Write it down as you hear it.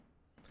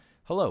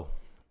Hello,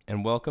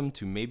 and welcome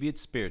to Maybe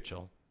It's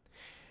Spiritual.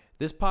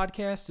 This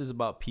podcast is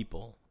about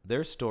people,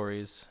 their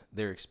stories,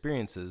 their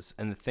experiences,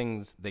 and the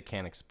things they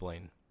can't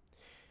explain.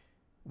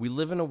 We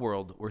live in a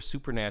world where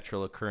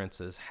supernatural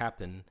occurrences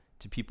happen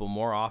to people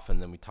more often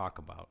than we talk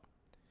about.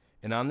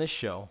 And on this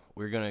show,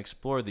 we're going to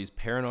explore these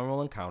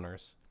paranormal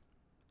encounters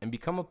and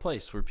become a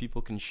place where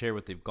people can share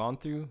what they've gone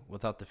through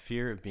without the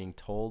fear of being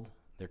told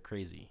they're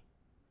crazy.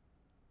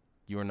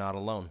 You are not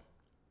alone.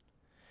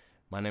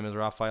 My name is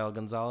Rafael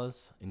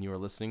Gonzalez, and you are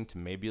listening to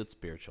Maybe It's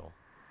Spiritual.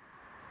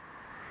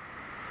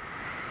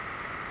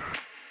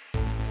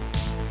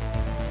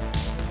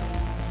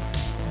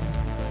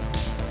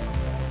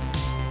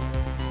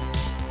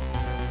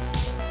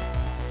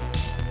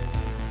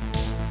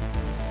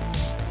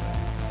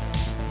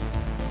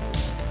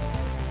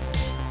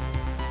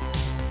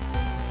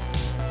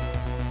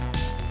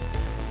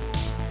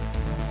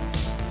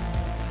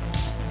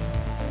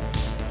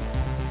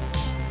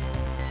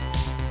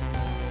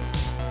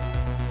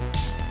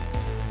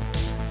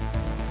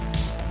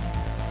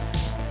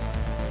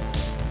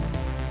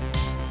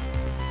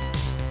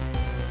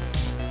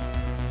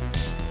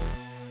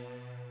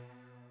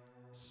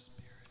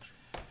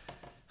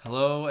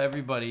 Hello,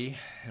 everybody,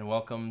 and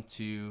welcome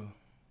to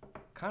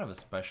kind of a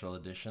special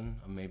edition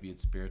of Maybe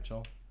It's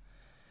Spiritual.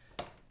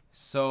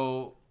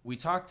 So, we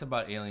talked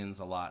about aliens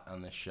a lot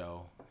on this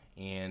show,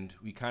 and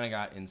we kind of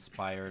got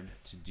inspired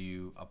to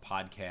do a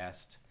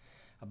podcast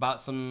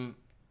about some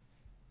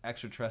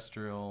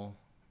extraterrestrial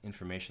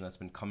information that's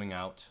been coming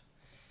out.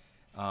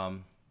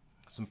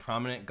 Some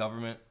prominent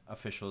government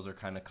officials are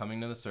kind of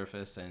coming to the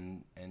surface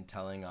and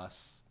telling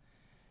us,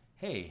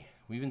 hey,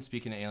 we've been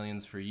speaking to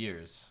aliens for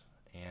years,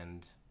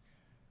 and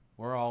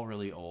we're all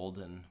really old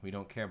and we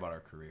don't care about our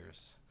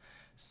careers.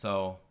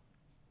 So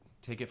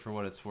take it for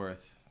what it's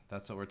worth.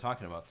 That's what we're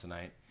talking about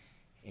tonight.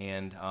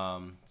 And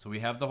so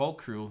we have the whole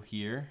crew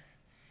here.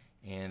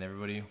 And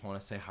everybody want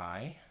to say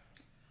hi?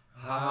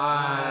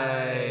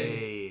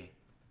 Hi.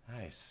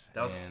 Nice.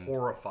 That was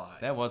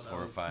horrifying. That was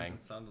horrifying. It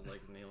sounded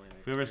like an alien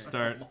If we ever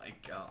start, Oh my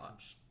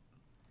gosh.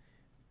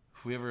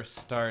 if we ever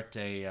start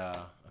a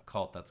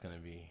cult, that's going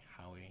to be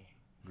how we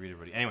greet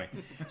everybody. Anyway,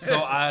 so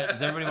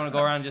does everybody want to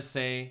go around and just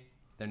say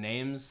their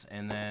names,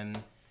 and then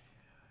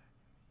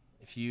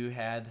if you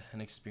had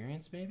an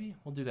experience, maybe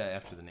we'll do that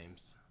after the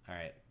names. All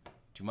right,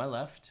 to my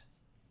left,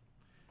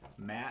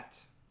 Matt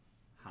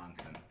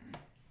Hansen.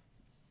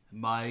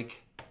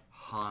 Mike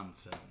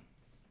Hansen.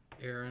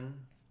 Aaron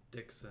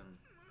Dixon.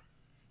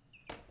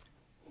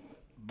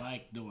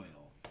 Mike Doyle.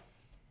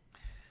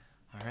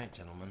 all right,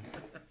 gentlemen.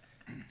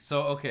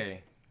 So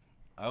okay,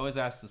 I always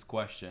ask this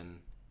question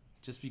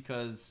just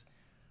because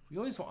I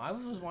always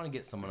want to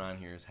get someone on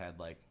here who's had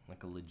like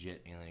a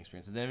legit alien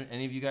experience. Has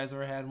any of you guys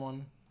ever had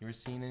one? You ever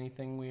seen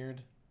anything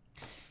weird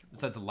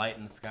besides a light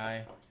in the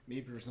sky? Me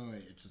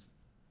personally, it's just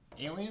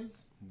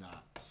aliens.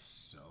 Not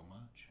so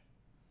much.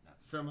 Not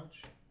so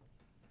much.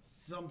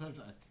 Sometimes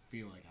I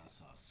feel like I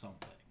saw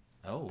something,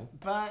 Oh,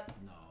 but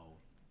no.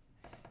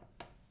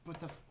 But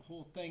the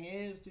whole thing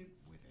is, dude,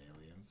 with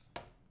aliens,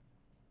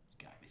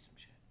 gotta be some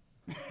shit.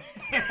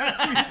 It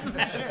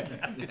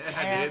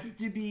has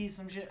to be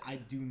some shit. I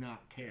do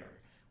not care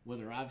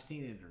whether I've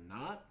seen it or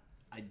not.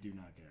 I do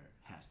not care.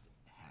 Has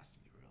to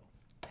be real.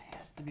 It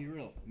has to be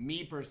real.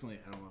 Me personally,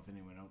 I don't know if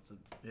anyone else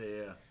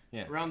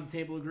yeah. around the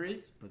table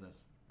agrees, but that's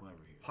why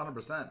we're here.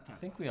 100%. I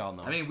think we all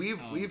know. I mean,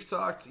 we've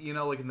talked,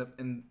 like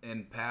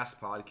in past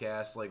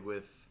podcasts, like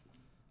with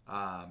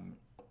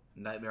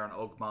Nightmare on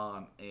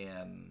Oakmont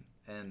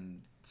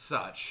and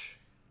such.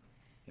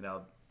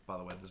 By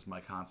the way, this is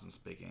Mike Hansen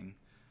speaking.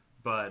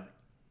 But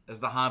as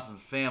the Hansen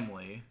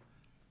family,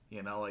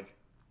 like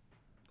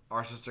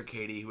our sister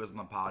Katie, who was on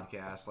the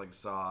podcast, like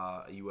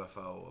saw a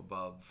UFO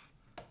above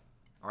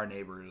our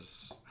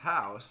neighbor's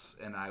house,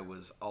 and I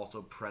was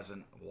also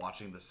present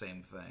watching the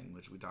same thing,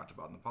 which we talked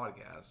about in the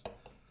podcast.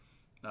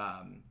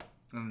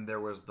 And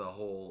there was the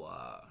whole,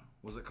 what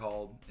was it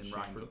called in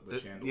Rockford? The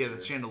chandelier. Yeah,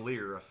 the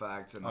chandelier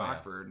effect in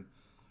Rockford. Yeah.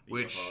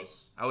 Which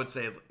UFOs. I would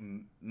say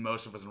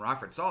most of us in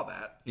Rockford saw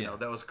that. You know,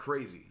 that was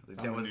crazy.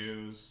 Like, that was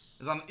news.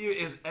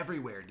 it was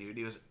everywhere, dude.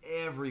 It was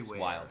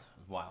everywhere.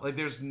 It's wild. Like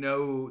there's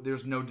no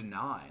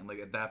denying. Like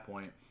at that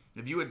point,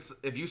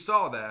 if you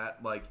saw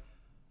that, like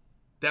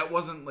that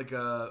wasn't like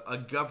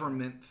a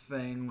government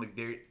thing. Like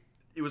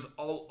it was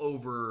all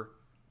over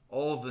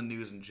all of the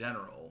news in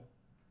general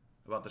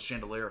about the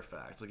chandelier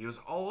effect. Like it was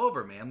all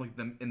over, man. Like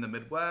in the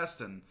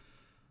Midwest and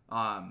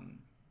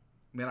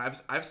man,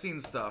 I've seen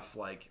stuff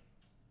like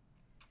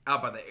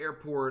out by the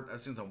airport.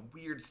 I've seen some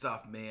weird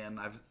stuff, man.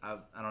 I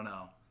don't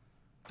know,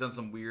 done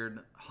some weird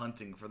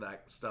hunting for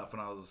that stuff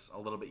when I was a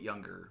little bit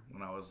younger,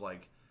 when I was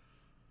like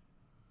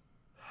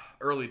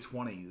early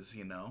 20s,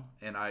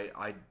 and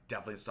I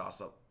definitely saw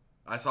stuff.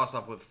 I saw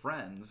stuff with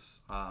friends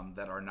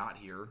that are not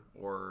here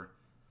or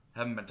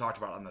haven't been talked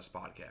about on this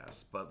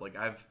podcast, but like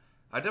I've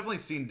definitely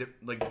seen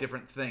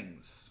different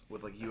things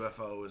with like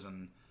UFOs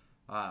and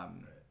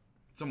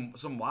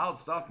some wild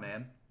stuff,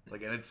 man.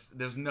 Like, and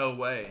there's no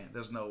way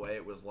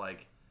it was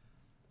like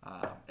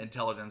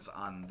intelligence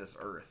on this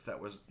earth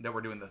that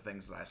were doing the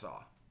things that I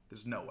saw.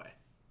 There's no way.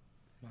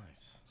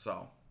 Nice.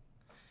 So,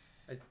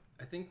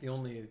 I think the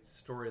only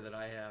story that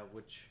I have,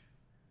 which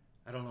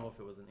I don't know if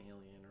it was an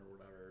alien or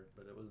whatever,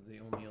 but it was the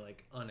only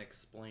like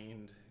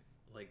unexplained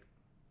like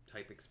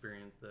type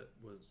experience that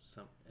was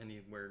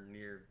anywhere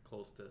near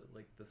close to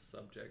like this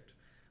subject,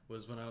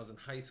 was when I was in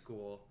high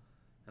school.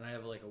 And I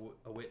have like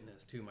a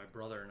witness too. My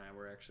brother and I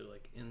were actually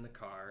like in the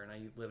car, and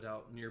I lived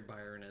out near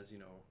Byron, as you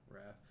know,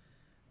 Raph,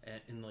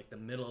 and in like the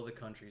middle of the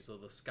country. So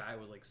the sky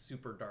was like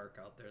super dark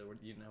out there.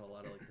 You didn't have a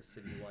lot of like the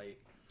city light,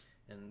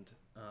 and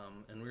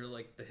we were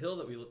like the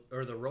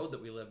road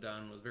that we lived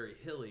on was very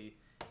hilly,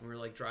 and we were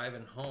like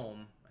driving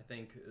home, I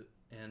think,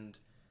 and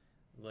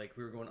like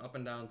we were going up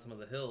and down some of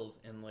the hills,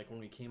 and like when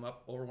we came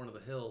up over one of the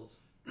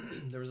hills,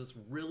 there was this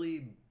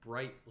really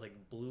bright like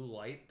blue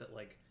light that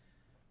like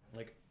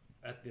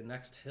at the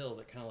next hill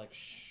that kind of like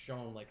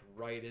shone like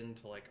right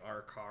into like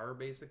our car,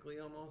 basically,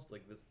 almost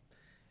like this,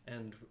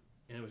 and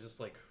it was just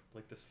like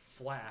this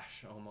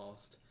flash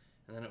almost,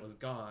 and then it was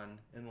gone,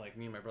 and like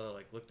me and my brother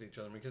like looked at each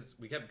other because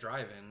we kept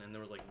driving and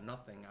there was like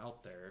nothing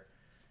out there,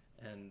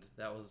 and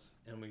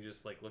we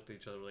just like looked at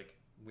each other like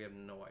we have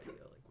no idea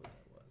like what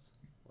that was,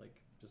 like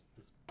just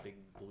this big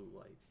blue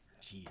light.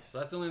 Jeez. So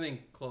that's the only thing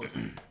close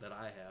that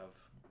I have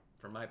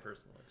from my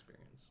personal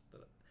experience.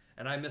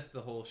 And I missed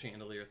the whole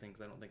chandelier thing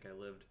because I don't think I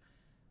lived.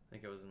 I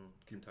think I was in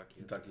Kentucky.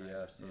 Kentucky,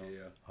 at the time, yeah.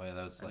 Oh yeah,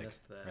 that was I like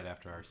missed that, right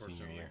after our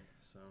senior year.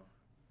 So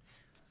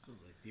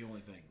like the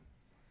only thing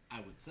I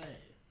would say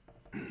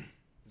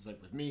is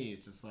like with me,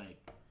 it's just like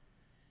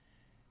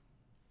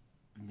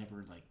I've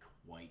never like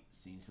quite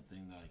seen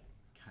something that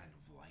kind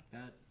of like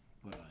that,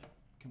 but I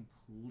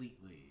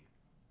completely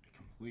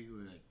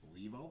like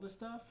believe all this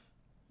stuff,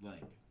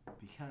 like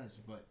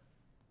but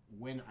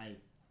when I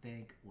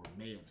think or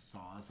may have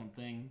saw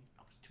something,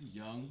 I was too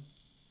young.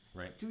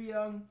 Right. Too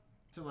young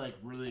to like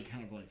really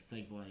kind of like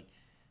think like,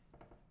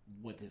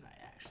 what did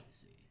I actually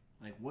see?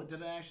 Like, what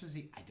did I actually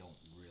see? I don't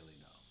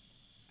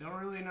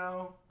really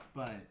know.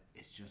 But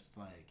it's just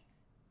like,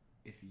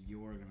 if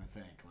you're gonna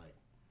think like,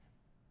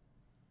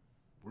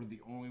 we're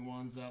the only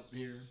ones out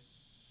here,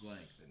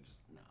 like, then just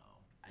no.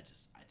 I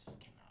just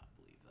cannot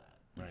believe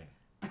that.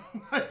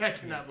 Right. I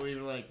cannot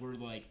believe like we're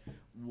like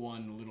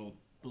one little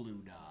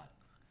blue dot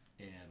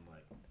and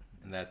like.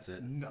 And that's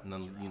it. And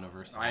the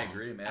universe. I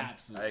agree, man.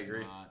 Absolutely I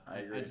agree. not. I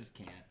agree. I just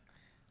can't.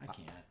 I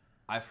can't.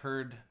 I've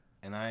heard,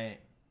 and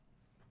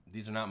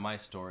these are not my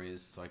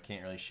stories, so I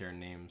can't really share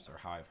names or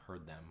how I've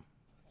heard them.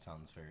 It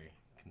sounds very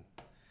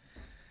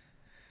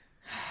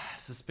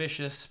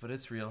suspicious, but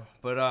it's real.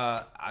 But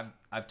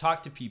I've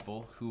talked to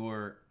people who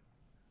are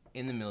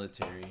in the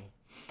military,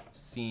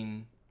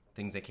 seen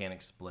things they can't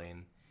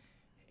explain,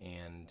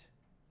 and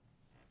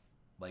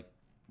like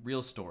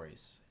real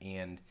stories.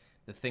 And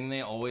the thing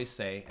they always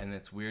say, and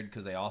it's weird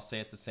because they all say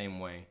it the same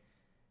way,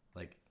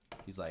 like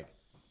he's like,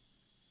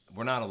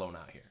 we're not alone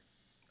out here.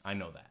 I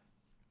know that.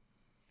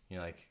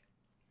 You're like,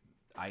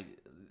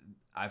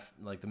 I've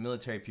like the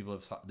military people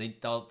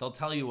they'll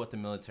tell you what the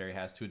military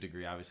has to a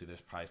degree. Obviously,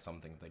 there's probably some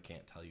things they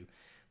can't tell you,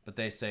 but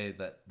they say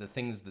that the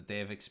things that they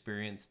have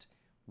experienced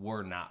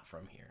were not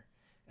from here,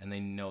 and they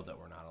know that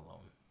we're not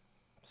alone.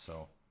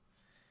 So,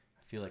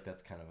 I feel like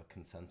that's kind of a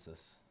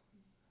consensus,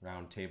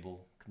 round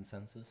table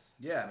consensus.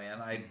 Yeah,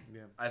 man.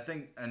 I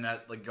think, and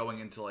that like going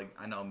into like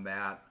I know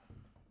Matt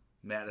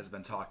has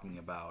been talking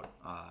about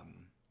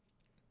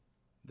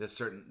the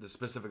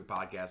specific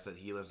podcast that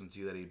he listened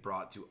to that he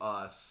brought to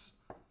us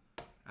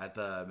at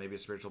the maybe a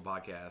spiritual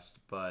podcast,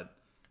 but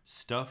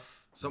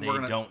Stuff Something they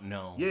we're gonna- don't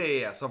know.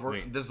 yeah. So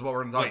this is what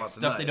we're gonna talk Wait, about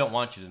stuff tonight. they don't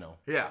want you to know.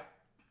 Yeah,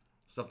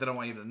 stuff they don't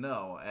want you to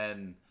know,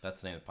 and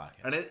That's the name of the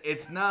podcast. and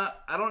it's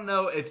not. I don't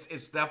know.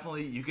 It's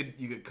definitely you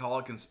could call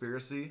it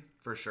conspiracy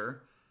for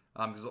sure,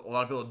 because a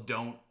lot of people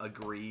don't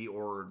agree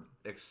or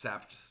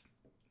accept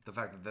the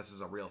fact that this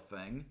is a real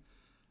thing.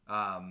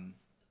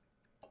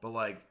 But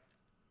like,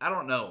 I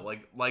don't know.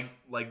 Like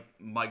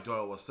Mike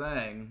Doyle was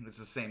saying, it's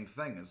the same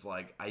thing. It's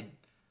like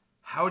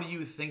how do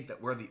you think that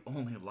we're the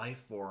only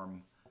life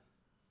form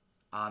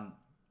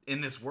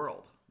in this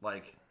world?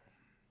 Like,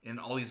 in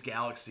all these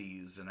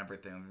galaxies and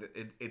everything,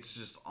 it's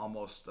just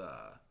almost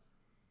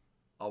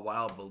a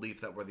wild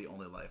belief that we're the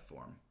only life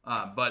form.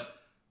 But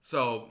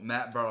so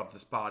Matt brought up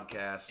this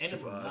podcast And to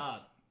if we're us.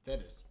 not, that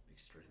is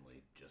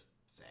extremely just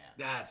sad.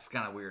 That's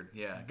kind of weird.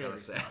 Yeah, kind Very of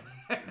sad.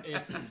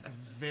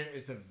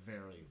 It's a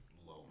very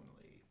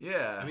lonely.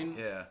 Yeah, I mean,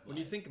 yeah. when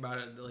you think about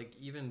it, like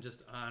even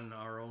just on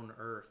our own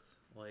Earth,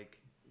 like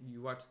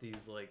you watch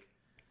these like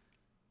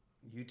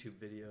YouTube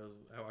videos.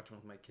 I watch them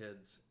with my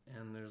kids,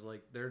 and there's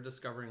like they're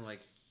discovering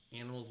like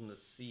animals in the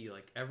sea.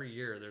 Like every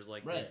year, there's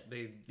like Right.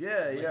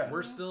 Yeah.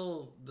 We're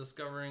still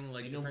discovering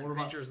like We know different more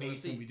about creatures in the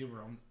space than sea. we do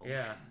our own ocean.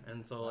 Yeah,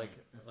 and so like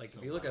that's so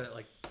if you look at wild. it,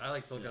 like I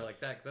like to look at it like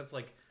that because that's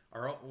like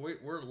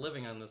we're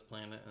living on this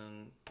planet,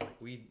 and like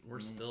we're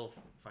still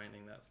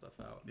finding that stuff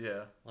out.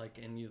 Yeah. Like,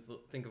 and you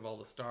think of all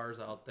the stars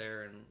out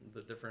there and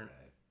the different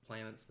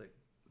planets that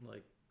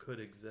like could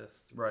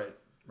exist. Right.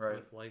 Right.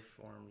 with life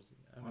forms.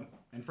 I don't-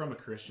 And from a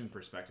Christian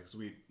perspective, 'cause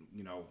we,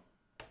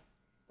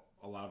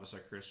 a lot of us are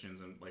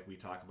Christians, and like we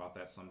talk about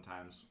that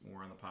sometimes when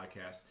we're on the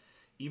podcast.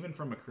 Even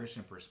from a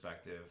Christian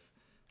perspective,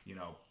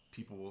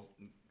 people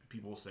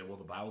will say, well,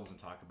 the Bible doesn't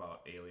talk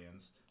about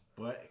aliens,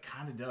 but it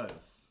kind of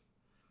does.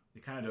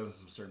 It kind of does in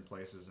some certain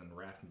places, and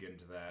Raph can get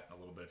into that a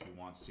little bit if he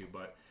wants to.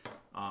 But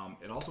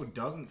it also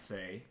doesn't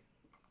say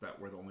that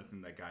we're the only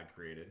thing that God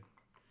created.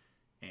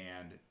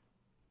 And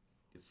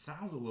it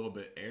sounds a little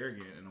bit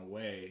arrogant in a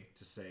way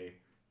to say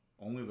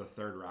only the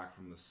third rock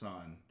from the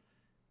sun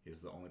is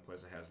the only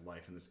place that has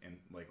life in this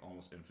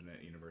almost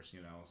infinite universe,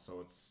 So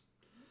it's,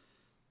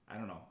 I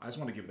don't know. I just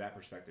want to give that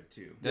perspective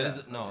too. That's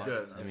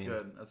good. That's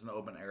good. That's an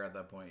open air at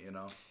that point,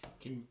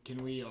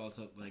 Can we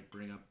also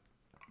bring up?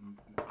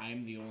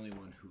 I'm the only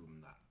one who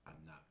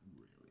I'm not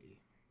really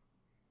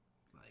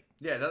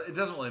Yeah, it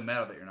doesn't really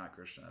matter that you're not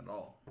Christian at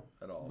all.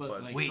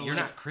 But Wait, you're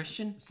not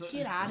Christian?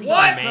 Get out of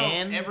What? here,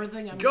 man. So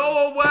everything I'm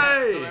Go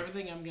away! So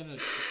everything I'm gonna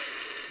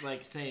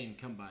say and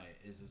come by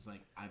is just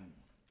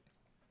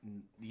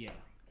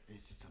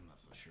it's just I'm not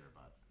so sure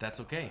about it. That's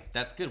okay.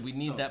 That's good. We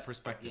need So, that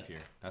perspective yes. here.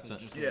 That's So it.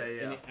 just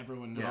Yeah.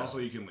 everyone knows. And also,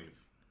 you can leave.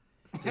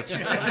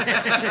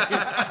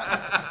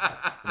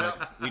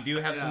 We do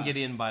have some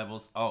Gideon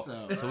Bibles. Oh,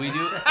 so we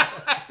do.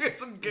 Get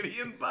some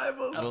Gideon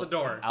Bibles. Out the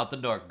door. Out the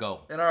door.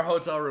 Go. In our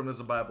hotel room, there's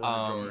a Bible in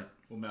the drawer.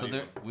 We'll mail So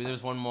you one.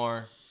 there's one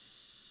more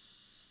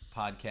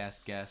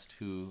podcast guest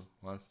who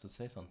wants to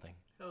say something.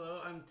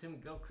 Hello, I'm Tim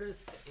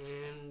Gilchrist,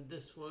 and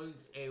this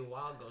was a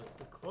while ago. It's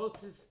the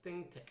closest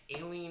thing to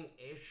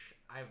alien-ish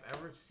I've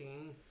ever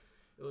seen.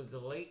 It was a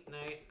late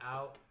night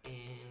out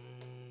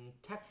in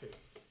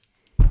Texas.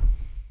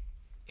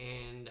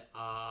 And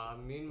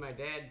me and my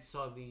dad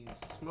saw these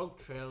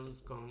smoke trails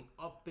going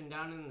up and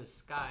down in the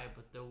sky,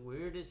 but the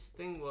weirdest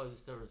thing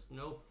was there was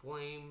no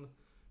flame,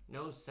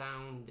 no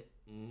sound,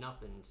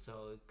 nothing.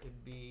 So it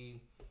could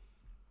be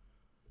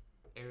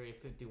Area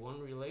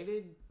 51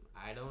 related.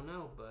 I don't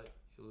know, but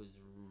it was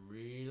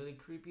really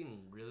creepy and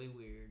really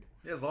weird.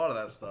 Yeah, there's a lot of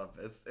that stuff.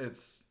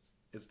 It's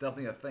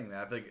definitely a thing.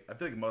 I feel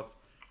like most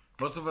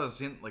of us have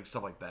seen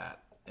stuff like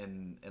that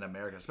in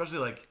America, especially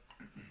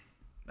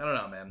I don't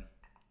know, man.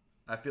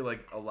 I feel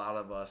like a lot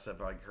of us have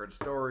heard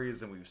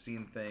stories and we've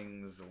seen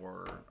things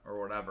or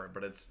whatever,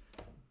 but it's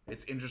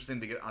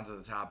interesting to get onto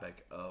the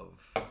topic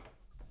of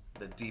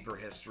the deeper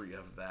history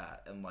of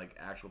that and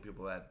actual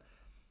people that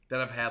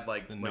have had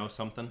Know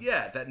something?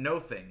 Yeah, that know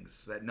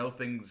things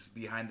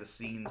behind the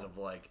scenes of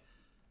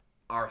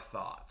our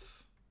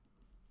thoughts.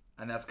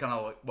 And that's kind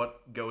of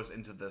what goes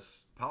into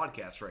this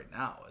podcast right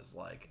now is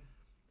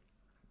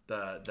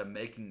the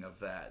making of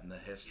that and the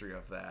history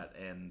of that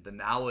and the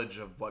knowledge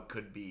of what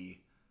could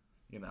be,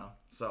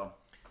 So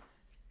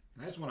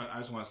And I just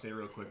want to say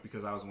real quick,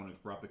 because I was the one who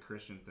brought up the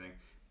Christian thing.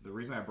 The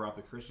reason I brought up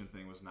the Christian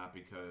thing was not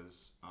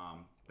because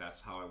that's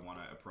how I want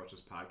to approach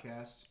this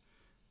podcast,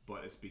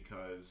 but it's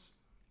because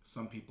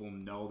some people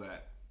know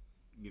that,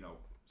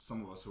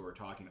 some of us who are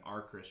talking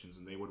are Christians,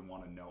 and they would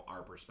want to know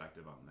our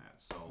perspective on that.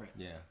 So Right.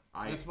 Yeah.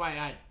 That's why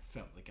I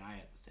felt like I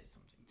had to say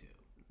something too.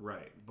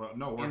 Right, but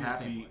no, we're In the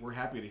same happy. way. We're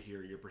happy to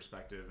hear your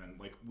perspective, and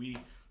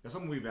that's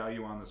something we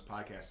value on this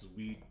podcast. Is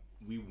we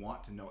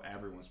want to know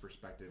everyone's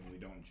perspective, and we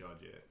don't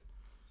judge it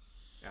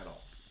at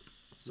all.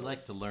 We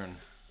like to learn.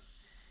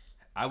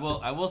 I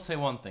will say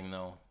one thing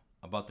though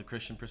about the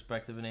Christian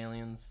perspective in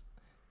aliens.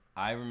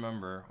 I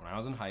remember when I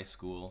was in high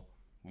school,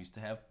 we used to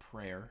have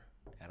prayer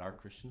at our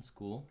Christian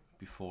school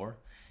before,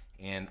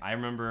 and I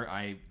remember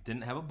I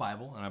didn't have a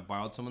Bible, and I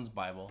borrowed someone's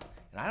Bible,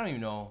 and I don't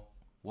even know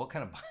what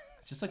kind of Bible.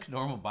 It's just like a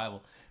normal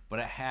Bible, but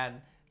it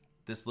had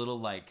this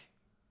little it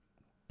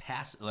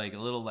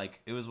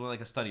was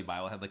like a study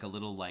Bible. It had a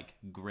little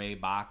gray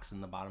box in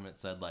the bottom. It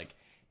said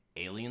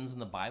aliens in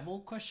the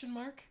Bible ?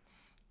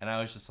 And I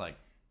was just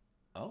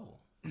oh.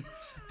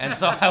 And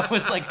so I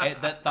was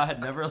that thought had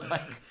never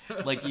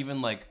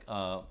even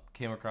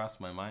came across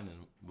my mind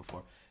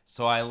before.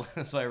 So I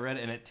read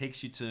it, and it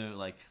takes you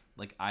to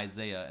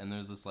Isaiah, and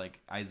there's this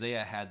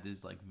Isaiah had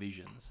these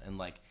visions, and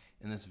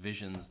in this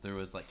visions there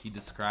was he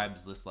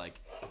describes this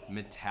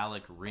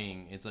metallic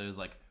ring. It was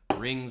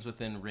rings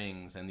within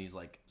rings, and these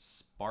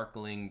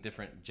sparkling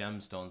different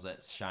gemstones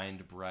that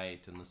shined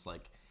bright, and this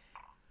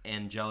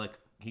angelic,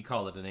 he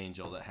called it an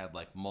angel that had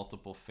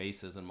multiple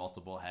faces and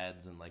multiple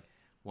heads, and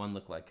one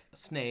looked like a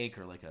snake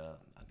or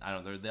I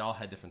don't know, they all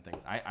had different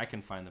things. I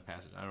can find the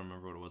passage. I don't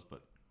remember what it was,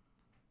 but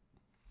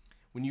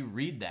when you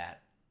read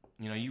that,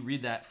 you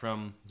read that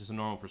from just a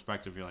normal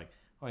perspective, you're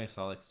oh, I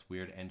saw this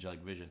weird angelic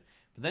vision.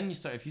 But then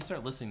if you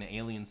start listening to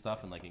alien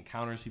stuff and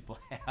encounters people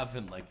have,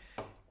 and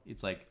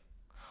it's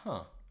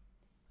huh,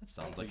 that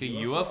sounds like a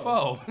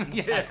UFO.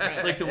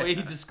 Yeah, the way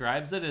he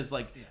describes it is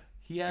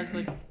he has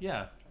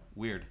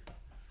weird.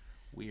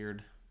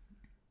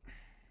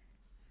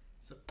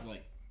 So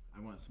I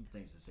want some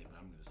things to say, but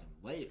I'm going to say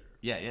them later.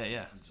 Yeah.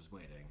 I'm just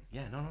waiting.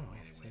 Yeah, no.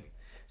 Waiting.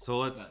 So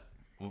let's. But-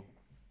 You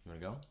want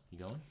to go? You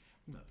going?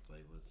 No, it's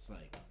you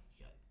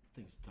got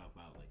things to talk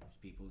about, these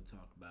people to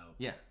talk about.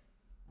 Yeah.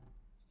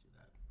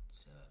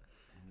 Let's do that.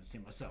 gonna say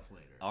myself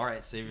later. All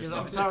right, save Because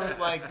I'm yourself. sorry,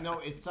 like, no,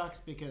 it sucks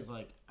because,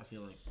 like, I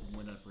feel like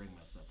when I bring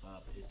myself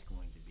up, it's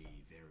going to be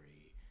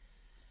very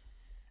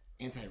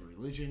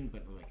anti-religion,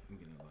 but, like, I'm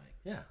gonna, like...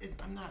 Yeah.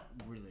 I'm not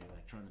really,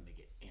 like, trying to make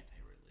it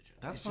anti-religion.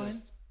 That's It's fine.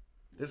 just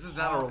This is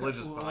not a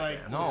religious well,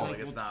 podcast. No. Like, like,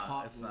 it's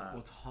not. It's not.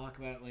 We'll talk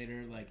about it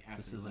later, like, after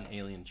This is an like,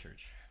 alien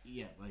church.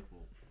 Yeah, like,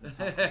 we'll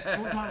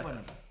talk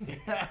about it.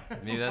 Yeah.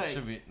 Maybe that Like,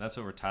 should be. That's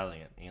what we're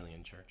titling it.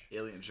 Alien church.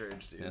 Alien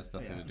church, dude. It has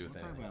nothing yeah, to do with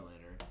we'll talk anything. about it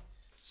later.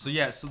 So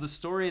yeah, so the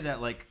story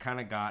that like kind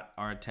of got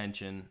our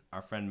attention,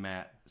 our friend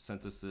Matt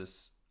sent us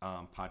this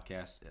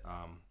podcast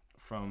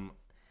from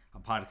a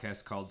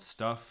podcast called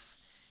Stuff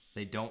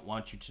They Don't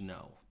Want You to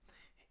Know,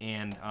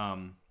 and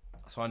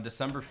so on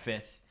December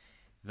 5th,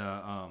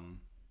 the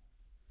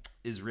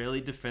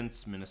Israeli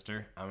defense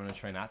minister, I'm gonna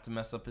try not to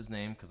mess up his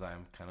name because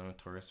I'm kind of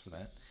notorious for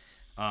that,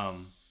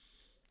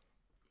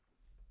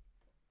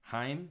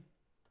 Haim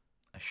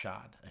Ashed,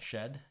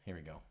 here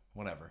we go,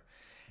 whatever.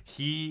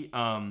 He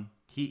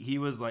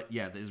was like,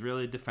 yeah, the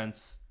Israeli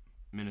defense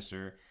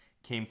minister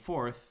came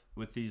forth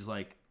with these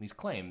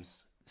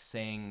claims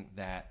saying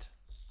that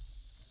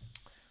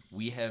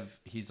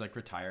he's like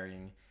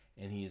retiring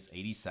and he's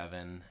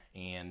 87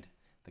 and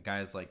the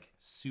guy's like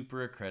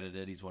super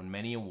accredited. He's won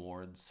many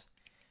awards.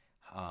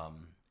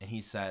 And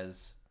he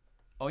says,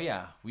 oh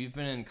yeah, we've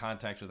been in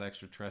contact with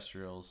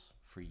extraterrestrials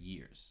for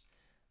years.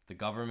 The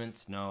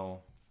governments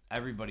know,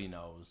 everybody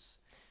knows.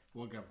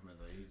 What government,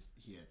 though?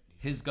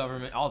 His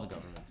government, all the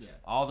governments. Yeah.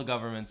 All the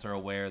governments are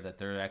aware that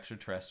they're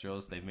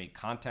extraterrestrials. They've made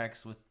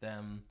contacts with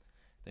them.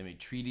 They made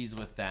treaties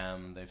with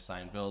them. They've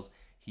signed bills.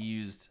 He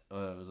used,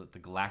 was it the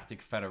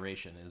Galactic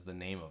Federation is the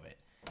name of it.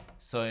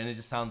 So, and it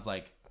just sounds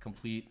like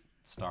complete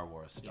Star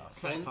Wars stuff.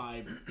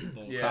 Sci-fi.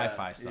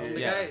 Sci-fi stuff.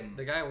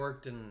 The guy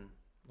worked in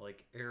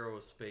like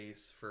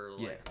aerospace for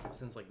like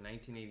since like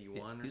 1981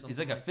 or something. He's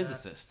like a that.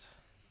 physicist.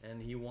 And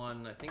he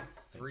won, I think,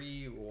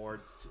 3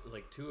 awards.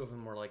 Like 2 of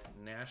them were like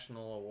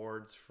national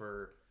awards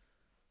for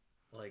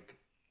like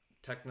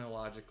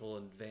technological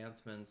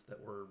advancements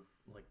that were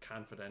like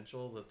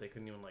confidential that they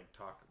couldn't even like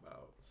talk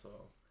about. So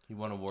He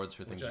won awards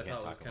for things which you I can't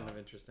thought was talk kind about.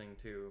 of interesting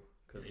too.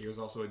 Cause He was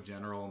also a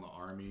general in the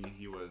army.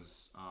 He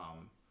was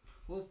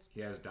Well, he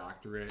has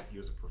doctorate. He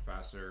was a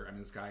professor. I mean,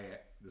 this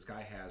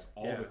guy has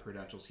all Yeah. the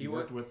credentials. He He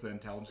worked worked- with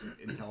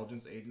the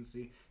intelligence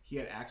agency. He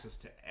had access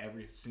to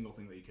every single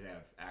thing that you could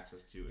have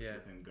access to Yeah.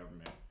 within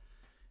government.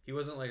 he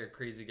wasn't like a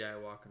crazy guy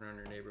walking around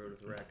your neighborhood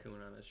with a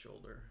raccoon on his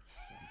shoulder.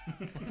 So.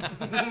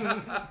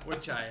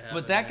 Which I have.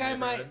 But in that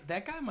my guy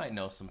neighborhood. might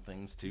know some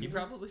things too. He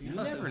probably You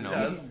does. never He know.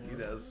 does. He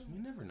does.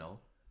 You never know.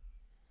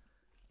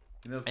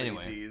 He knows the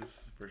Anyway.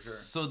 ETs for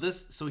sure.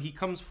 So he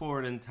comes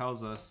forward and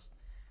tells us,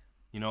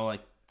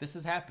 like this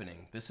is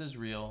happening. This is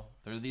real.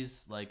 There are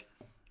these like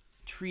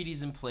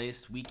treaties in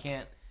place.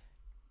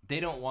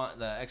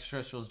 The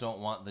extraterrestrials don't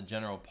want the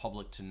general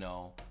public to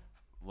know,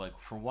 like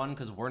for one,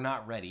 because we're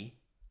not ready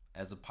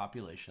as a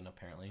population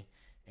apparently,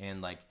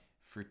 and like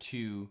for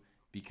 2,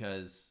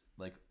 because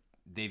like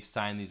they've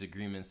signed these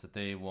agreements that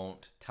they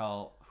won't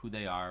tell who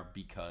they are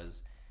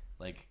because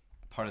like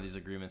part of these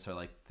agreements are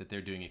like that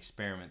they're doing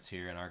experiments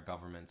here and our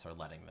governments are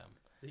letting them.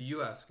 The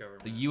U.S.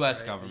 government. The U.S.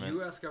 right? government. The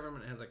U.S.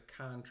 government has a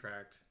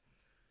contract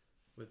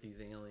with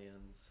these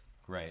aliens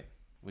Right,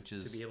 which to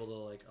is be able to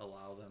like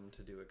allow them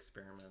to do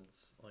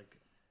experiments like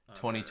on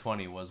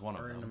 2020 was one Earth,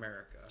 of or them. in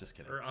America. Just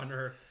kidding. Or on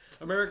Earth.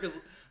 America's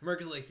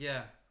like,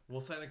 yeah, we'll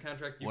sign a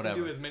contract. You Whatever.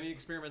 can do as many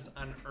experiments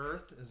on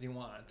Earth as you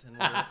want, and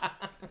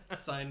we're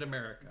signed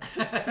America.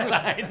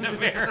 Signed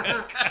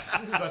America.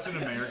 Such an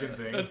American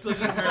thing. That's such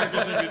an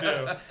American thing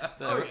to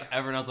do.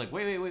 Everyone else like,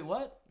 wait,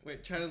 what?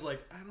 Wait, China's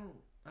like, I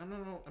don't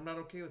know, I'm not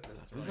okay with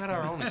this. We've They're got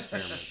like, our own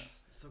experiments.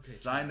 It's okay.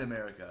 Signed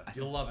America.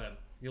 You'll love him.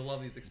 You'll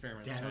love these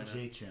experiments, Donald China.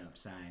 J. Trump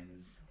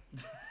signs.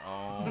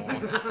 Oh,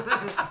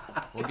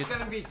 we'll It's get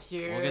gonna be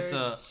huge. we'll get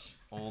to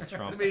old It's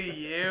Trump. gonna be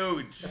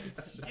huge.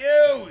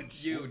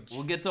 Huge. Huge.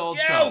 We'll get to old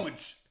Trump.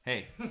 Huge.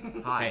 Hey,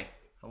 Hi. hey,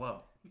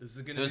 Hello. This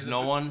is gonna there's be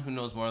no one who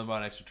knows more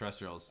about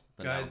extraterrestrials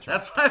than Guys, Donald Trump.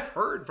 That's what I've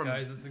heard from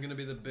Guys, this is gonna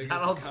be the biggest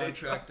Donald J.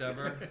 contract Trump.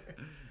 ever.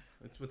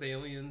 It's with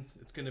aliens.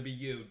 It's gonna be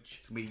huge.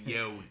 It's gonna be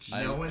huge.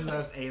 No one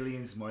loves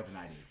aliens more than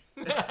I do.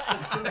 Huge.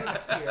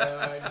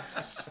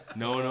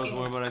 No one knows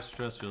more about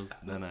extraterrestrials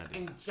than I do.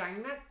 And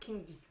China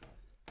can just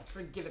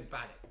forget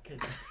about it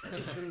because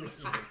it's gonna be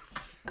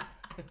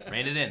huge.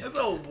 Rein it in. That's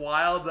a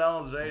wild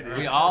Donald J. Dude.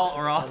 We all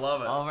are all. I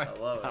love it. All of our I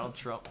love it. Donald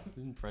Trump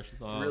impressions.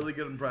 Oh. Really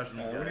good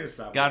impressions, We need to guys.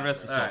 stop God with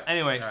rest his that. soul. Alright,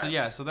 Anyway, alright. so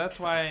yeah, so that's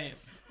why.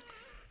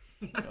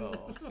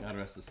 Oh, God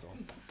rest his soul.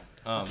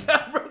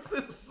 God rest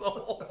his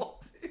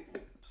soul, dude.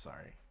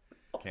 Sorry,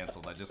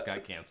 canceled. I just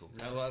got canceled.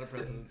 Not a lot of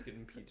presidents get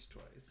impeached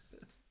twice.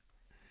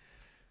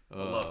 I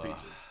love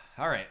peaches.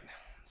 All right,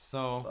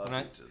 so Love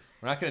peaches.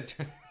 we're not gonna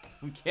turn.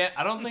 We can't.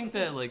 I don't think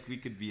that like we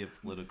could be a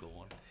political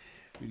one.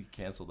 We'd be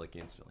canceled like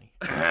instantly.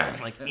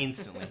 Like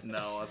instantly.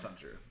 No, that's not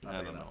true. Not I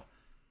big don't enough. know.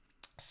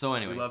 So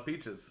anyway, We love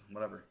peaches.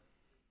 Whatever.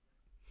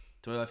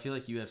 Doyle, I feel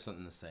like you have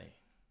something to say.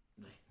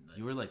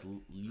 You were like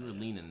you were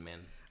leaning, man.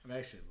 I'm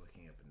actually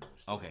looking up another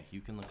story. Okay,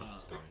 you can look at the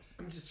stories.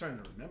 I'm just trying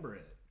to remember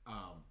it.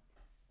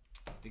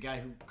 the guy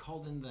who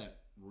called in that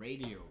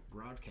radio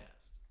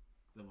broadcast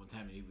that one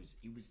time, and he was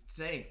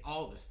saying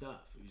all this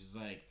stuff. He was just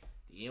like,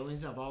 the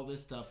aliens have all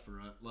this stuff for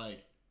us,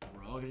 like,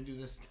 we're all gonna do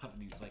this stuff,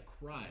 and he was like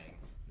crying.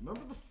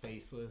 Remember the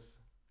Faceless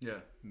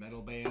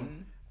metal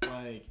band?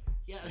 Like,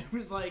 yeah, it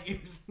was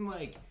in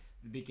like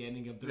the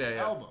beginning of their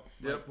album.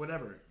 Like,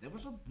 whatever. That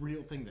was a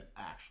real thing that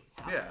actually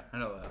happened. Yeah, I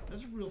know that.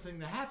 That's a real thing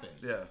that happened.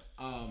 Yeah.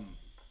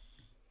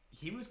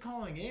 He was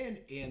calling in,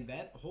 and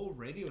that whole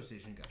radio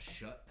station got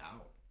shut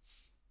down.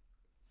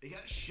 It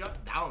got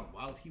shut down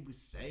while he was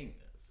saying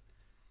this.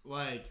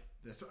 Like,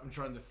 that's what I'm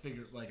trying to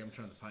figure. Like, I'm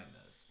trying to find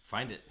this.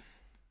 Find it.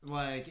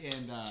 Like,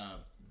 and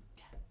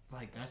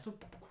like, that's a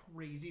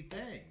crazy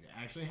thing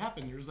that actually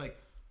happened. There's like,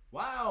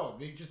 wow,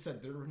 they just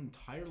said their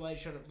entire light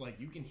shut up. Like,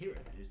 you can hear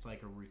it. It's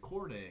like a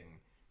recording.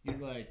 You're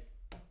like,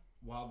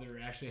 while they're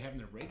actually having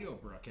their radio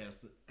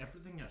broadcast,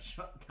 everything got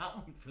shut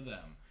down for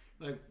them.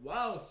 Like,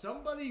 wow,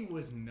 somebody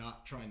was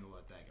not trying to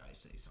let that guy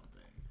say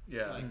something.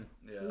 Yeah. Like,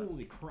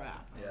 holy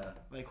crap. Yeah.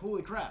 Like,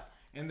 holy crap.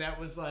 And that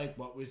was like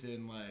what was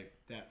in like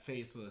that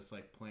Faceless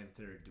like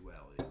planetary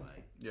duality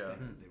like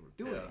thing that they were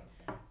doing.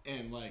 Yeah.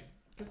 And like,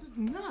 this is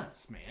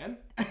nuts, man.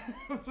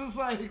 This is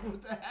like,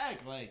 what the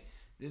heck? Like,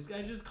 this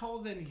guy just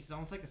calls in, he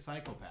sounds like a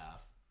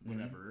psychopath,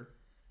 whatever.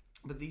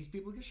 But these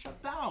people get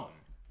shut down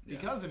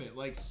because of it.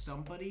 Like,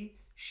 somebody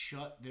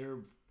shut their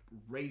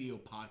radio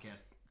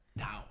podcast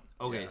down.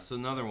 Okay, so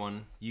another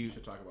one. You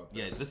should talk about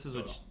this. Yeah, this is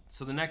what.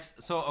 So the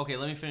next. So okay,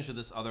 let me finish with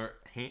this other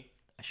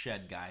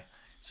shed guy.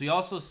 So he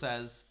also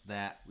says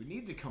that we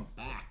need to come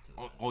back to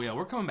that. Oh yeah,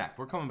 we're coming back.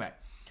 We're coming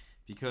back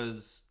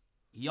because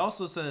he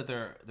also said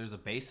that there's a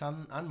base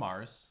on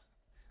Mars.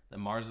 That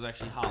Mars is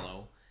actually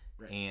hollow,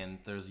 and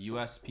there's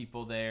U.S.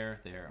 people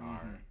there. There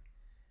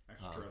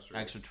are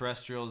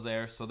extraterrestrials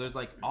there. So there's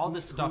like all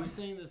this stuff. Who's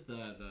saying this?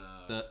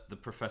 The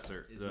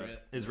professor, the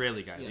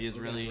Israeli guy, the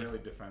Israeli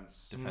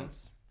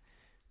defense.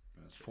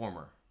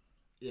 Former.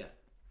 Yeah.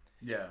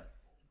 Yeah.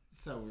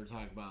 So we were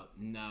talking about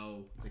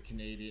now the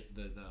Canadian,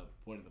 the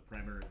one of the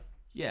primary.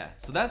 Yeah,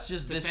 so that's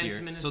just Defense this year.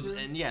 Minister? So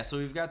and yeah, so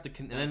we've got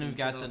and then we've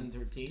got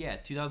 2013?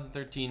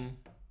 2013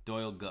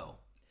 Doyle Go.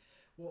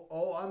 Well,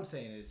 all I'm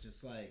saying is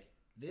just like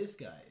this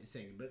guy is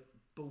saying, but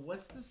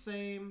what's the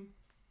same?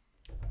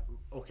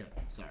 Okay,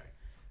 sorry.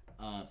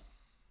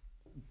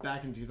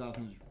 Back in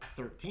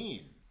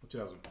 2013.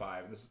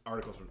 2005. This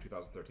article's from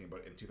 2013,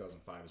 but in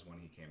 2005 is when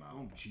he came out.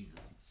 Oh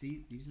Jesus!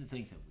 See, these are the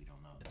things that we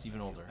don't know. It's even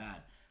older.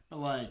 Bad, but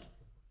like,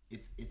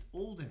 it's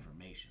old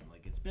information.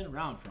 Like, it's been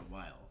around for a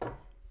while.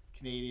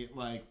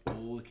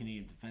 Old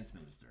Canadian defense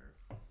minister,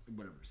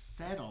 whatever,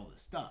 said all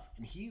this stuff,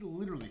 and he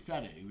literally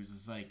said it. He was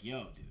just like,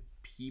 "Yo, dude,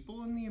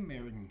 people in the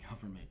American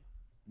government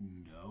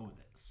know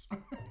this.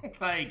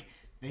 Like,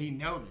 they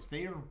know this.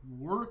 They are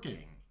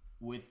working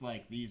with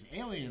like these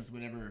aliens,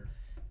 whatever."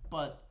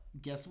 But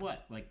guess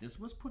what? Like, this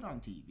was put on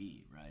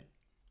TV, right?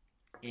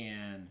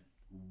 And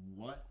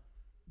what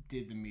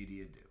did the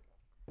media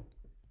do?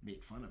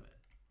 Make fun of it.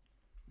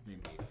 They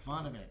made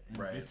fun of it. And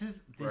this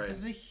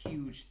is a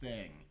huge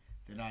thing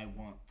that I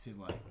want to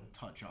like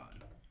touch on.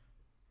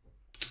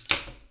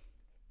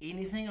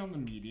 Anything on the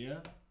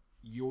media,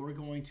 you're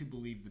going to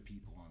believe the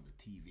people on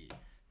the TV.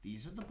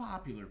 These are the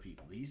popular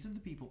people. These are the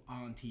people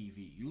on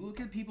TV. You look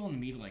at people in the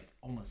media like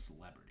almost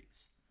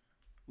celebrities.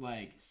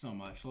 Like, so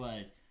much.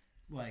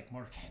 Like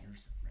Mark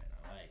Henderson right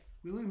now. Like,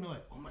 we look at him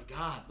like, oh my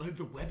God, like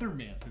the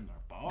weatherman's in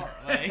our bar.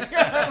 Like,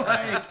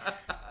 like,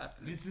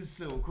 this is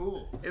so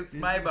cool. It's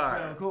this my is bar.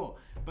 so cool.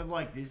 But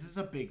like, this is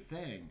a big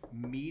thing.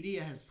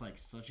 Media has like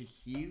such a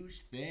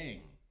huge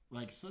thing,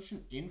 like such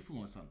an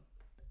influence on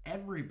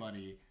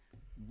everybody.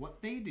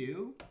 What they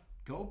do,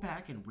 go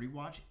back and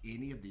rewatch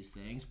any of these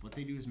things. What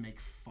they do is make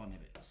fun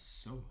of it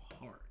so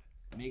hard.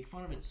 Make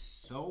fun of it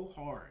so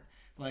hard.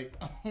 Like,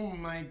 oh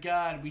my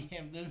God, we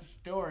have this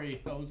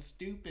story, so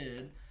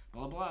stupid,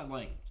 blah, blah.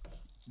 Like,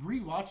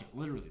 rewatch it,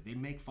 literally. They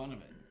make fun of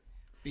it.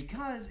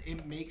 Because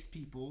it makes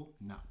people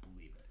not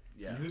believe it.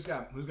 Yeah. And who's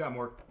got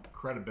more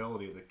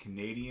credibility, the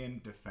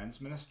Canadian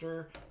defense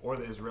minister or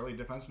the Israeli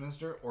defense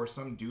minister or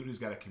some dude who's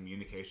got a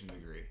communication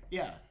degree?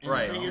 Yeah. And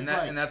right. The thing is,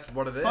 and that's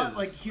what it is. But,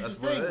 like, here's that's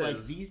the thing. what it Like,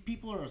 is. these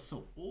people are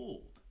so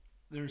old.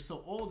 They're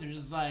so old. They're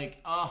just like,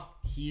 oh,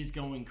 he's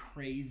going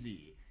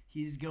crazy.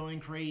 He's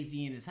going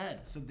crazy in his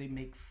head. So they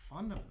make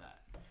fun of that.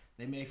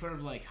 They make fun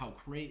of like how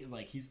crazy,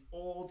 like he's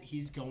old,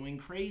 he's going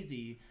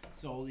crazy.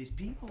 So all these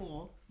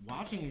people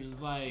watching are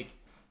just like,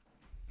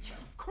 yeah,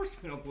 of course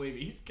we don't believe it.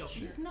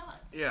 He's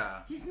nuts. Yeah.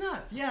 He's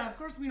nuts. Yeah, of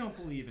course we don't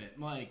believe it.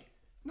 Like,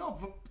 no,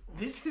 but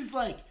this is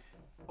like,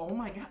 oh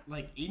my God,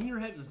 like in your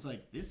head, it's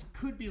like, this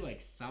could be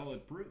like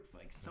solid proof.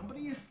 Like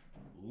somebody is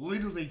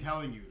literally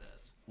telling you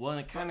this. Well,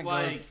 and it kind of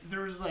Like, goes.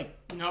 there's like,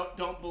 nope,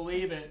 don't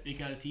believe it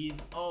because he's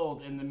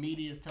old and the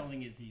media is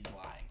telling us he's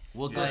lying.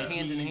 Well, it goes Like,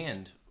 hand in he's-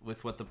 hand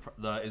with what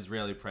the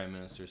Israeli prime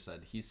minister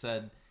said. He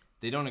said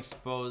they don't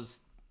expose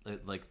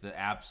like the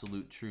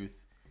absolute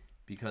truth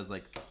because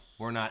like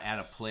we're not at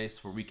a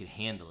place where we can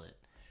handle it.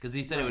 Because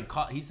he said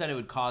it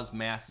would cause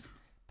mass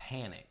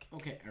panic.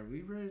 Okay, are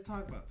we ready to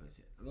talk about this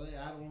yet? Like,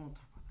 I don't want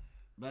to talk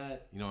about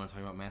But You don't want to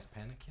talk about mass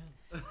panic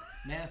yet?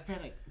 mass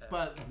panic.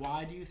 But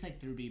why do you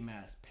think there would be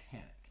mass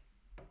panic?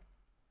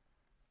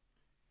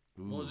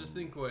 Well, just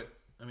think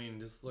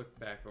just look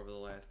back over the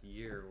last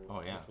year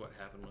Oh, yeah. with what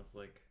happened with,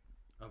 like,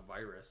 a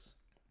virus.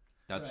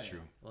 That's Right.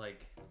 true.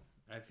 Like,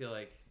 I feel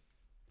like,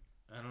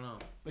 I don't know.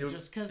 But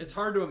just because It's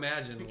hard to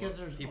imagine because what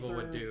there's people other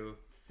would do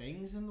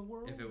things in the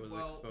world. if it was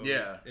Well, exposed.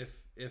 yeah.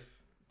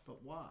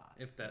 But why?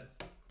 If that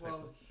type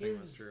Well, of thing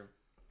was true.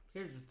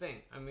 Here's the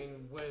thing. I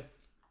mean, with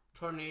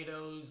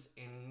tornadoes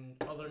and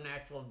other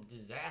natural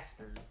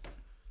disasters,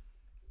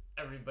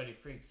 everybody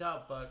freaks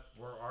out, but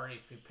we're already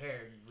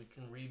prepared. We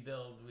can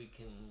rebuild, we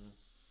can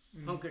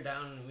hunker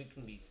down, and we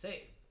can be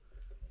safe.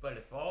 But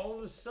if all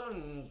of a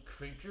sudden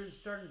creatures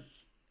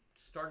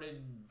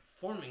started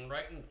forming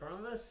right in front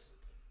of us,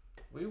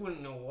 we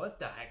wouldn't know what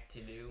the heck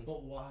to do.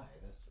 But why?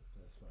 That's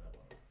what I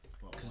want.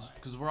 But why?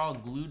 Because we're all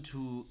glued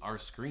to our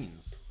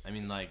screens. I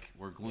mean, like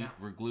we're glued. Yeah.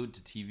 We're glued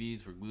to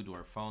TVs. We're glued to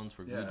our phones.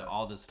 We're glued Yeah. to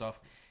all this stuff.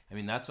 I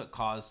mean, that's what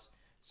caused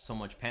so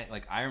much panic.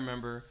 Like I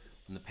remember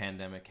when the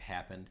pandemic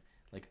happened.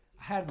 Like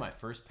I had my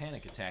first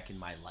panic attack in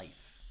my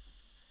life.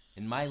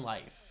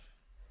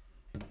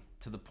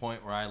 To the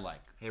point where I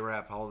like Hey,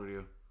 Raph, how old are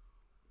you?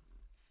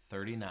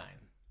 39.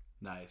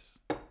 Nice.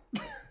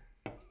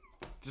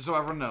 Just so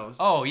everyone knows.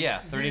 Oh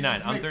yeah, he 39.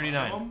 just I'm make fun of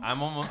 39. him?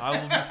 I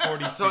will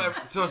be 42.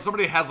 So if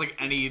somebody has like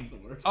any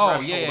Oh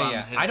threshold yeah.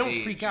 on his I don't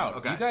age- freak out.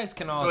 Okay. You guys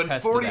can all So in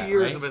attest 40 to that,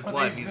 years right? of his But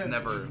life, they he's said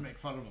never, just to make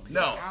fun of him.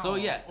 No. So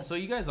yeah, so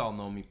you guys all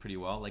know me pretty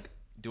well. Like,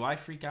 do I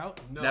freak out?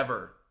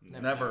 never.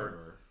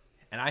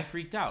 And I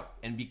freaked out,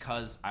 and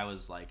because I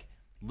was like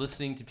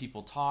listening to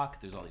people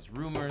talk, there's all these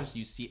rumors.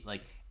 You see,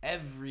 like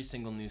every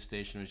single news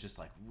station was just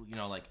like,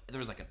 like there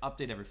was like an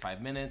update every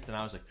 5 minutes, and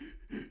I was like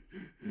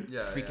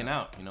Yeah, freaking yeah.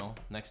 out.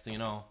 Next thing you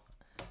know,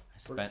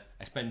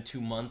 I spent 2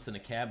 months in a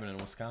cabin in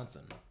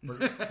Wisconsin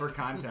For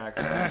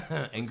context,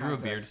 and grew a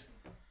beard.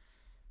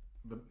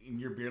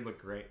 Your beard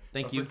looked great.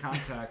 Thank But you. For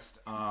context,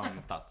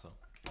 Thought so.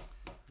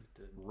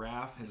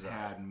 Raph has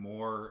had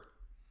more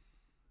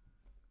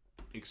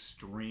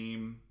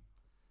extreme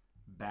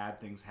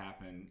bad things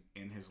happen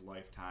in his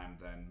lifetime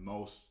than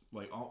most.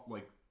 Like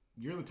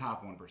you're in the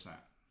top 1%,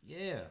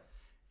 Yeah.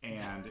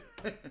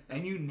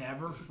 and you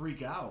never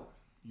freak out.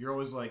 You're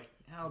always like,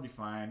 I'll be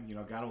fine.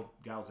 God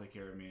will take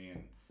care of me,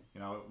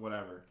 and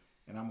whatever.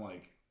 And I'm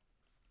like,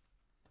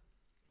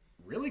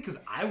 really? Because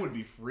I would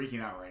be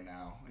freaking out right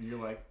now. And you're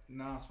like,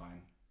 no, it's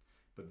fine.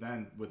 But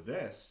then with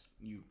this,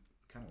 you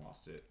kind of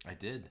lost it. I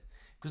did,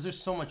 because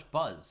there's so much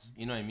buzz,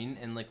 you know what I mean,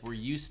 and like we're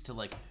used to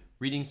like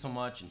reading so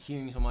much and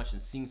hearing so much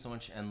and seeing so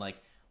much, and like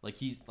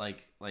he's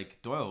like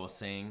Doyle was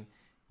saying,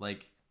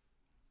 like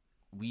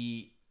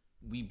we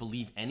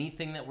believe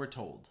anything that we're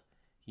told,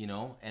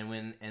 and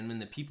when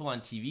the people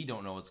on TV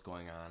don't know what's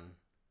going on,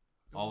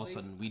 all of a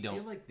sudden we I don't.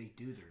 feel like they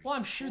do. Well,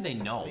 I'm sure they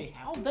know.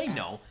 They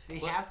know. They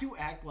But- have to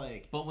act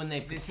like. But when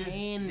they This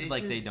pretend is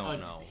like they don't a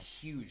know,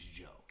 Huge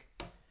joke.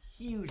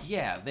 Huge.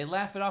 yeah, they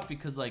laugh it off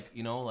because like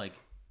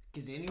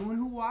Because anyone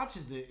who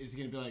watches it is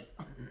gonna be like,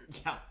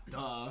 yeah,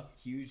 duh,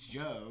 huge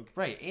joke.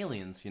 right,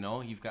 aliens.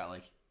 You've got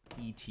like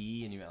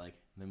E.T. and you got like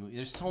the movie.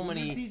 There's so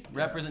many There's these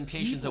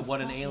representations of people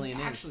what an fucking alien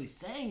is. actually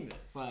saying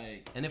this,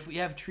 like. And if we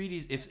have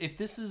treaties, if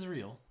this is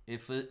real,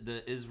 if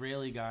the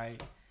Israeli guy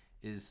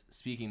is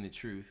speaking the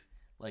truth,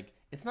 like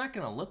it's not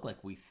gonna look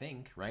like we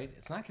think, right?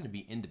 It's not gonna be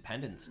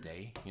Independence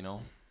Day,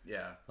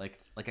 Yeah. like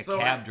a So-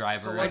 cab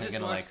driver So I isn't just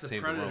gonna like watched The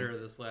save the Predator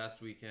world. this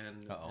last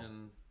weekend, Uh-oh.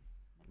 and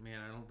man,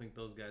 I don't think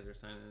those guys are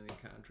signing any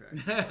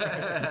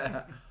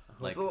contracts.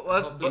 Like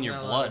So in your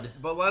blood.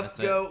 But let's That's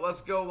it.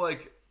 let's go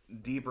like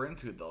deeper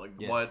into it though. Like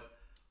Yeah.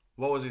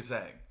 what was he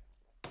saying?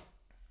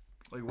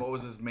 Like what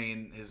was his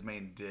main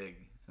dig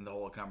in the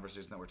whole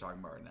conversation that we're talking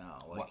about right now?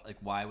 Like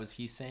Why was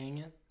he saying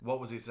it? what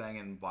was he saying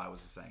and why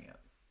was he saying it?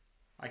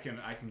 I can.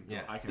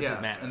 Yeah. I can. This yeah,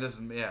 is Matt. and this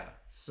is yeah.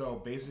 So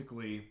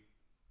basically,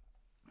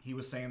 he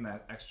was saying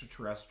that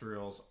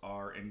extraterrestrials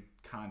are in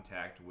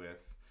contact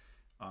with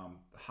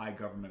high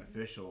government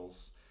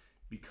officials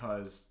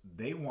because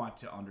they want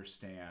to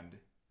understand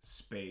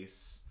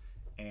space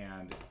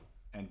and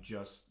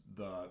just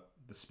the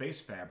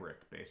space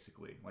fabric,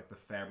 basically, like the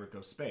fabric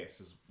of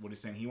space is what he's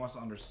saying. He wants to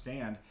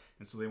understand,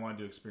 and so they want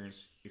to do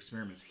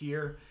experiments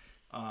here,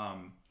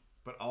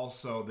 but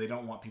also they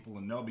don't want people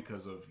to know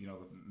because of the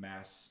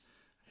mass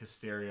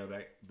hysteria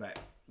that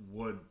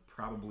would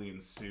probably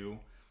ensue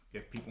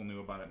if people knew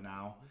about it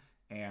now.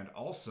 And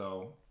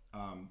also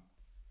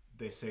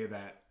they say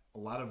that a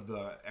lot of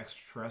the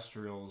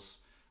extraterrestrials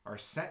are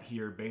sent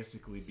here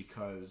basically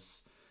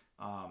because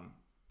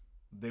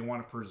they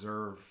want to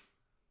preserve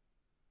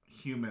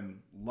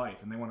human life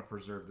and they want to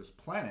preserve this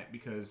planet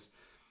because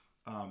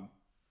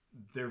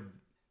they're,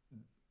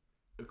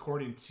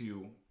 according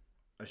to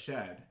Ashed,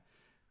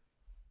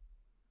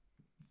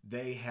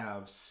 they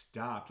have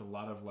stopped a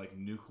lot of like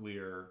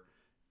nuclear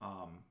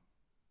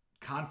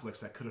conflicts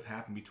that could have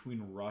happened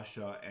between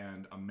Russia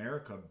and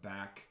America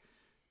back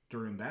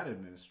during that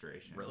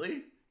administration.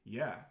 Really?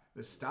 Yeah,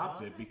 they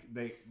stopped it.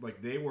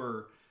 They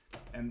were,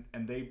 and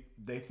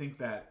they think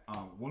that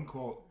one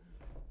quote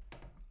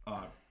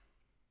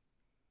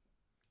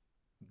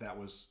that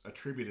was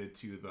attributed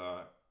to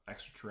the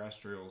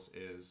extraterrestrials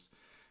is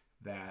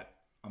that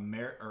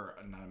or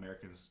not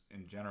Americans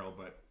in general,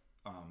 but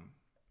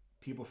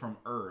people from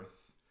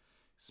Earth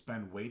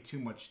spend way too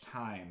much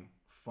time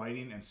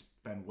fighting and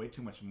spend way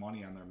too much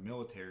money on their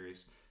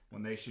militaries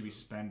when they should be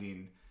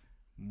spending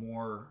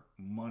more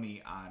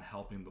money on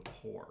helping the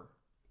poor.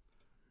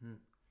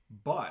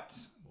 But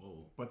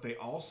they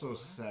also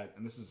said,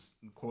 and this is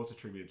quotes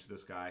attributed to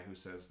this guy who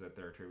says that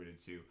they're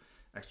attributed to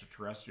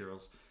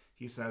extraterrestrials.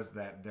 He says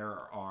that there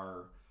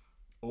are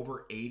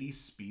over 80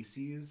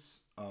 species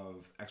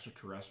of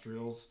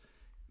extraterrestrials,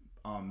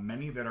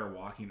 many that are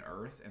walking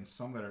Earth, and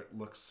some that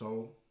look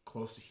so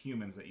close to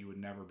humans that you would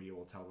never be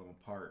able to tell them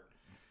apart.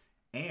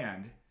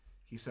 And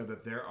he said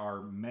that there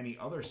are many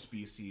other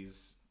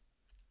species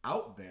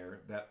out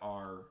there that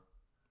are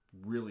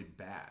really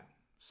bad.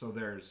 So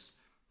there's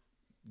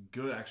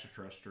good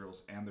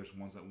extraterrestrials, and there's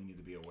ones that we need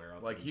to be aware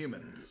of. Like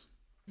humans.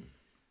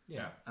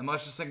 Yeah. And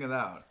let's just sing it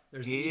out.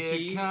 There's Here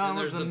E.T., and comes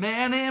there's the the-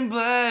 man in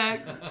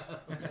black. You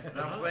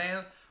know what I'm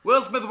saying?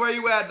 Will Smith, where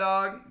you at,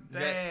 dog? You got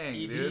Dang,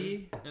 E.T.,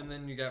 dude. and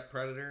then you got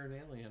Predator and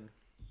Alien.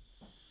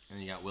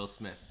 And you got Will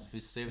Smith,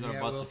 who's saved You our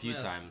got butts Will a few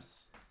Smith.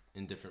 times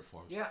in different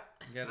forms. Yeah.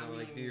 You gotta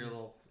like do your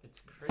little.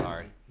 It's crazy.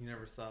 Sorry. You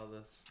never saw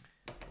this.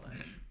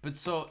 Flash. But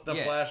so The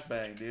yeah.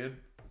 flashbang, dude.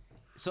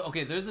 So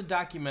okay, there's a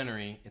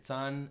documentary. It's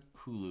on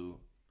Hulu,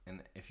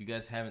 and if you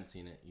guys haven't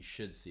seen it, you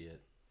should see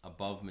it.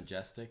 Above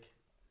Majestic.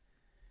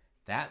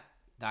 That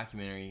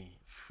documentary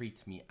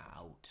freaked me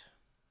out.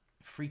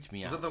 Freaked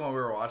me Is out. that the one we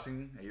were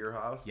watching at your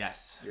house?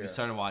 Yes, Yeah. we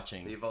started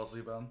watching. That you fell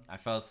asleep on? I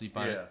fell asleep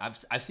on Yeah.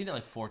 it. I've seen it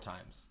like 4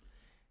 times.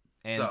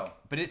 And So-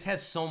 but it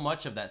has so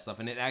much of that stuff,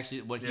 and it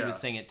actually what he Yeah. was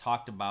saying, it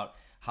talked about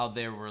how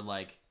there were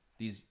like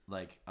these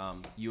like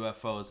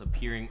UFOs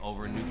appearing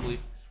over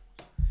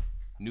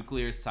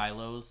nuclear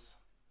silos.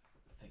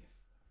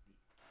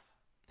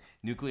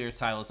 Nuclear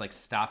silos like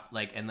stopped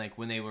like, and like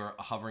when they were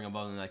hovering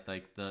above them, like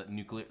the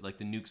nuclear, like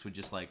the nukes would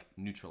just like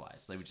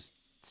neutralize. They would just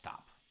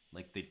stop.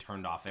 Like they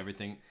turned off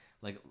everything.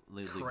 Like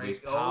lose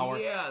power. Oh,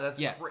 yeah, that's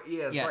Yeah.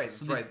 yeah, that's right.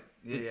 So That's right.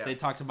 Yeah, they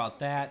talked about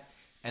that,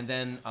 and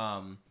then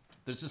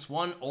there's this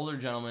one older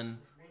gentleman.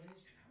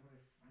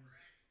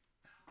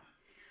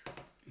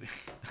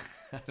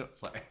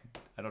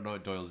 I don't know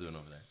what Doyle's doing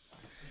over there.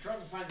 I'm trying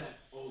to find that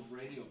old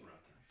radio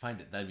broadcast. Find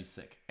it. That'd be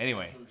sick.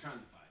 Anyway, That's what I'm trying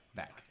to find.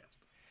 back.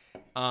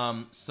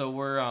 So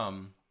we're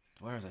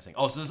where was I saying?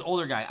 Oh, so this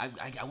older guy.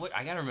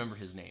 I gotta remember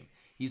his name.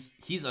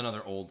 He's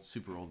another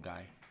super old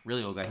guy,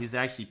 really old guy. He's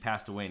actually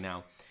passed away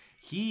now.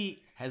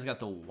 He has got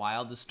the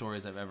wildest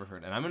stories I've ever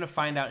heard, and I'm gonna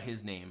find out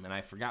his name, and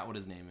I forgot what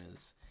his name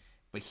is,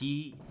 but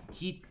he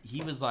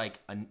was like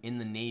in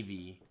the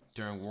Navy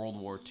during World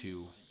War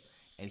II,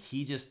 and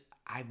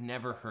I've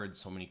never heard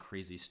so many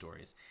crazy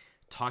stories,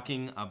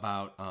 talking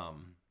about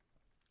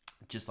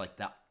just like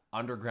the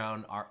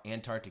underground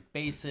Antarctic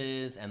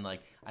bases, and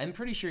like I'm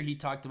pretty sure he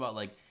talked about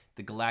like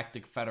the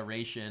Galactic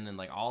Federation and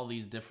like all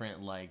these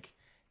different like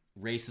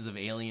races of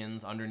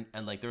aliens under,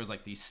 and like there was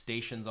like these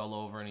stations all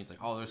over, and he's like,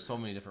 oh, there's so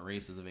many different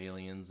races of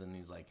aliens, and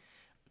he's like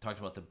talked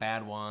about the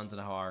bad ones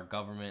and how our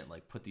government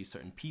like put these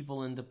certain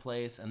people into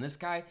place. And this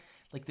guy,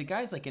 like the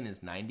guy's like in his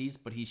 90s,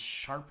 but he's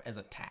sharp as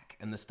a tack,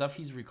 and the stuff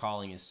he's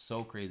recalling is so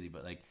crazy.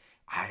 But like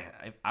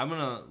I'm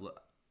gonna,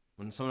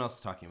 when someone else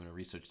is talking, I'm gonna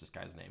research this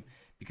guy's name,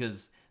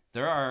 because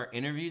there are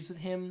interviews with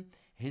him.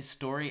 His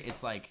story,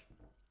 it's like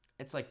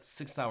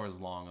 6 hours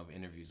long of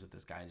interviews with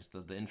this guy, just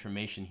the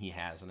information he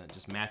has, and it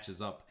just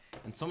matches up,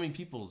 and so many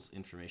people's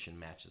information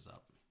matches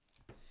up.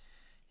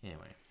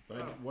 Anyway,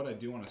 But what I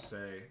do want to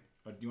say,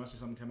 do you want to say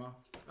something, Timo?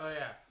 Oh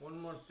yeah, one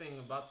more thing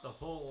about the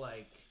whole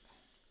like.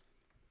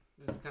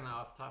 This is kind of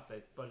off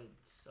topic, but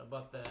it's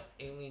about the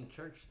alien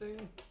church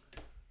thing.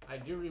 I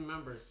do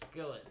remember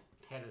Skillet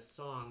had a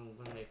song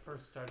when they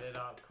first started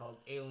out called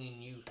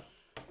 "Alien Youth,"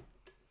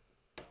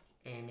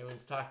 and it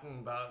was talking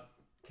about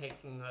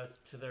taking us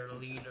to their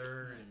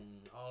leader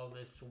and all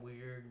this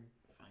weird,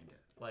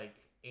 like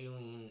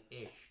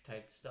alien-ish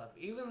type stuff.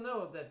 Even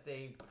though that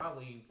he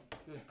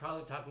was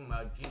probably talking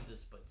about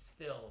Jesus, but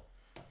still,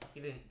 he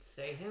didn't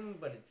say him,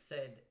 but it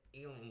said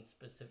alien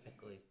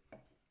specifically,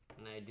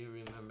 and I do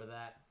remember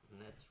that,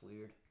 and that's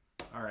weird.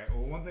 All right.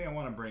 Well, one thing I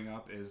want to bring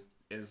up is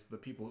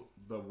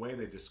the way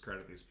they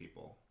discredit these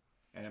people,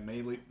 and it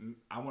may lead,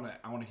 I want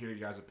to hear you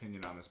guys'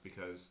 opinion on this,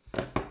 because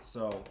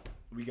so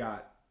we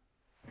got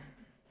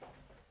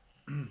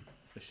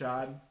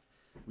Ashad,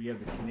 we have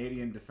the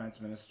Canadian Defense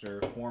Minister,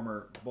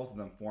 both of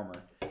them former,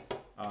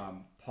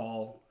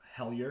 Paul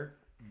Hellyer,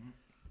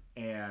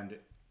 and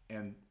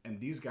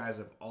these guys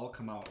have all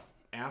come out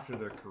after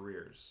their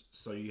careers.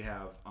 So you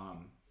have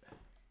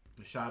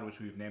Ashad, which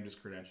we've named his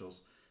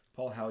credentials.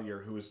 Paul Hellyer,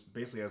 who is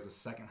basically has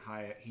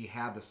he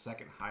had the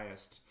second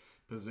highest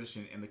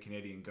position in the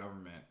Canadian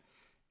government,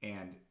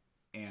 and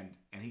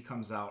he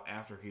comes out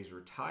after he's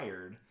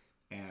retired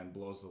and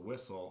blows the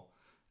whistle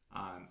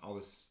on all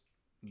this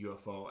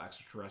UFO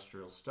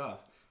extraterrestrial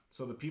stuff.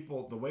 So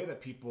the way that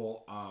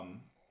people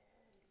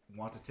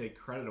want to take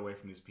credit away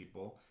from these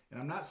people. And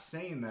I'm not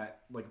saying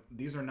that like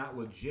these are not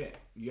legit.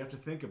 You have to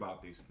think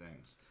about these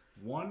things.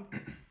 One,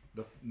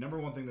 the number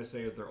one thing they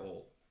say is they're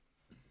old.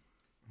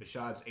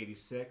 Bashad's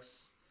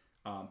 86.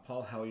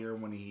 Paul Hellyer,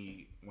 when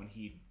he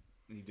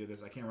did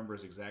this, I can't remember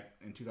his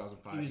exact. In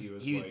 2005, he's very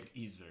old.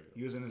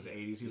 He was in his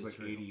 80s. He was like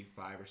very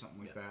 85 or something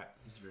like that.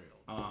 He's very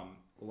old.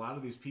 A lot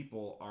of these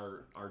people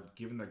are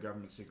giving their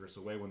government secrets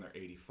away when they're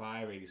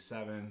 85,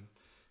 87,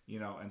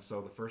 and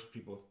so the first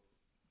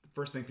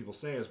thing people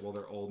say is, well,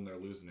 they're old and they're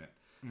losing it.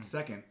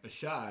 Second,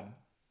 Ashad,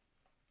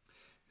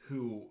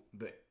 who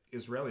the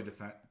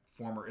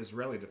former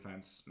Israeli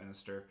defense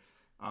minister,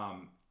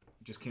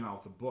 just came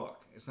out with a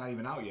book. It's not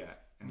even out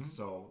yet. And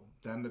so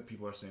then the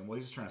people are saying, well,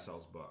 he's just trying to sell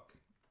his book.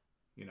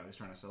 He's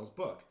trying to sell his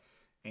book.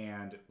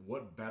 And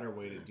what better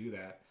way to do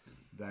that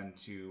than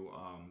to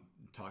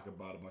talk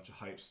about a bunch of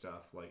hype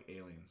stuff like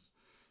aliens?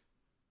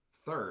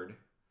 Third,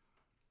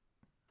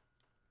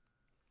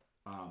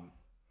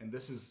 and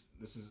this is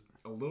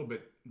a little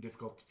bit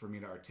difficult for me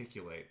to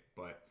articulate,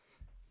 but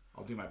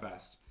I'll do my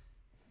best.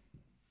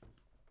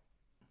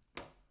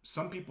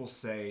 Some people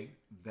say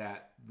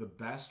that the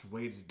best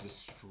way to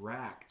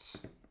distract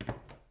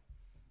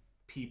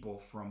people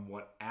from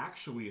what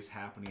actually is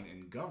happening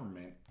in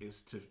government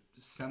is to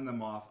send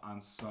them off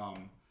on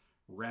some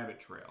rabbit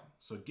trail.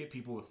 So get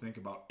people to think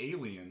about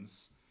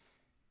aliens.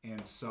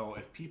 And so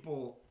if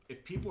people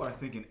are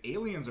thinking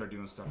aliens are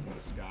doing stuff in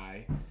the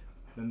sky,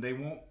 then they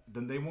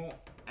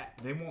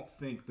won't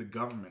think the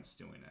government's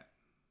doing it.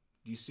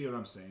 Do you see what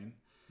I'm saying?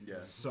 Yeah.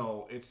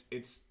 So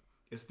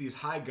it's these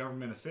high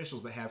government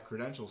officials that have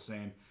credentials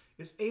saying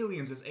it's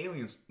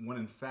aliens, when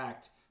in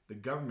fact the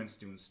government's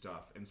doing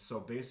stuff. And so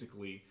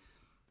basically,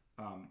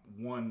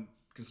 one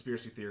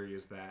conspiracy theory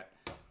is that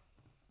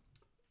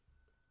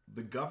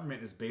the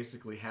government is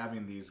basically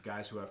having these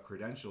guys who have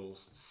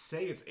credentials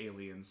say it's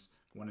aliens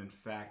when in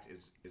fact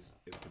is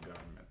the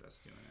government that's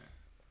doing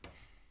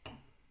it.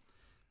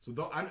 So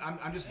though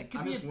I'm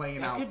just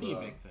laying out. That could be a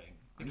big thing.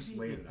 I'm just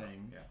laying it out.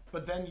 Yeah.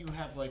 But then you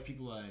have like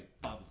people like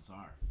Bob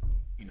Lazar,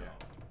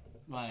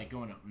 like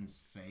going up and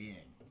saying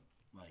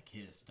like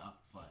his stuff,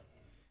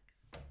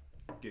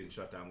 like getting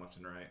shut down left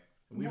and right.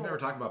 We've never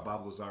talked about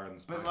Bob Lazar in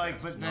this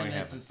podcast. But then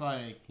it's just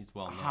like, he's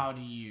well known. How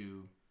do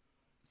you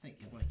think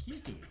like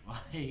he's doing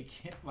it?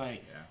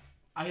 Like Yeah.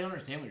 I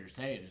understand what you're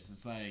saying. It's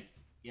just like,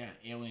 yeah,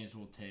 aliens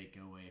will take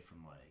away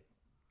from like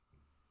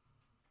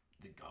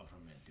the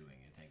government doing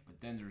anything. But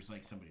then there's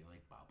like somebody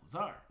like Bob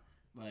Lazar,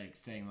 like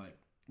saying like,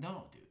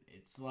 no, dude,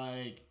 it's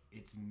like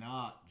it's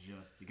not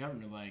just the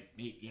government. Like,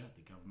 yeah,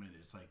 the government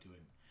is like doing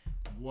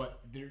what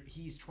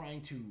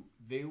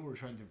they were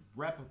trying to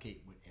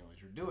replicate what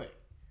aliens are doing.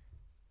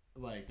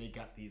 Like they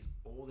got these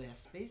old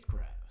ass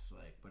spacecrafts,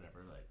 like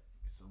whatever. Like,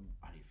 so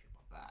how do you feel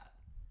about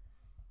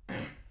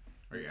that?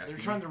 Are you asking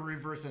They're trying to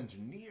reverse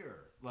engineer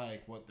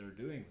like what they're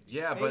doing with these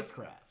Yeah,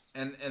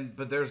 spacecrafts.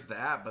 but there's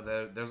that, but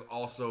there's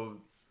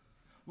also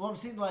Well, I'm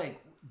saying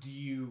like, do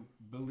you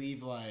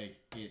believe like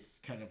it's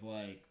kind of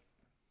like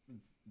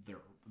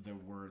their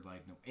word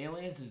like no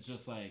aliens is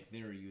just like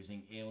they're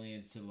using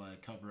aliens to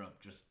like cover up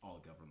just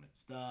all government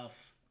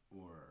stuff,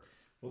 or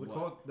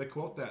well the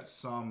quote that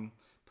some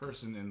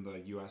person in the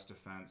U.S.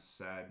 defense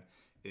said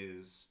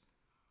is,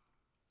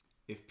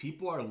 if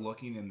people are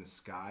looking in the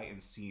sky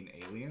and seeing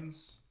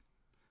aliens,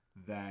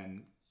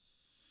 then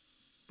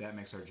that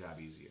makes our job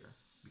easier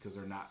because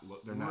they're not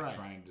Right.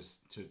 trying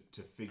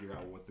to figure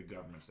out what the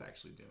government's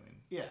actually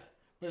doing. Yeah,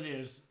 but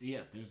this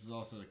is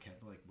also kind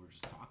of like we're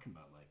just talking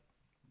about like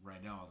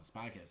right now on this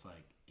podcast.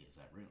 Like, is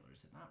that real or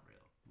is it not real?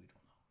 We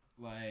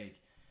don't know. Like,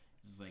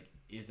 it's like,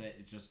 is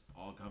that just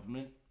all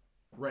government?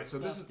 Right. So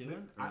this is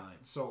doing,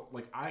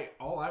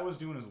 all I was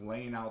doing is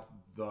laying out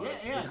the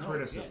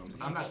criticisms.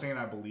 I'm not saying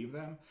I believe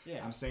them.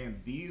 Yeah. I'm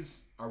saying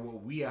these are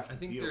what we have to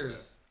deal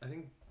with. I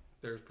think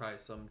there's probably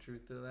some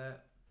truth to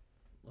that,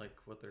 like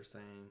what they're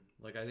saying.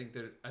 Like I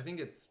think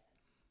it's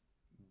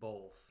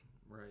both,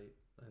 right?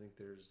 I think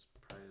there's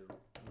probably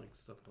like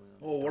stuff going on.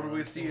 Well, what did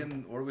we see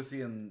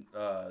in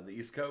the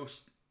East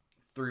Coast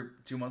 3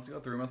 months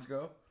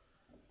ago?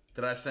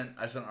 That I sent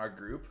our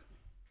group,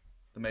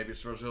 the Maybe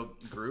Social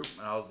group,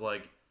 and I was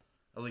like,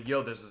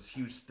 yo, there's this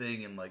huge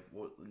thing in like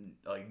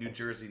New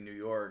Jersey, New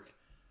York,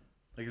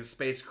 like a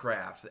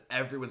spacecraft that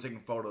everyone's taking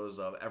photos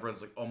of.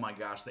 Everyone's like, oh my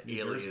gosh, the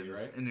aliens, Jersey,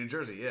 right? In New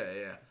Jersey,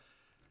 yeah.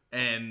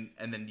 And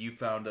then you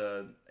found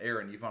a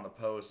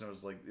post, and it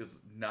was like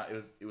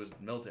it was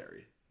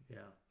military.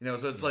 Yeah.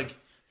 So it's like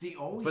They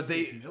always But say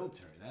they- it's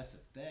military. That's the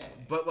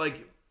thing.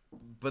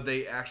 but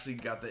they actually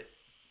got the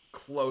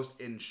close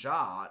in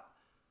shot,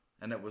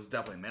 and it was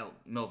definitely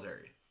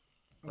military,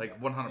 like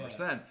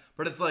 100%.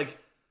 But it's like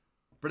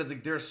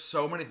there's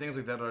so many things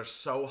like that are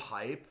so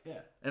hype. Yeah.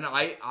 And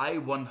I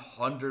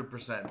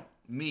 100%,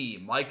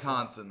 Mike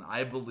Hansen,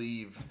 I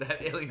believe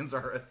that aliens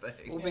are a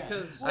thing. Well,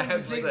 because I have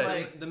to think, say-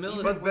 like, the even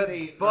military. when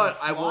they but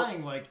are I will-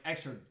 flying like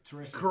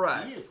extraterrestrial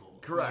Correct. vehicles,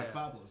 Correct.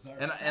 Like Pablo Zarr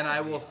and said,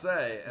 I will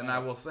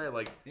yeah. say,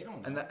 like, They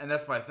don't and know. and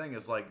that's my thing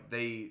is like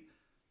the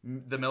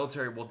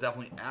military will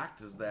definitely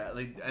act as that,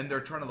 and they're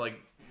trying to like,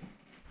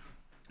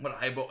 would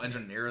hypo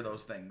engineer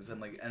those things and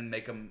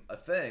make them a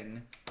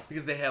thing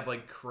because they have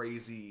like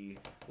crazy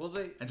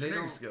they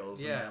engineering don't- skills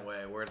in yeah. that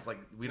way where it's like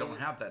we don't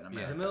have that in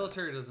America. The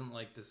military doesn't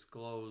like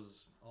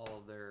disclose all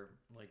of their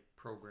like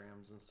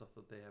programs and stuff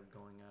that they have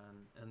going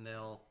on, and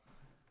they'll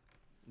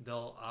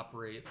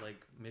operate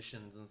like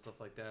missions and stuff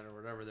like that or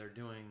whatever they're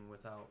doing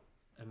without.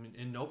 I mean,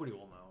 and nobody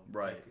will know,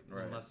 Right, like,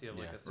 right. unless you have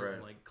like Yeah. a certain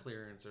Right. like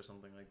clearance or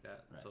something like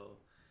that. Right. So,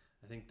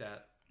 I think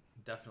that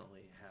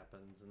definitely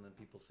happens, and then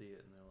people see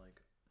it and they're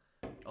like,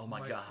 Oh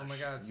my my- gosh! oh my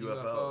God, it's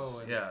UFOs. UFO,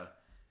 and- Yeah,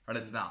 and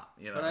it's not.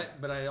 You know.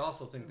 But I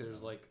also think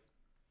there's like,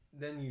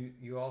 then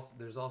you also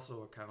there's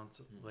also accounts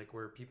of, like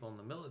where people in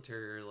the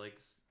military are like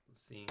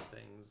seeing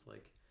things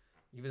like,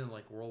 even in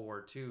like World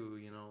War II,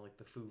 you know, like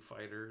the Foo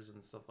Fighters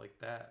and stuff like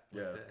that.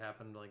 Like, Yeah. that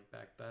happened like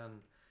back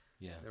then.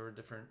 Yeah. There were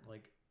different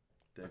like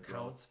Dick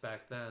accounts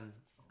back then,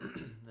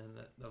 and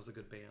that was a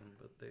good band,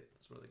 but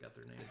that's where they got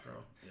their name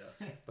from.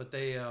 Yeah. But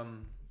they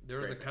there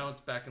was Great band.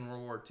 accounts back in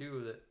World War II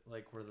that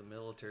like where the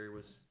military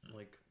was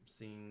like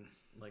seeing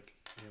like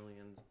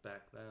aliens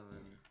back then,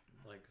 and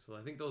like so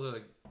I think those are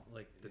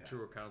like the Yeah.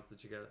 true accounts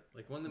that you get.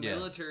 Like when the Yeah.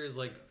 military is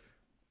like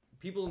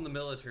people in the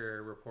military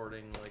are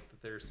reporting like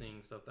that they're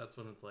seeing stuff. That's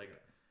when it's like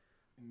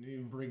And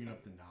even bringing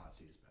up the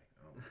Nazis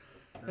back then.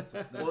 That's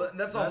a Well,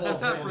 that's a that's whole a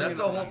thing. whole That's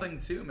a thing. whole thing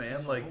too, man.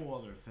 that's Like a whole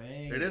other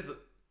thing. it is.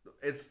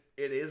 It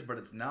is, but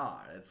it's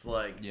not. It's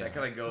like Yeah. that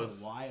kind of It's so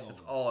goes. wild.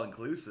 It's all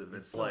inclusive.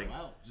 It's so like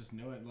wild. Just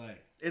know it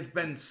like. it's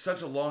been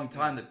such a long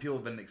time that people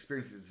have been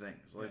experiencing these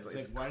things. Like, It's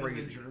it's like, why do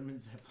crazy. the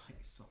Germans have like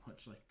so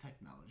much like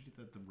technology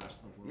that the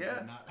rest of the world Yeah,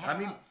 would not have? I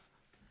mean,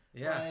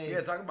 yeah. Like,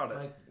 Yeah, talk about it.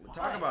 like,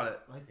 Talk why? about it.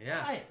 Like,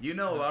 Yeah. why? You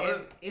know about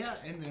and, it. Yeah,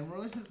 and then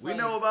we're just We like,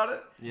 know about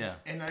it. Yeah.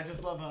 And I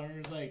just love how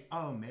it's like,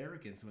 oh,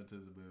 Americans went to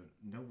the moon.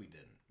 No, we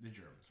didn't. The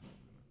Germans went to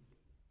the moon.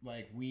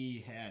 Like, we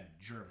had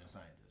German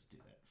scientists do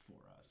that for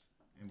us,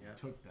 and Yeah. we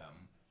took them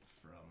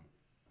from.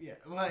 Yeah,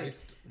 like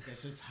Waste.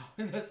 that's just how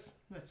that's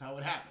how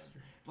it happened.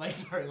 Like,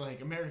 sorry,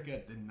 like America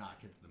did not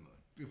get to the moon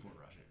before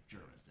Russia.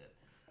 Germans did.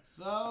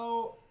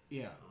 So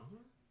yeah,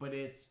 but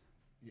it's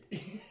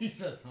he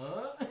says,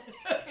 huh?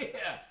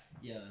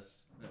 yeah,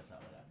 that's how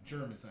it happened.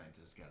 German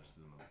scientists got us to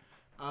the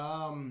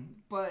moon.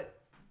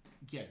 But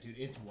yeah, dude,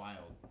 it's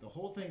wild. The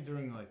whole thing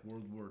during like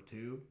World War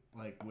II,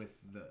 like with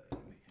the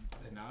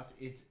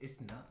Nazis, it's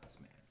nuts,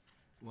 man.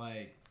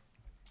 Like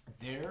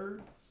their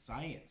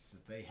science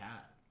that they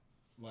had,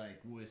 like,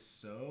 was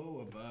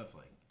so above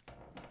like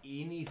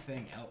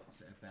anything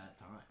else at that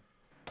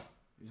time.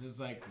 It's just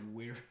like,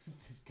 where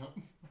did this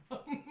come from?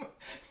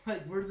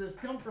 Like, where did this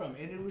come from?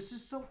 And it was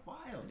just so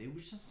wild. It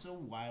was just so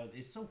wild.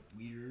 It's so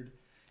weird.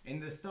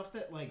 And the stuff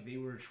that like they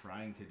were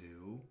trying to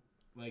do,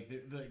 like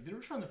they were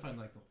trying to find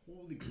like the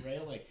Holy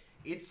Grail. Like,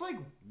 it's like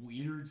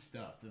weird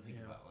stuff to think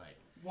Yeah. about. Like,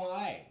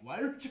 why? Why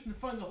are you trying to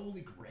find the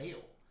Holy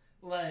Grail?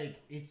 Like,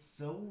 it's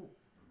so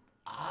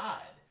odd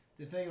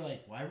to think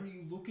like, why were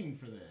you looking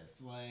for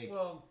this? Like,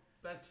 Well,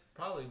 that's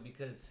probably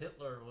because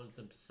Hitler was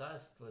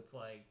obsessed with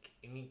like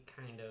any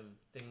kind of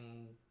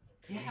thing.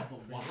 yeah, but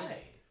religion. why?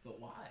 But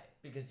why?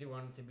 Because he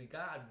wanted to be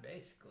God,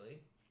 basically.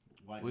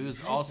 Why? do We you was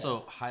think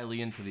also that?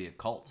 highly into the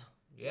occult.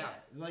 Yeah.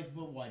 Like,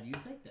 but why do you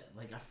think that?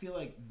 Like, I feel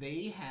like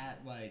they had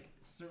like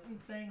certain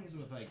things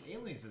with like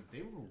aliens that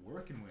they were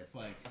working with.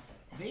 Like,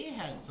 they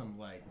had some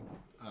like,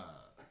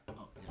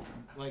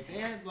 like they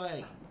had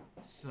like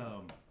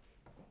some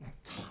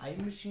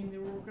time machine they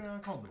were working on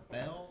called the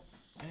Bell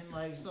and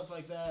like stuff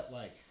like that.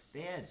 Like,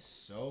 they had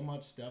so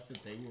much stuff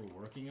that they were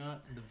working on.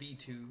 The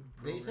V2.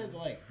 They said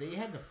like they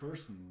had the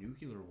first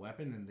nuclear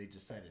weapon and they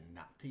decided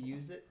not to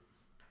use it.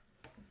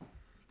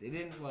 They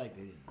didn't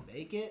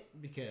make it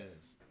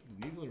because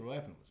the nuclear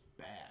weapon was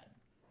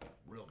bad,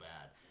 real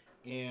bad.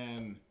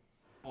 And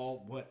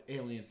all what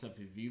alien stuff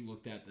if you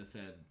looked at that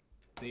said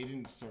they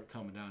didn't start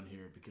coming down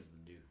here because the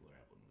nuclear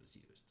weapon was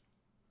used.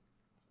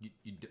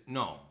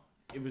 No.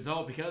 It was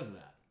all because of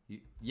that.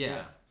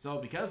 Yeah. It's all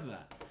because of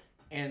that.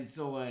 And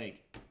so,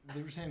 like,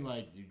 they were saying,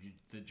 like,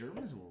 the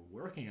Germans were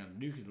working on a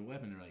nuclear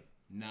weapon. They're like,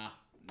 nah.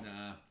 And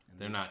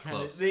They're they not just kinda,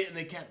 close.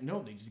 They can't,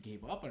 no, they just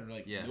gave up. And they're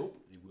like, Yeah. nope,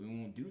 we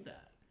won't do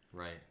that.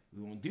 Right.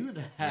 We won't do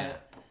that. Yeah.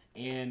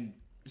 And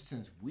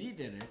since we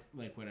did it,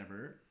 like,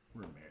 whatever,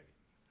 we're American.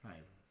 Hi,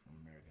 I'm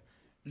America.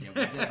 Yeah,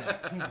 we did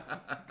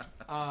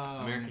that.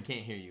 America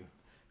can't hear you.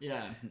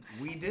 Yeah,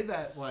 we did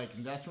that, like,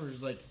 and that's where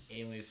it's like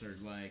aliens are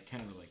like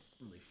kind of like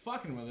really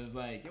fucking with us.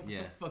 Like, yo, what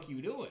Yeah. the fuck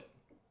you doing?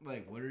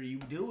 Like, what are you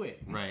doing?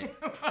 Right.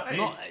 Like,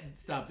 No,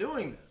 stop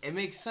doing this. It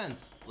makes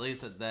sense. Like I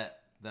said,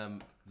 that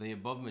the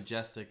Above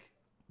Majestic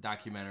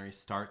documentary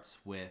starts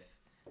with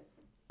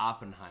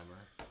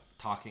Oppenheimer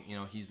talking. You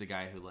know, he's the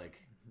guy who like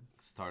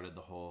started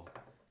the whole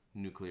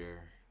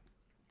nuclear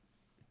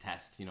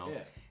test. You know,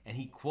 Yeah. and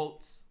he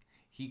quotes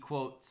the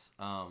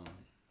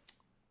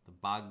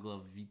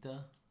Bhagavad Gita.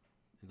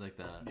 It's like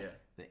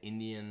the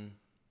Indian.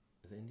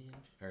 Is it Indian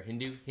or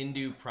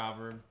Hindu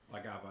proverb?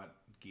 Bhagavad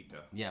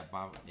Gita. Yeah,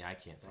 I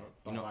can't say it.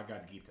 You know,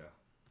 Bhagavad Gita.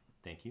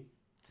 thank you.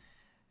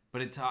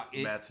 But it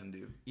Matson,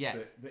 dude. yeah.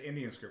 The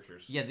Indian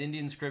scriptures. Yeah, the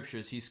Indian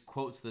scriptures. He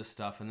quotes this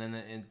stuff, and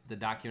then the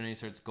documentary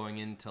starts going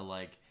into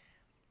like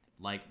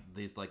like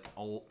these like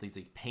old these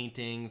like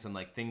paintings and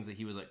like things that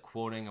he was like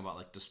quoting about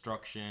like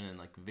destruction and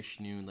like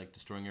Vishnu and like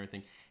destroying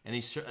everything.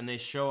 And they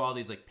show all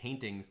these like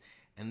paintings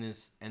and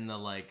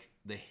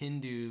the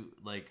Hindu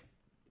like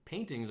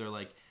paintings are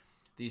like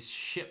these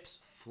ships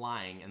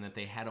flying, and that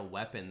they had a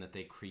weapon that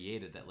they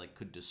created that like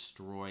could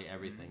destroy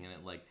everything, and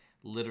it like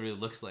literally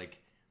looks like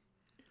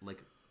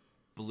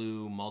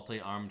blue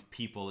multi-armed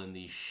people in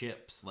these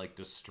ships like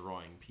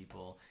destroying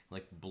people,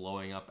 like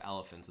blowing up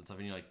elephants and stuff,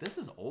 and you're like, this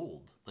is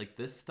old, like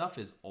this stuff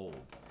is old.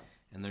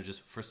 And they're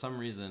just, for some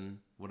reason,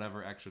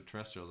 whatever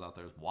extraterrestrials out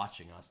there is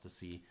watching us to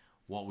see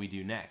what we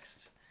do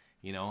next,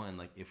 you know. And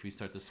like if we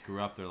start to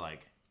screw up, they're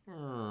like,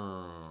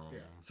 Yeah.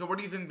 So what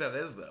do you think that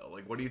is, though?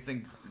 Like, what do you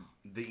think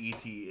the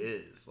ET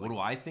is? Like, what do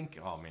I think?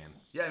 Oh man.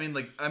 Yeah,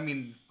 I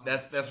mean,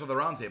 that's for the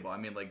roundtable. I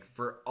mean, like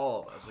for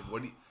all of us, like,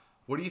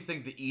 what do you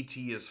think the ET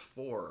is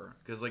for?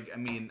 Because, like, I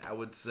mean, I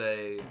would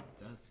say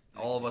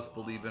all of us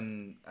believe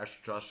in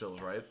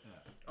extraterrestrials, right?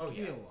 Oh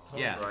yeah.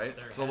 Yeah. Right.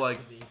 There So, has like,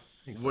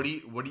 to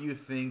be. what do you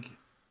think?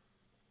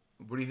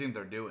 What do you think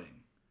they're doing?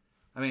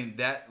 I mean,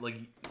 that, like,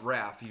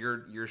 Raph,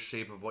 your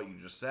shape of what you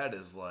just said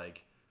is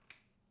like,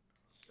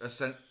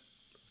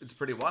 it's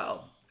pretty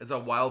wild. It's a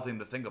wild thing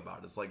to think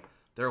about. It's like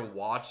they're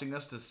watching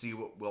us to see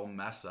what we'll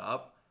mess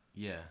up,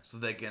 Yeah. so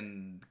they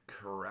can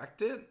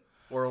correct it.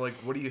 Or like,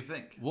 what do you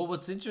think? Well,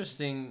 what's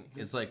interesting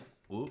is like,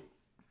 ooh,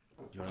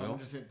 you want to I'm go?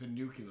 just saying the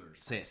nuclears.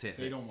 Say it.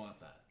 They don't want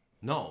that.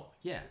 No.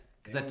 Yeah.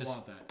 They Because don't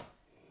want that.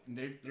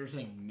 They're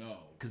saying no.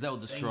 Because that will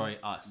destroy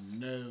us.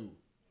 No.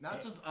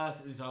 Not just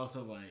us. It's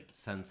also like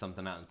Send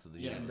something out into the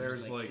yeah. universe. there's,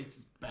 It's like- it's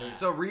bad.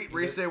 So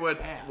re-say what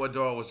bad.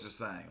 Doyle was just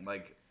saying,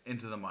 like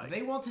into the mic.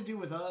 They want to do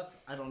with us,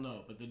 I don't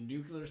know, but the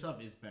nuclear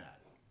stuff is bad.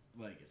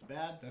 Like, it's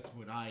bad. That's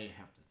what I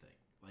have to think.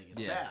 Like, it's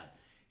Yeah. bad.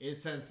 It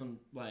sends some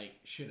like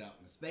shit out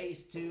into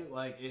space too.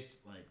 Like, it's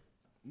like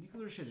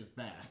nuclear shit is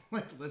bad.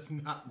 Like, let's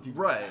not do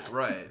Right, that.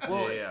 right.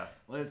 Well, yeah.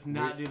 Let's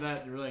not do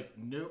that. They're like,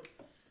 nope.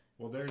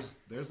 Well, there's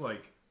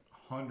like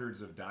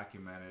hundreds of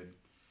documented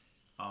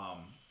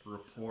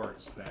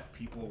reports that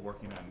people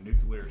working on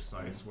nuclear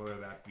sites, whether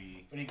that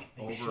be They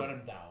shut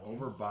them down.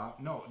 over bomb,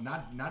 no,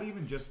 not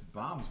even just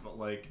bombs, but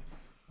like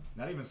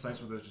not even sites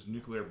where there's just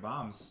nuclear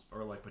bombs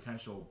or like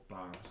potential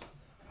bombs,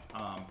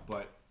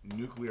 but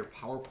nuclear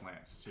power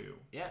plants too.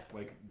 Yeah.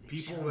 like They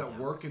people shut 'em that down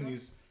work and in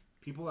stuff?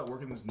 people that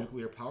work in these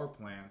nuclear power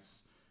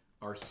plants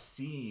are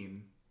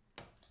seeing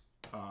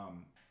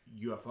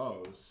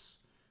UFOs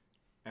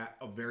at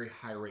a very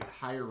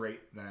higher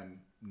rate than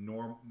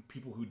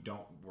people who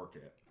don't work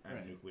at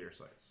Right. nuclear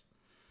sites.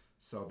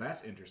 So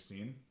that's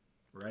interesting,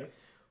 right?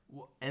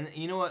 Well, and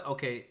you know what?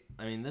 Okay,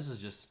 I mean, this is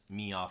just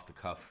me off the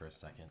cuff for a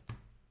second.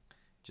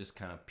 Just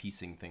kind of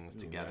piecing things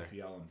together.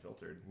 Raphael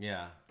Unfiltered.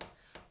 Yeah.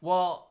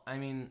 Well, I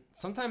mean,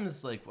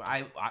 sometimes like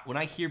when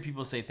I hear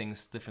people say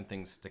things, different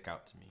things stick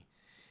out to me,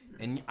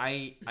 and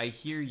I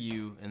hear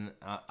you, and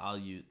I'll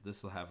use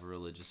this will have a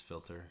religious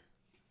filter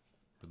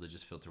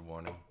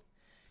warning.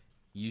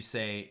 You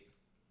say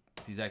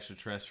these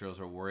extraterrestrials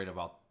are worried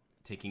about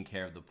taking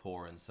care of the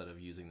poor instead of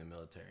using the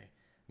military.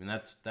 I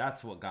mean,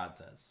 that's what God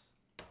says.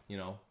 You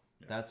know,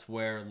 that's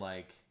where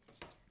like,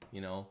 you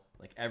know,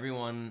 like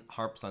everyone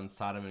harps on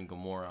Sodom and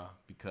Gomorrah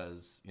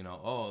because, you know,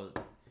 oh,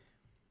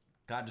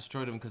 God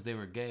destroyed them because they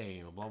were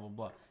gay, blah, blah,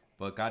 blah.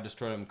 But God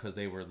destroyed them because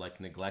they were,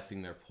 like,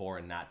 neglecting their poor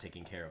and not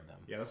taking care of them.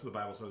 Yeah, that's what the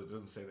Bible says. It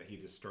doesn't say that he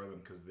destroyed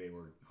them because they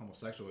were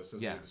homosexual. It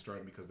says Yeah. he destroyed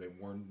them because they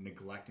weren't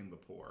neglecting the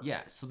poor.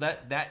 Yeah, so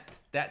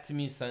that to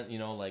me, you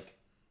know, like,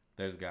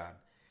 there's God.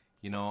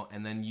 You know,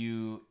 and then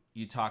you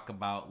talk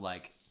about,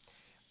 like,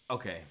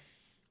 okay.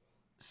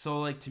 So,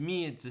 like, to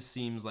me, it just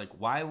seems like,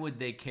 why would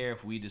they care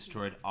if we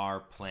destroyed our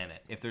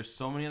planet? If there's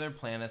so many other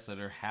planets that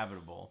are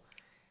habitable.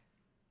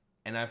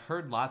 And I've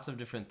heard lots of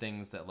different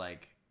things that,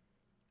 like,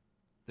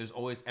 there's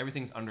always,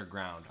 everything's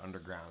underground.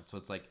 So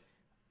it's like,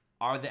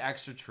 are the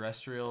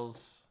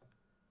extraterrestrials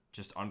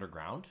just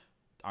underground?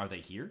 Are they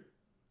here?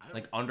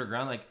 Like,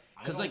 underground? Like,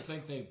 I because, don't like,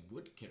 think they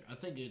would care. I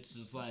think it's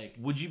just like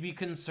would you be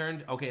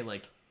concerned? Okay,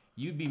 like,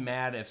 you'd be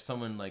mad if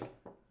someone, like,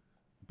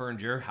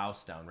 burned your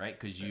house down, right?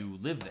 Because you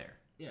live there.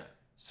 yeah.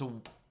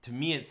 So to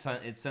me, it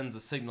sends a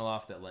signal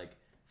off that, like,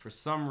 for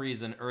some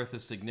reason, Earth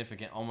is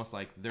significant, almost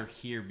like they're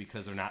here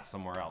because they're not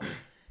somewhere else.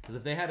 Because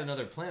if they had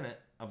another planet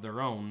of their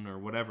own or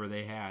whatever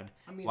they had,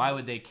 I mean, why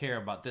would they care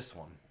about this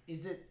one?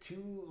 Is it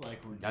too like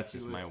ridiculous That's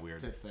just my weird-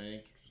 to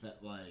think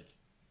that like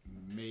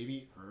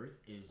maybe Earth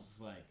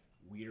is like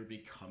we are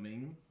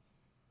becoming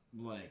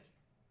like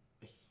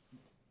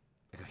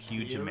Like a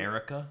huge Weird.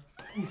 America?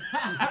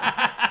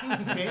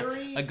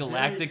 very A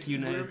galactic very,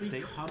 United we're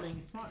States? becoming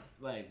smart.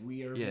 Like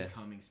we are Yeah.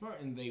 becoming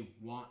smart, and they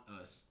want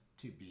us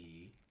to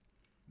be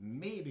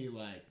maybe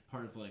like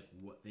part of like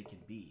what they can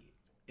be,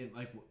 and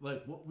like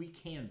what we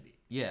can be.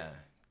 Yeah,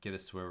 get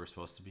us to where we're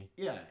supposed to be.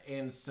 Yeah,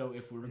 and so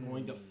if we're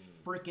going to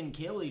freaking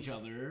kill each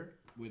other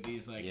with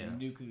these like Yeah.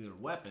 nuclear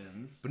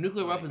weapons, But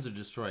nuclear like, weapons would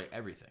destroy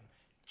everything.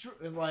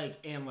 like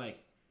and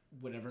like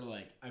whatever,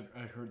 like I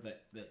heard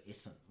that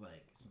it's some like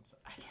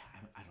I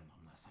don't know,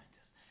 I'm not a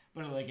scientist,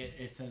 but like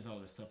it sends all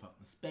this stuff up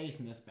in space,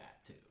 and that's bad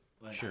too.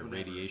 like Sure,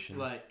 whatever. radiation.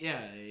 Like,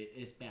 yeah,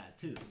 it's bad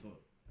too. So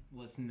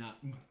let's not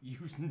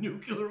use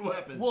nuclear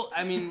weapons. Well,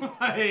 I mean,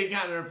 like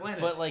on our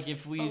planet. but like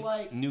if we But,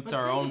 like, nuked but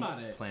our think own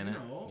about it, planet, you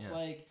know, yeah.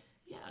 like,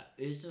 yeah,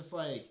 it's just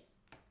like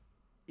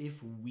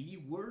if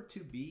we were to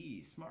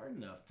be smart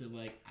enough to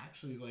like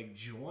actually like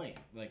join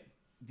like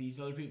these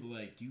other people,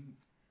 like do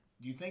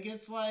you think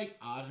it's like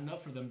odd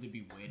enough for them to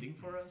be waiting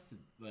for us to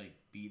like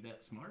be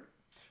that smart?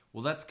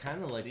 Well, that's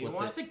kind of like They what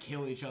want us to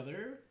kill each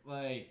other,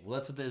 like. well,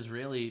 that's what the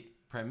Israeli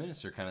prime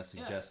minister kind of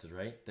suggested,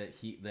 right?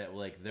 That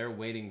like they're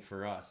waiting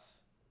for us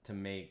to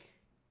make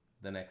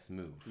the next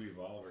move, To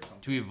evolve or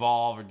something. to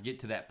evolve or get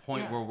to that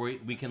point Yeah. where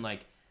we can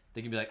like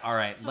they can be like, all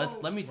right, So-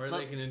 let me Where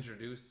they can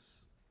introduce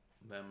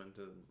them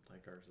into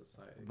like our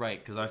society. right,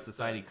 because our That's what he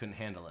society said. couldn't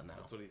handle it now.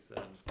 That's what he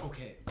said.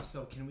 Okay,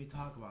 so can we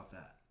talk about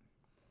that?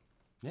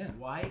 Yeah.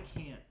 Why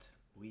can't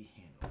we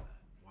handle that?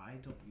 Why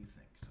don't you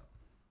think so?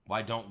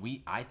 Why don't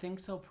we? I think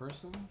so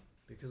personally.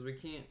 Because we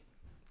can't.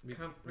 You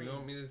Comprehend.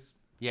 want me to?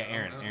 Yeah,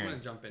 Aaron. I'm Aaron, gonna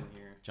jump in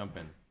here jump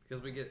in.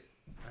 because we get.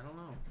 I don't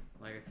know.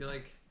 Like I feel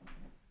like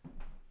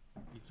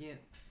you can't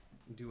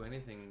do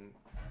anything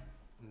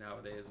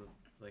nowadays with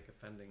like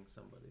offending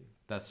somebody.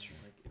 That's true.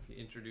 Like if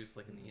you introduce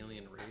like an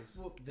alien race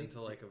They,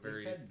 into like a they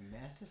very said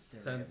mass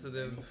hysteria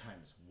sensitive many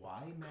times.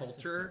 Why mass culture.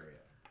 hysteria?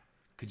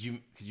 Could you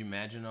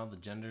imagine all the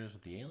genders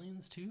with the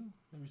aliens too?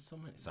 There was so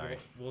many. Sorry,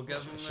 We'll give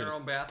them their Should've-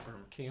 own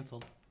bathroom.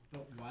 canceled.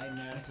 But why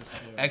mass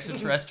hysteria?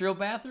 Extraterrestrial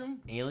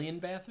bathroom, alien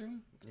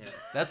bathroom. Yeah.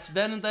 That's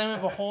then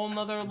of a whole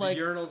nother like.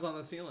 the urinals on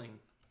the ceiling.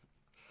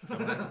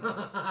 Don't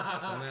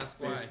ask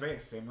Same why.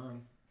 space, same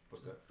room. But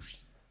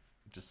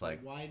Just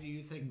like Why do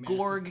you think mass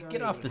Gorg, hysteria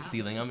get off would the happen?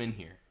 ceiling. I'm in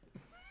here.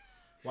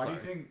 why do you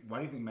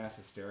Sorry. think mass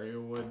hysteria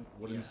would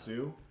Yeah.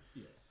 ensue?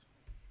 Yes.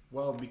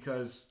 Well,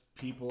 because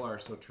people are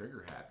so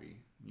trigger happy.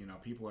 You know,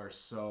 people are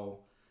so.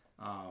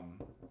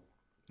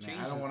 Change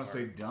I don't is want to say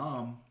hard.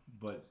 dumb,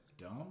 but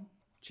dumb.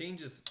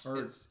 Change is Or-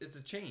 it's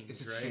a change,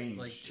 it's a right? change.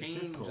 Like It's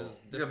change difficult. is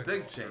Like a difficult.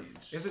 big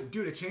change. Is it,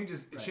 dude? It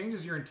changes. It Right.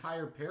 changes your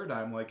entire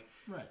paradigm. Like,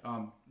 Right.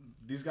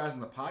 these guys in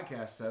the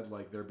podcast said,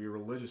 like there'd be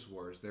religious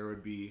wars. There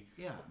would be,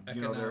 Yeah.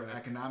 you know, their Economic.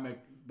 economic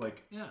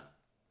like Yeah.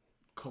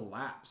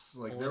 collapse.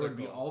 Like there would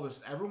be Political. all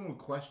this. Everyone would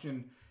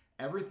question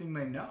everything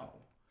they know.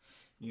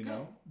 You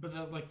know. But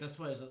that's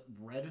why I was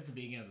right at the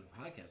beginning of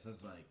the podcast. I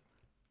was like,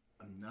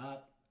 I'm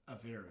not a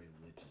very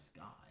religious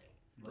guy.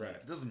 Like, Right.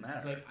 It doesn't It's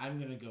matter. like I'm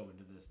gonna go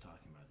into this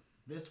talking about it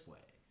this way.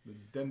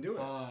 Then do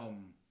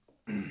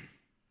it.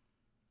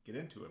 Get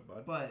into it,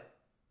 bud. But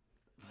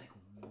like,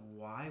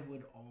 why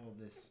would all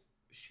this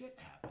shit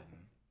happen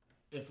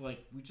if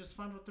like we just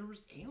found out there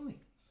was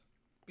aliens?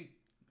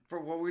 For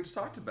what we just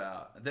talked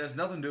about, there's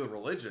nothing to do with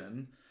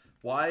religion.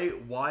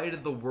 Why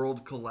did the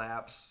world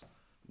collapse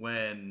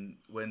when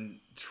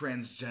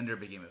transgender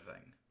became a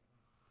thing?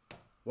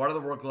 Why did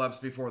the world collapse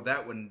before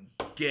that when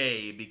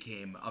gay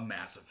became a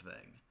massive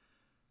thing?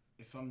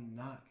 If I'm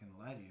not gonna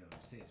lie to you, I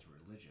would say it's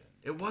religion.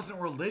 It wasn't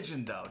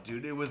religion though,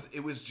 dude. It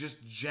was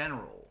just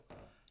general.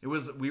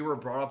 We were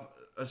brought up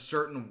a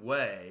certain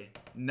way,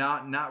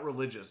 not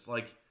religious.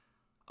 Like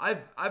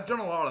I've done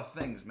a lot of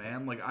things,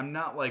 man. Like I'm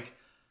not like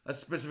a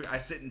specific. I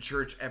sit in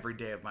church every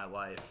day of my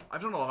life.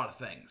 I've done a lot of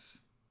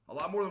things, a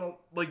lot more than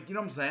like you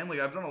know what I'm saying. Like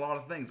I've done a lot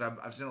of things.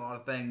 I've seen a lot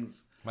of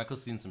things.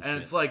 Michael's seen some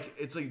And shit.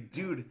 it's like,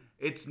 dude,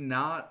 it's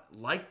not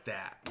like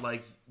that.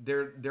 Like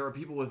there are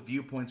people with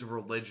viewpoints of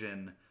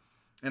religion,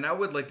 and I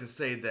would like to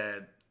say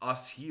that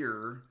us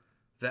here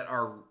that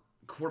are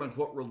quote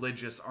unquote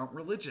religious aren't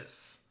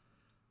religious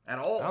at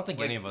all. I don't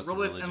think any of us are And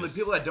the religious.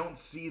 people that don't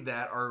see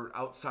that are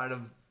outside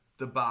of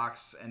the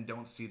box and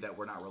don't see that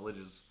we're not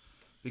religious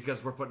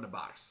because we're put in a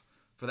box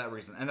for that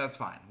reason, and that's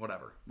fine,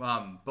 whatever.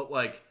 But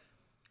like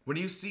when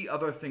you see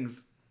other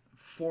things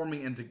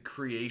forming into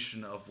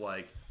creation of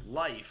like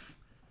life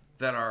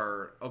that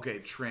are okay,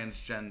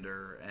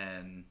 transgender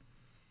and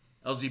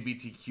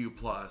LGBTQ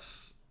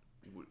plus,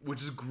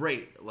 which is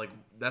great, like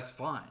that's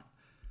fine.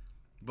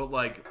 But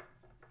like,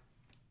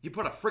 you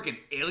put a freaking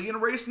alien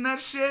race in that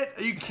shit?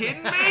 Are you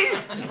kidding me?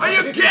 Are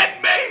you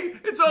kidding me?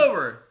 It's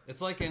over. It's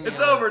like any. It's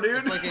over, dude.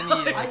 It's like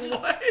any.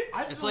 What?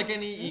 It's like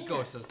any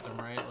ecosystem,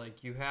 right?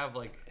 Like you have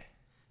like,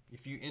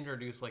 if you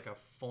introduce like a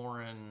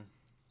foreign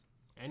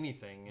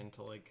anything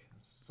into like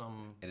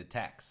some it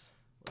attacks.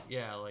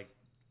 yeah like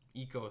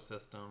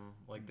ecosystem,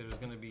 like there's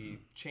gonna be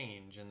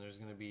change and there's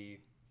gonna be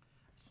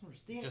I don't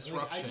understand.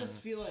 disruption Like, I just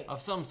feel like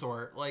of some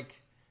sort. Like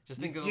just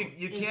think of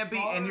You As can't be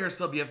far- in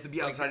yourself. You have to be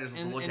like, outside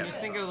yourself and, to look and at just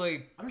it. think of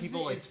like I'm just people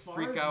saying, like as far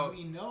freak as out.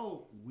 we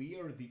know, we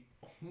are the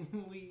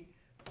only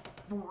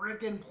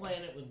freaking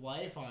planet with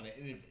life on it,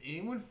 and if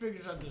anyone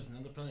figures out there's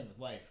another planet with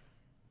life,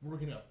 we're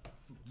gonna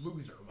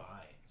lose our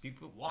minds.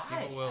 People, Why?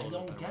 people will I lose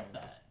don't their get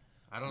minds. that.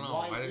 I don't know.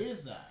 Why did,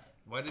 is that?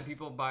 why did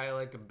people buy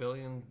like 1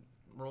 billion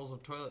rolls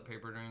of toilet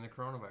paper during the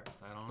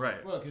coronavirus? I don't know.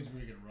 Right. Well, because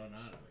we're gonna run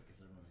out of it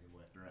because everyone's gonna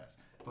wet their ass.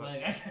 But-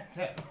 Like, I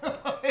get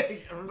that.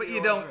 Like, everyone's But you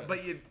gonna don't. wet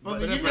But you. But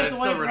But you it's don't have to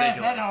still wipe your ass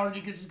that ridiculous. hard.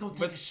 You could just go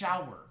take a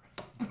shower.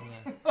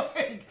 Yeah.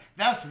 Like,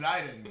 That's what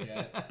I didn't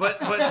get.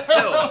 But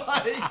still,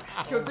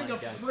 Like, go take a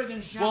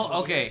friggin' shower. Well,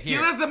 okay, he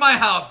here. lives in my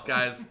house,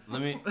 guys.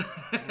 Let me.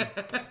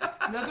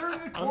 Now they're in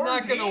the I'm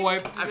not gonna quarantine.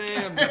 wipe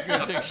today. I'm just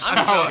gonna take a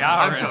I'm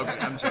shower.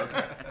 joking. I'm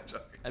joking.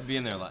 I'd be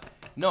in there a lot.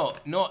 No.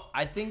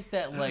 I think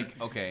that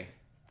like okay,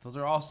 those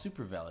are all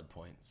super valid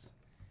points,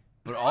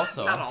 but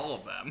also Not all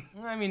of them.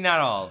 I mean not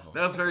all of them.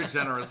 That was very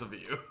generous of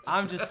you.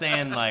 I'm just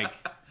saying like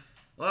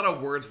A lot of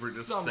words were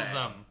just Some saying.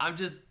 of them. I'm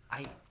just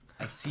I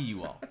see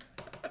you all.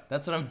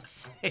 That's what I'm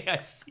saying. I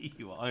see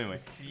you all. Anyway,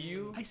 See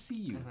you, I see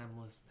you. and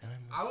I'm listening. And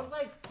I'm I listening. would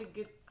like to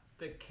get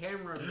the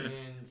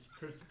cameraman's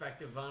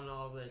perspective on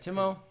all this.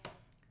 Timo.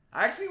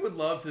 I actually would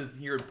love to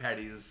hear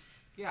Patty's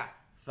Yeah.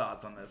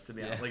 thoughts on this. To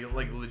be Yeah. honest,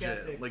 like legit,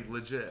 skeptic. like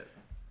legit.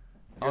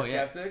 Oh, You're a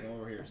yeah. skeptic? Come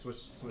over here.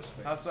 Switch.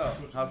 How so?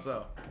 How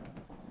so?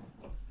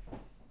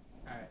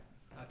 Alright,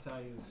 I'll tell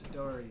you a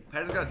story.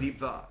 Patty's got deep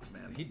thoughts,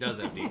 man. He does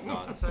have deep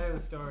I'll thoughts. tell you a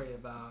story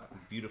about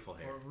Beautiful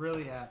hair. what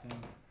really happened.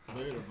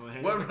 Beautiful.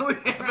 What really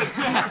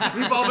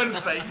happened? We've all been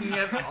faking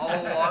it all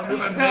along. We've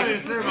been Tell you a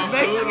story about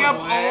making up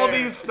beautiful all hair.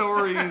 these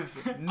stories.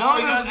 None All of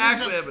he this does is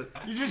actually just- happened.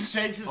 He just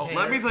shakes his head.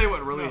 Let me tell you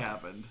what really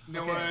happened.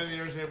 No Okay. one on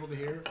the other table to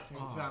hear. Check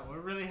this out.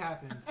 What really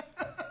happened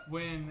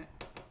when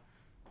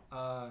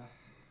I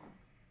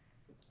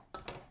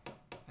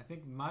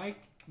think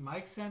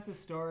Mike sent the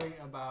story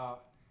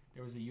about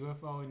there was a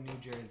UFO in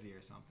New Jersey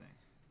or something.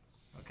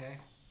 Okay?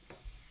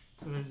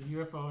 So there's a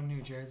UFO in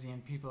New Jersey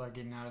and people are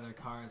getting out of their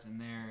cars and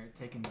they're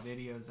taking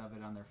videos of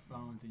it on their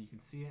phones and you can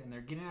see it and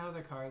they're getting out of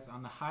their cars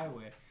on the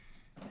highway.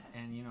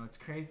 And you know, it's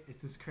crazy.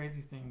 It's this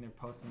crazy thing. They're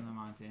posting them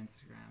onto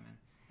Instagram and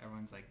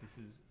everyone's like, this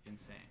is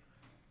insane.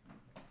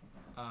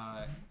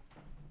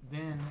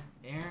 Then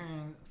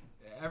Aaron,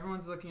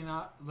 everyone's looking it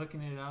up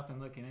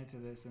and looking into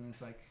this, and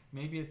it's like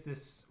maybe it's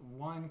this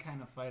one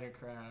kind of fighter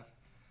craft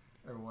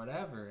or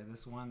whatever,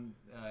 this one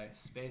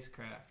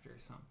spacecraft or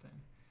something.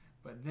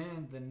 But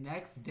then the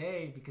next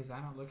day, because I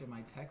don't look at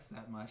my text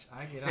that much,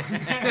 I get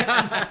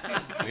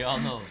on. We all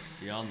know.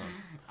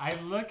 I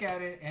look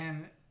at it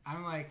and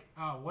I'm like,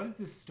 oh, what is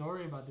this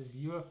story about this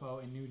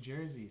UFO in New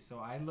Jersey? So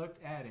I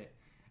looked at it.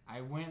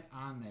 I went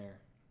on there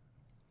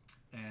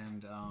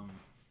and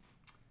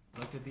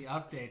looked at the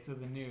updates of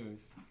the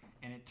news.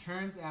 And it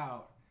turns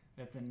out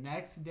that the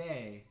next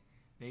day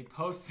they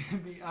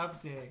posted the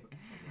update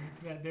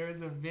that there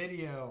is a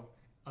video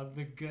of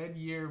the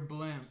Goodyear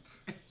blimp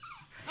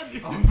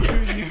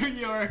over New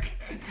York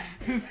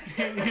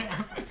Stadium.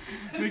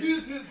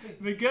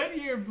 The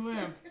Goodyear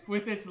blimp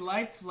with its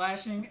lights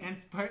flashing and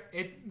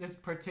this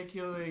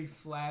particularly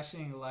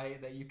flashing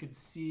light that you could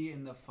see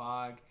in the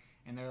fog,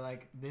 and they're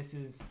like, this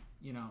is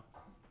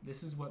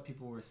what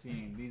people were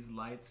seeing. These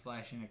lights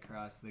flashing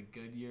across the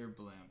Goodyear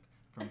blimp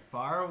from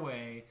far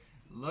away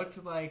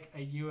looked like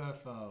a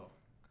UFO,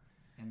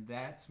 and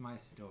that's my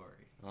story.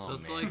 Oh, So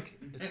it's man. like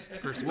it's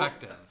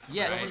perspective.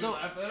 Yeah. right? So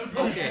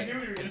okay.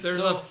 If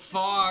there's a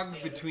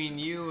fog between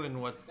you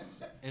and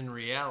what's in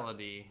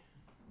reality,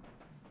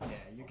 Yeah,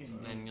 you're getting.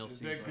 then you'll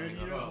see The something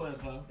Goodyear else.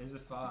 blimp, huh? There's a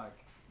fog.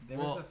 There's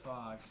Well, a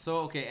fog.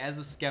 So okay, as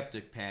a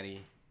skeptic,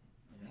 Patty,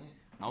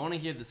 I want to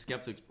hear the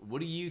skeptics. What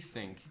do you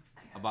think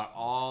about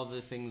all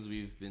the things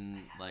we've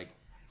been like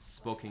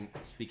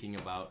speaking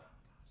about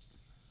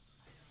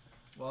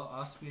Well,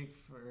 I'll speak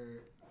for.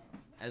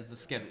 as the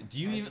skeptic? Do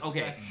you As even a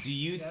okay? Do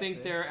you skeptic.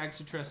 think they're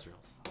extraterrestrials?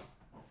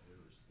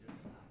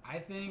 I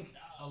think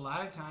a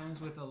lot of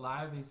times with a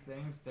lot of these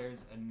things,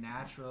 there's a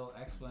natural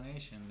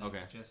explanation. That's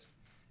Okay. just,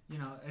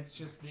 it's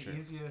just the Sure.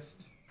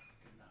 easiest.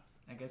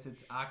 I guess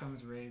it's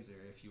Occam's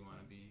razor if you want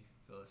to be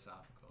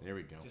philosophical. There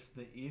we go. Just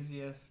the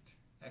easiest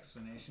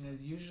explanation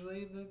is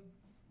usually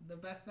the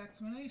best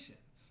explanation.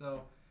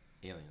 So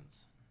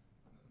Aliens.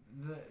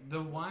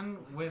 the one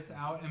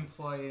without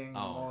employing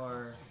Oh.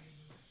 more,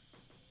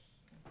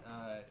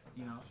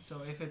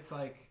 so if it's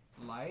like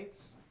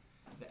lights,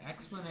 the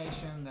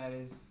explanation that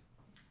is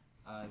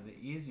the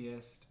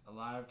easiest a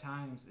lot of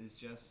times is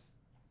just,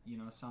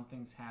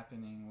 something's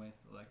happening with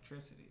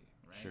electricity,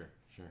 right? Sure.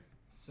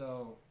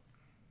 So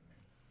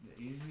the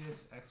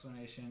easiest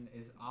explanation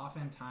is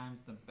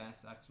oftentimes the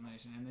best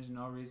explanation, and there's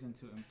no reason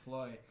to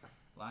employ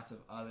lots of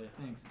other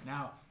things.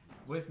 Now,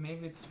 with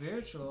maybe it's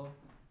spiritual,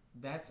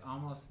 that's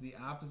almost the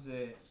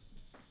opposite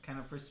kind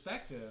of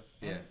perspective.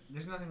 And Yeah.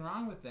 there's nothing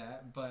wrong with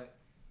that, but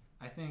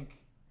I think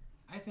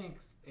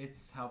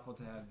it's helpful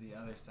to have the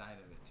other side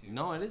of it too.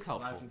 No, it is A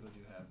lot helpful. of people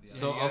do have the other So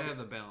So, you gotta okay. have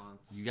the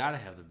balance. You gotta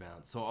have the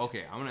balance. So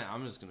okay,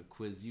 I'm just gonna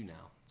quiz you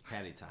now. It's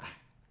Patty time.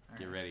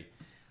 Get ready.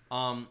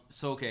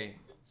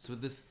 So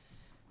this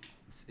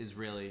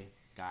Israeli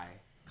guy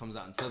comes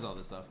out and says all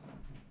this stuff.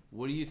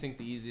 What do you think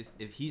the easiest?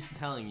 If he's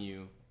telling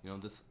you,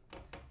 this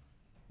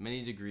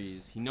many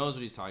degrees, he knows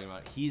what he's talking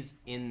about. He's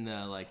in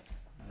the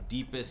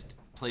deepest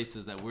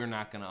places that we're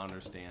not gonna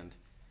understand.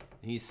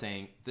 And he's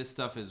saying this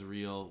stuff is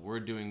real. We're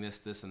doing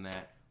this, and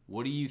that.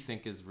 What do you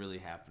think is really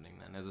happening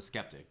then, as a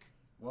skeptic?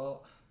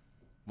 Well,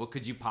 What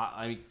could you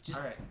just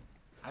all right.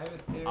 I have a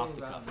theory off the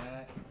about cuff.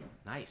 that.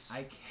 Nice.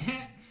 I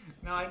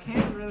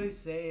can't really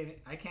say.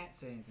 I can't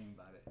say anything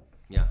about it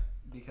Yeah.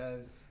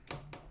 because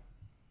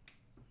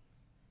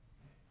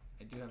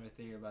I do have a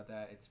theory about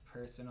that. It's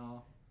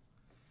personal,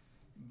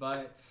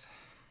 but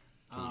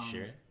Can you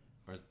share it?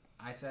 Or is...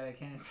 I said I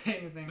can't say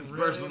anything It's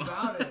really personal.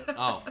 about it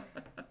Oh,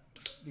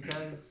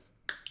 because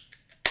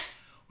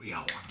We all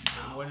want to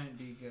it know. wouldn't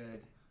be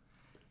good.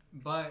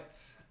 But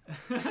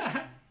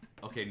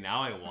okay.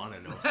 Now I want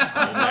to know so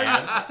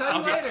bad. I'll tell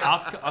you Okay,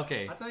 later.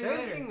 okay. I'll tell you Same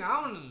later. thing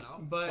I want to know.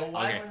 But But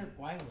why Okay.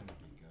 why wouldn't it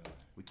be good?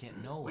 We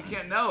can't know. We when.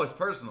 can't know. It's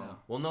personal.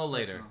 We'll know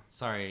later. personal.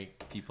 Sorry,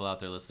 people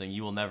out there listening.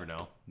 You will never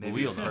know. But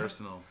Maybe we'll it's know.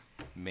 personal.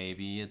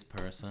 Maybe it's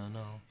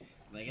personal.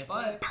 Like I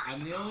But-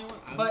 said, I'm the only one.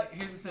 I'm But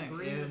here's the thing: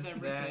 agreeing with is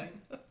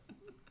everything. that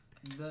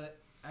the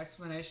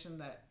explanation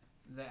that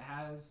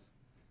has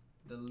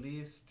the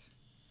least,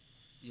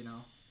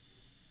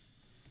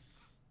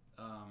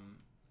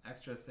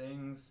 extra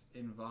things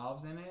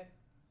involved in it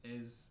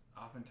is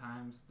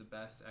oftentimes the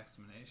best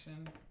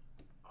explanation.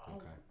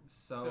 Okay.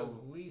 So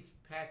The least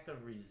path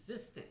of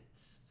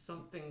resistance.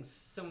 Something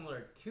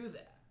similar to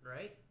that,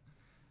 right?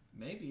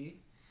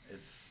 maybe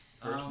It's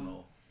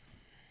personal.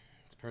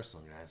 It's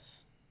personal, guys.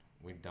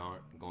 We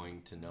aren't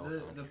going to know.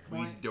 the we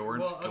point. don't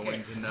well, okay,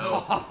 going to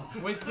know.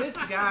 with this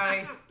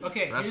guy,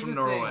 okay, That's here's from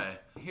the Norway.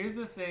 thing. Here's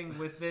the thing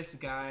with this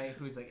guy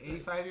who's like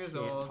 85 years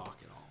Can't old, talk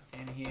at all.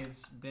 and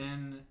he's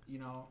been,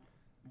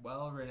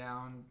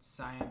 well-renowned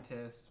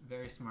scientist,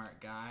 very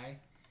smart guy,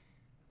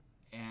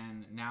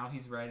 and now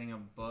he's writing a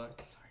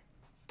book,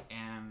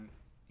 and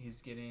he's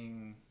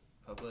getting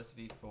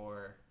publicity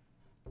for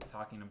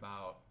talking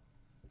about,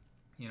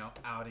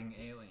 outing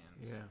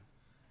aliens.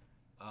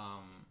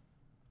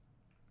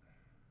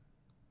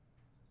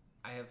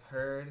 I have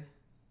heard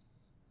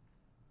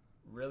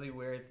really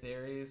weird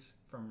theories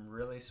from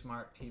really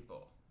smart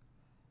people.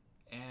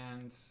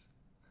 And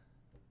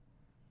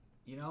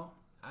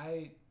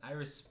I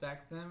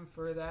respect them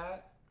for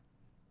that,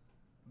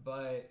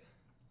 but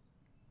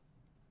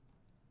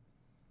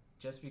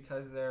just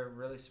because they're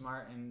really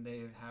smart and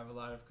they have a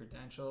lot of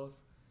credentials,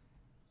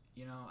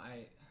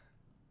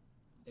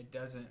 it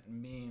doesn't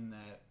mean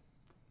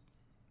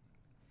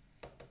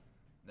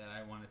that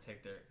I want to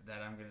take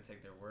that I'm going to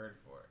take their word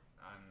for it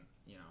on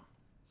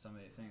some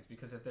of these things,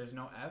 because if there's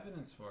no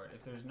evidence for it,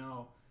 if there's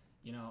no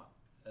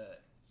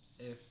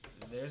if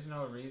there's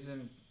no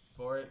reason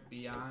for it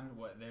beyond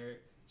what they're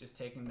just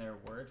taking their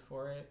word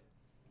for it,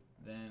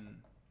 then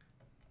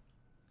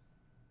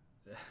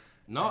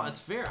No, it's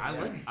fair.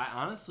 Yeah. I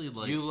honestly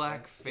like. You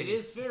lack faith. It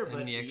is fair,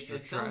 but in the it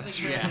sounds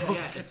like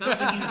extraterrestrials. it sounds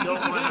like you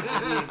don't want to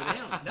believe in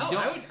aliens. no,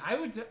 don't- I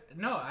would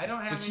no, I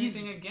don't have But he's-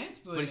 anything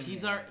against But believing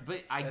he's in our. aliens.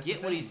 But I That's get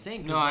the what thing. he's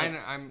saying. 'cause, No,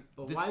 like, I'm.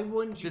 But this- why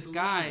wouldn't you? This believe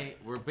guy, it?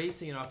 we're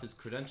basing it off his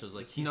credentials.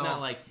 Like he's No. not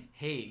like,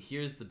 hey,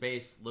 here's the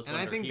base. Look And I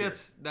under think here.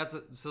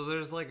 so.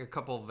 There's like a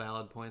couple of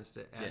valid points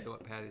to add Yeah. to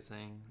what Patty's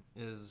saying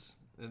is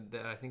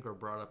that I think were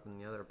brought up in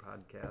the other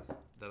podcast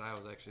that I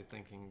was actually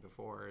thinking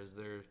before. Is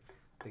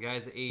the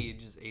guy's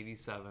age is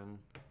 87.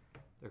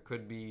 There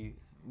could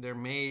or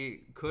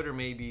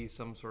may be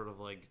some sort of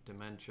like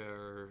dementia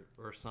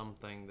or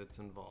something that's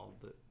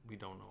involved that we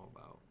don't know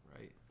about,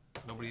 right?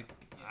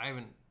 I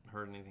haven't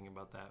heard anything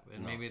about that,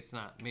 and No. maybe it's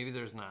not. Maybe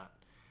there's not.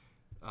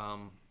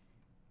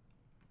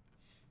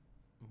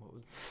 What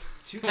was?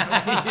 To go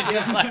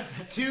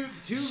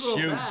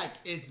Shoot. back,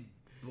 it's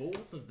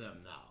both of them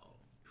now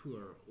who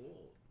are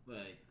old.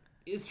 Like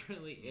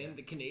Israeli and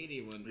the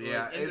Canadian one. Like,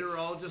 Yeah, and they're it's-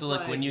 all just so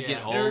like when you get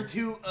yeah. they're old,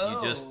 too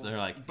old. they're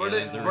like But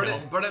aliens it, are but real.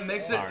 it, but it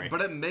makes Sorry. it,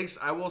 but it makes.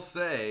 I will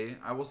say,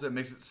 it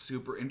makes it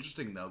super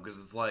interesting though, because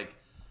it's like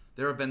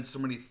there have been so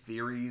many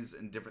theories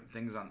and different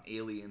things on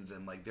aliens,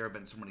 and like there have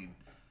been so many,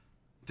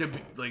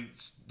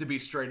 to be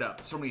straight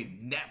up, so many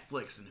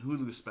Netflix and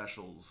Hulu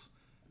specials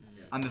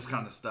on this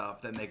kind of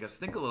stuff that make us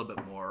think a little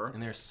bit more.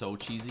 And they're so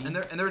cheesy. And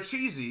they're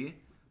cheesy,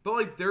 but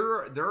like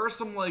there are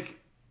some like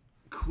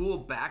cool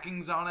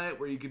backings on it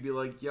where you could be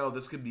like, yo,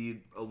 this could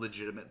be a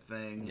legitimate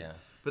thing. Yeah.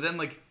 But then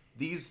like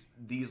these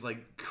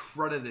like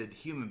credited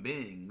human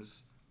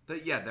beings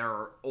that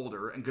they're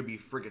older and could be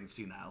freaking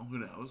senile, who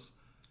knows,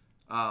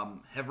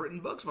 have written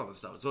books about this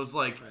stuff. So it's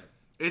like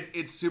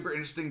it's super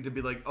interesting to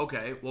be like,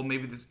 okay, well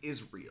maybe this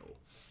is real.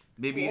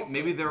 Maybe Also-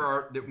 maybe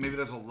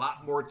there's a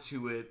lot more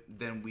to it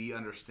than we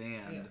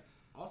understand. Yeah.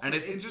 Also, And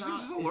it's interesting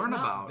just to learn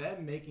it's about. not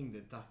them making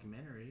the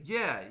documentary.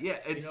 Yeah,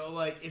 it's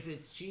like if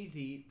it's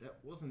cheesy, that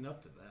wasn't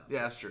up to them.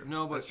 yeah, that's true.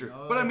 No, but- that's true.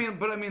 No. But I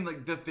mean,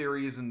 like the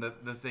theories and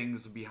the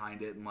things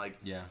behind it, and like,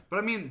 Yeah. But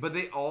I mean, but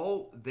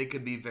they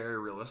could be very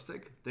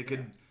realistic. They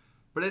could,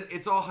 but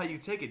it's all how you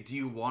take it. Do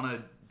you want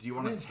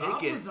to take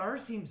Bob it? Lazar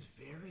seems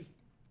very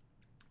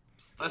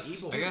stable.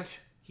 Astute. I guess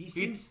He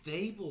seems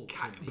stable. to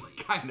Kind, me.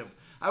 kind of.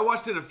 I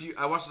watched it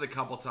a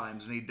couple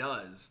times, and he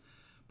does.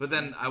 But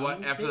then He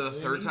after the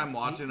seems third he's- time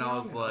watching, he's I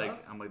was young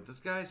like, enough. this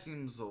guy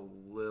seems a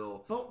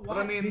little. But why? But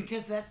I mean,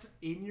 because that's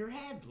in your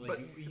head.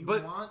 Like you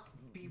but- want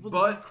people to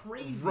but be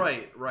crazy.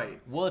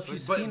 right. Well, if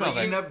you've But seen all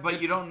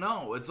that, you don't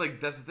know. It's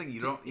like that's the thing.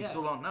 You Yeah.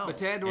 still don't know. But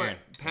to add to what Aaron.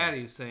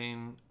 Patty's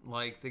saying,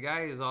 like the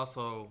guy is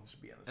also,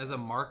 as a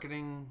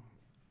marketing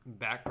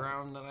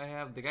background that I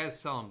have, the guy's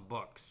selling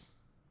books.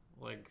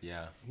 Like,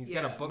 yeah. he's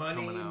Yeah, got a book money,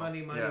 coming out. money,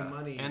 Yeah.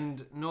 money.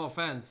 And no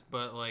offense,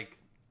 but like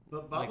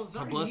But like Bubbles,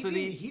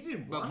 publicity. he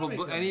didn't But want to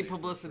make that any movie.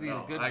 publicity No,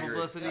 is good I agree.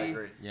 publicity. I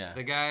agree. Yeah.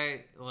 The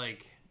guy,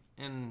 like,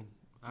 and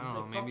I He's don't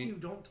know, like, fuck maybe you,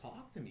 don't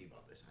talk to me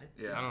about this. I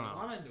Yeah. I don't know.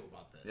 want to know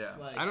about this. Yeah.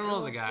 Like, I don't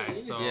know the say guy,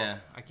 anything. so Yeah.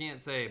 I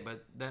can't say.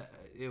 But that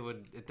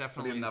it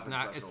definitely is nothing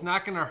not. special. It's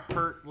not gonna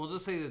hurt. We'll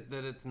just say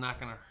that it's not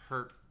gonna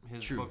hurt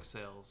his True. book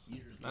sales.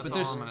 Years That's But all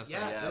there's- I'm gonna say.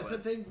 Yeah, Yeah, that's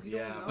but- the thing. We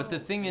yeah, don't know. But the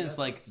thing and is, that's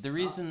like, what the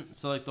reason, sucks.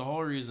 so, like, the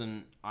whole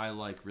reason I,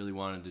 like, really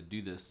wanted to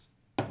do this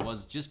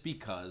was just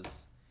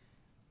because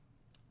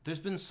there's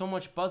been so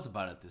much buzz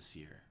about it this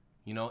year.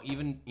 You know,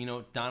 even, you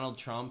know, Donald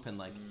Trump and,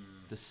 like,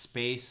 the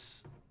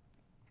space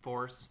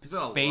Force. It's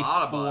been a Space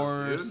lot of buzz,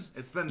 Force. dude.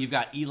 It's been You've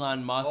got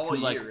Elon Musk, all who,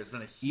 like, year. It's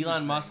been a huge Elon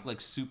thing. Musk,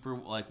 like, super,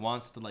 like,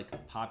 wants to,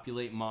 like,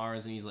 populate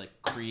Mars, and he's, like,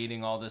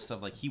 creating all this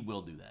stuff. Like, he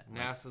will do that. Like,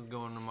 NASA's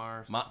going to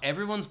Mars.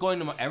 everyone's going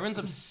to Mars. Everyone's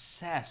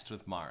obsessed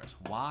with Mars.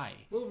 Why?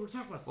 Well, we're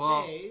talking about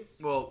Well- space.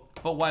 Well,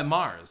 But why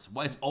Mars?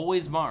 Why it's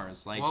always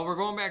Mars? Like, Well, we're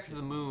going back to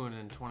the moon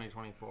in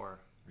 2024.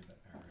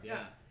 Yeah.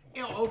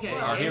 You know, okay.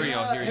 Oh, here we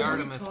go, here we have go.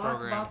 Artemis talked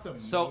program. About the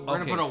moon? So, We're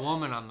Okay. gonna put a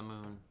woman on the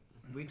moon.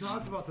 we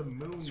talked about the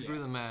moon. Screw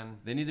yet. the men.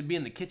 they need to be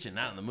in the kitchen,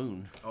 not on the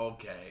moon.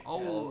 okay.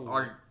 Oh. Well,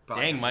 our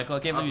Dang, podcast Michael, I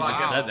can't our believe you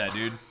just podcast- said that,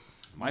 dude.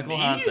 Michael Me?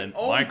 Hansen.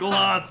 Oh Michael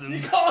Hansen.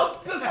 You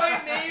called just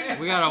my name.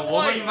 We got a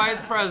twice. woman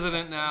vice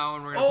president now,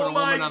 and we're gonna Oh put a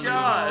woman my on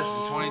gosh.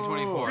 the moon in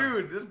 2024.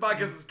 Dude, this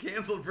podcast is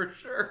canceled for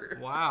sure.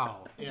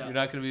 Wow. Yeah. You're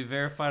not going to be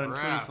verified on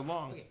Twitter Crap. for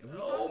long.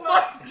 Oh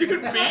my,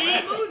 dude,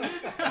 me?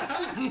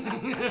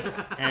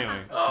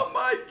 Anyway, Oh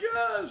my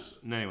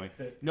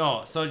gosh.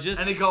 no. So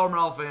just Any Colin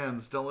Morale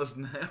fans, don't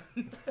listen to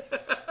him.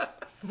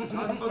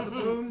 Talking about the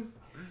moon.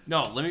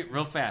 no. Let me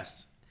real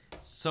fast.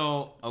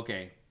 So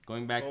okay,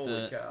 going back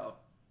Holy cow.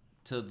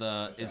 to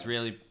the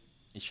Israeli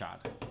Ishad.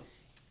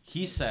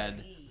 He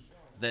said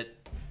that,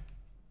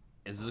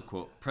 this is a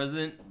quote,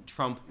 President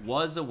Trump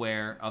was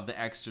aware of the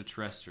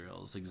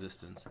extraterrestrials'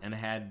 existence and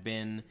had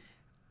been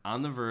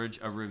on the verge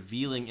of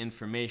revealing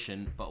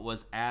information, but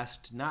was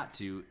asked not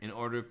to in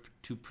order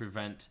to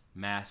prevent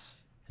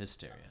mass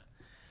hysteria.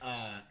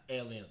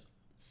 Aliens,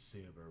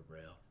 super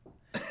real.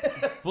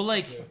 Well,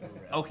 like, Super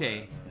real.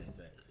 okay, Whatever they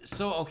say.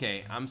 so,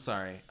 okay, I'm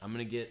sorry. I'm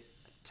going to get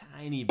a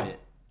tiny bit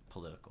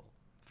political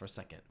for a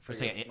second. For a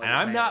second. like And his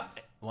I'm not,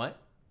 hands. what?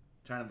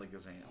 Trying to lick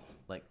his hands.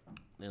 Like,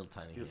 little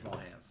tiny. He has small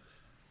hands.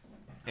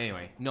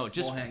 Anyway, no,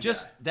 Small hand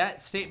just guy.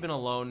 that statement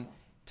alone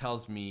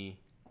tells me.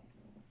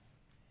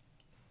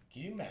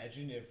 Can you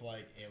imagine if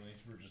like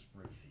aliens were just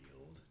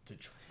revealed to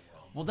Trump?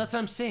 Well, that's what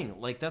I'm saying.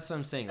 Like, that's what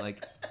I'm saying.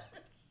 Like,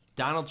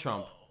 Donald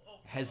Trump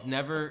has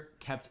never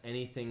kept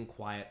anything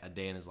quiet a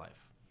day in his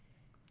life.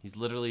 He's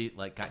literally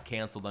like got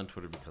canceled on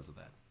Twitter because of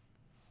that.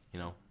 You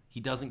know, he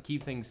doesn't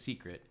keep things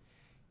secret.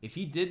 If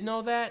he did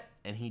know that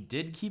and he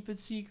did keep it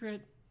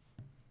secret,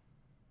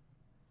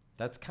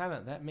 that's kind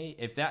of that may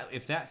if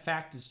that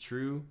fact is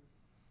true,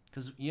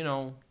 because you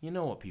know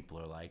what people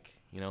are like.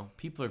 You know,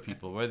 people are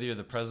people, whether you're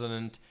the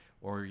president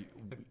or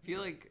I feel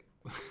like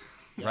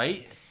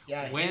right.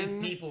 Yeah, his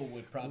When- people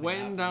would probably.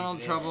 when not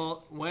believe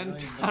Donald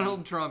it.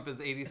 Donald Trump is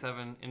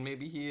 87, and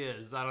maybe he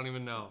is, I don't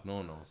even know. No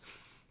one knows.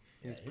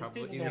 He's his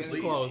probably people he's don't getting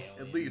believe close.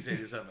 At least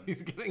 87.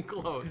 He's getting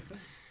close.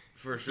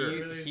 For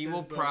sure. He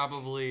will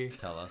probably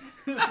Tell us.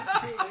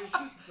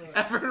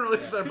 Everyone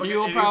released their book he at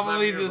will 87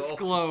 probably years old.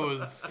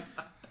 disclose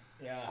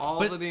Yeah. all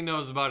But- that he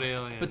knows about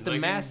aliens. but the I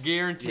can mass-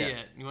 guarantee yeah.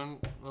 it. You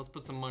want? Let's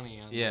put some money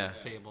on Yeah.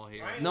 the table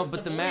here. No,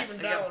 but the I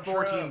got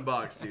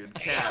 $14, dude.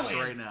 Cash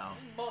right now.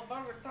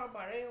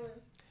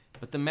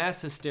 But the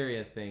mass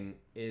hysteria thing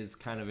is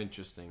kind of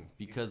interesting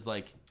because,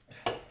 like,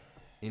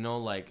 you know,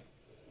 like,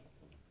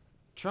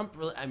 Trump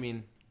really, I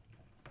mean,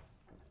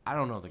 I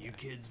don't know the guy. You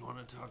kids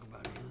want to talk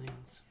about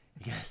aliens?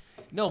 Yeah.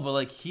 No, but,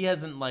 like, he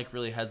hasn't, like,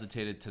 really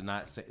hesitated to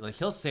not say, like,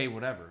 he'll say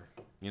whatever.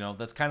 You know,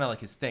 that's kind of like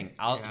his thing.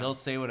 Yeah. He'll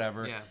say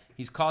whatever. Yeah.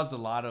 He's caused a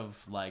lot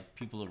of, like,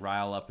 people to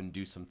rile up and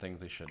do some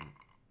things they shouldn't.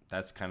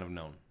 That's kind of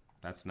known.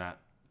 That's not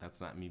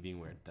me being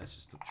weird. That's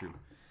just the truth.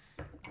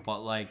 But,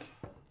 like,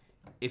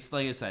 if,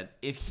 like I said,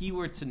 if he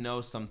were to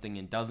know something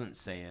and doesn't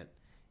say it,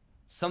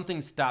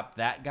 something stopped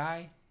that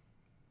guy,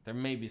 there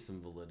may be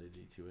some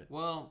validity to it.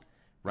 Well,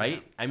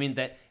 Right? I mean,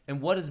 that,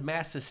 and what is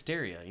mass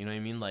hysteria? You know what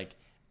I mean? Like,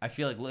 I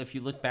feel like if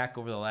you look back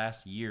over the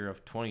last year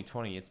of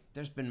 2020,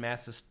 there's been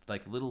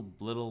like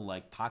little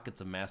like pockets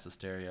of mass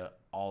hysteria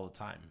all the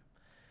time.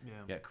 yeah.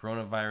 You got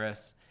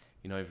coronavirus,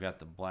 you know, you've got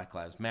the Black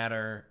Lives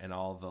Matter and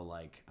all the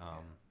like,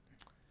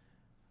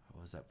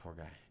 what was that poor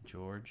guy?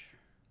 George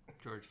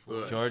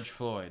Floyd.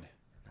 Floyd,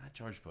 not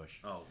George Bush.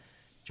 Oh.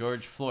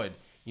 George Floyd.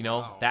 You know,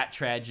 Wow. that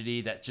tragedy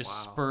that just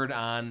Wow. spurred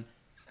on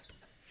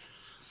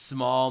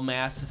small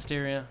mass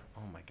hysteria.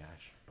 Oh my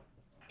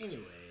gosh.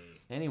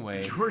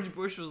 Anyway, George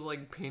Bush was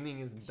like painting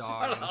his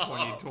dog in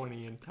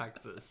 2020 in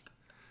Texas.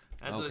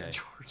 That's Okay. what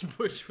George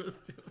Bush was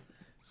doing.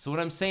 so what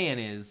I'm saying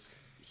is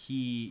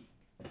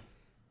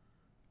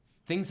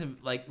things have,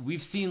 like,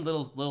 we've seen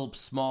little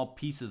small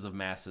pieces of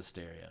mass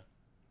hysteria.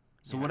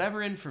 So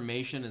whatever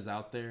information is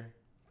out there,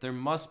 there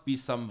must be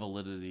some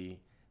validity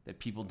that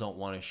people don't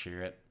want to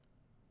share it.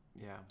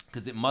 Yeah.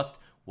 Because it must,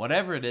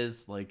 whatever it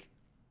is, like,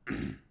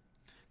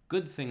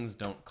 good things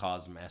don't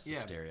cause mass Yeah.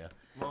 hysteria.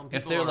 Well,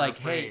 If people they're are like,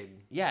 hey, afraid,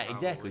 yeah,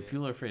 exactly. probably.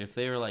 People are afraid. If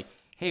they were like,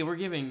 hey, we're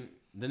giving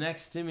the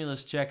next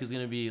stimulus check is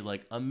going to be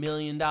like $1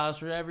 million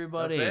for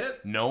everybody. That's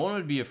it? No one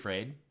would be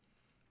afraid,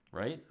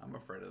 right? I'm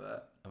afraid of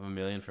that. Of $1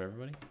 million for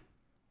everybody.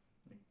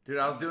 Dude,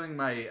 I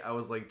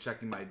was like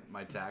checking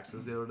my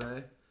taxes the other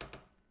day.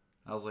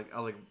 I was like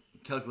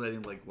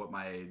calculating like what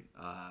my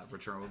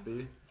return would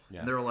be. Yeah.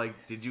 And they were like,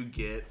 did you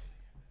get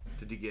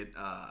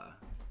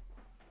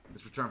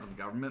this return from the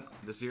government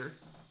this year?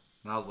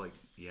 And I was like,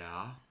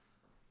 yeah.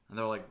 And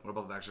they were like, what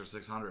about the extra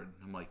 $600?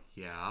 I'm like,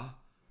 yeah.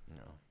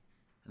 No.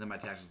 And then my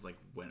taxes like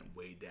went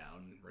way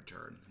down in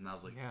return. And I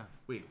was like, Yeah.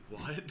 wait,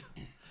 what?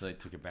 So they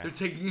took it back. They're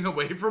taking it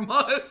away from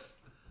us?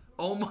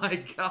 Oh my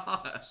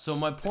gosh. So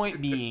my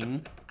point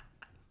being,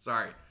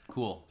 Sorry.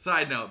 cool.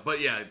 Side note, but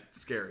yeah,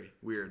 scary,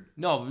 weird.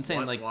 No, I'm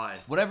saying What? like Why?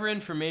 whatever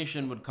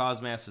information would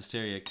cause mass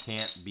hysteria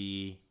can't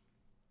be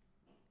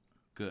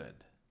good,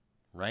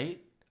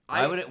 right?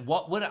 Why would it?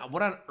 What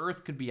on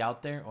earth could be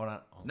out there?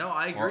 No,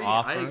 I or agree.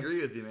 off I Earth,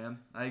 agree with you, man.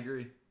 I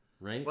agree.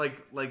 Right?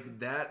 Like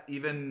that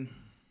even,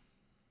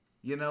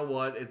 you know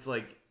what? It's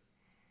like,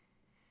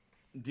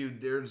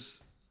 dude,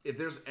 if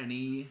there's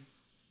any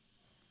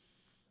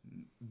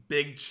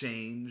big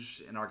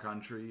change in our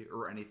country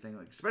or anything,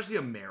 like especially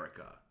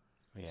America.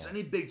 Yeah. There's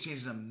any big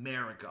change in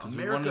America. 'Cause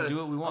we America wanna do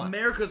what we want.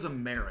 America's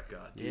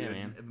America, dude. Yeah,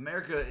 man. If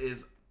America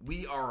is,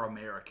 we are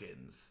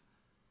Americans.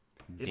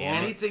 If Damn it.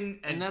 anything,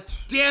 And that's-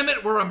 damn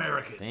it, we're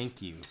Americans.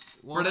 Thank you.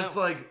 Well, But it's that-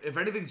 like if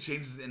anything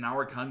changes in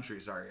our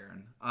country, sorry,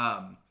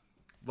 Aaron.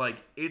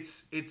 Like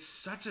it's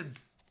such a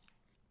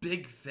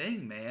big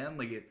thing, man.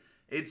 Like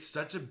it's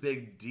such a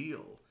big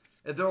deal.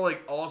 If they're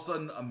like all of a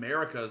sudden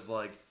America's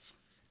like,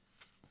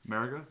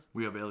 America,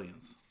 we have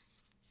aliens.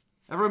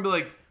 Everyone be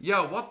like,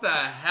 yo, what the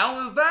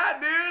hell is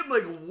that, dude?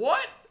 Like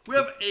what? We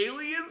have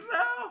aliens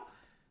now?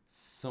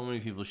 So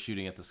many people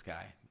shooting at the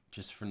sky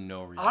just for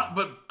no reason.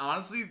 But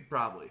honestly,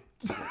 probably.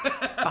 Bam,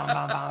 bam,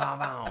 bam, bam,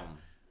 bam.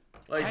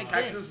 Like Take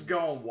Texas this. is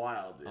going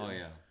wild, dude. Oh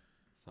yeah.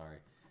 Sorry.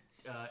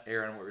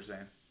 Aaron, what were you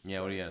saying?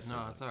 Yeah. What do you got to say?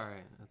 No, it's all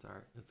right. It's all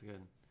right. It's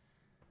good.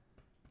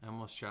 I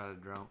almost shot a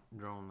drone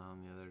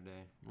on the other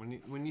day.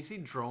 When you see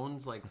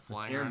drones like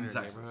flying Aaron's around in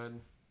your Texas.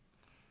 neighborhood,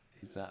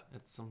 It's not.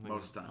 it's something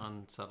Most time.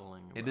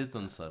 unsettling. It about is that.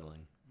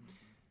 unsettling.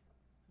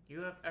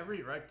 You have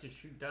every right to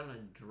shoot down a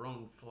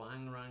drone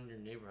flying around your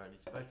neighborhood,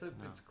 especially if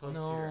it's close to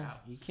No, your house.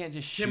 you can't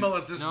just shoot. Kimmel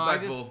is No, I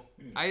disrespectful.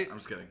 just, I'm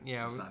just kidding.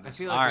 yeah, It's not I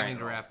feel like All we right. need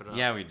to wrap it up.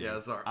 Yeah, we do. Yeah,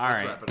 sorry. All Let's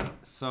right. wrap it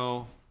up.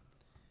 So.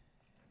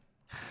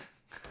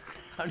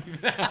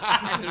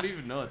 I don't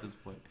even know at this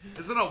point.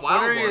 It's been a What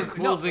wild are your one.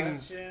 closing?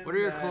 question What are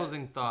your that-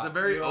 closing thoughts? It's a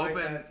very you always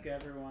open. ask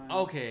everyone.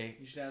 Okay.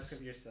 You should ask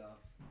of yourself.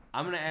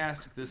 I'm gonna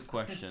ask this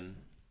question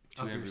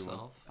to Of everyone.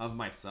 yourself? Of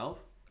myself.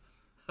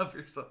 Of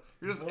yourself.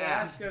 You're just We'll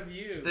ask ask of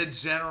you. the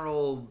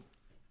general.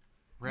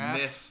 Raph,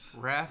 Miss.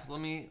 Raph, let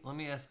me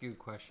ask you a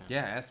question.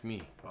 Yeah, ask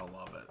me. I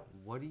love it.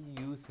 What do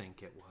you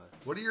think it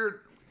was? What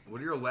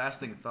are your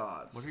lasting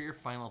thoughts? What are your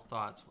final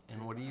thoughts,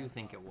 and what do you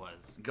think it was?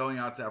 going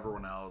out to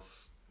everyone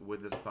else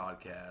with this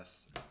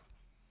podcast?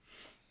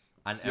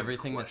 On have a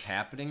everything that's question?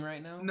 happening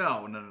right now.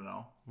 No.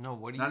 No,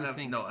 what do No, you no,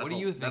 think? no, what that's do a-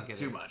 you think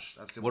that's it too is? much.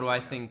 That's too What much do I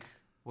right now. think?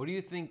 What do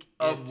you think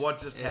Of it what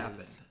just is,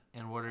 happened.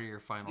 and what are your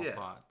final Yeah.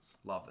 thoughts?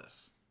 Love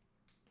this.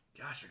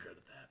 Gosh, you're good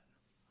at that.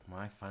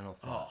 My final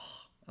Oh, thoughts.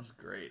 that's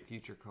great.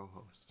 Future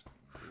co-host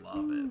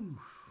Love it.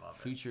 Love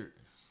it. Future.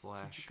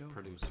 slash Future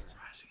producer.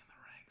 Rising in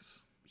the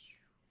ranks.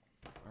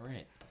 All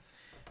right.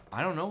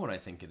 I don't know what I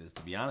think it is,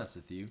 to be honest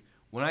with you.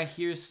 When I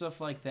hear stuff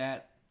like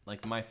that,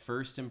 like my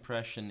first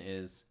impression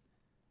is,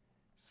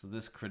 so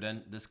this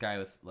guy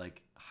with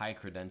like high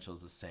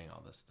credentials is saying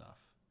all this stuff.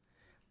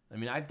 I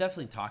mean, I've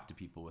definitely talked to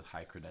people with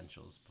high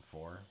credentials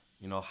before.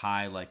 You know,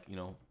 high like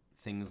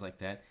things like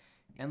that,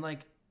 and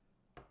like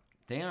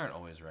they aren't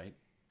always right.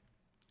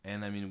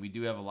 And I mean, we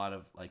do have a lot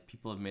of like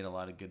people have made a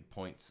lot of good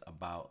points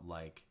about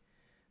like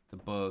the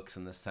books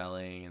and the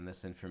selling and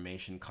this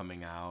information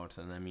coming out.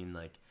 And I mean,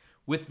 like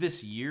with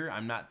this year,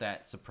 I'm not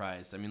that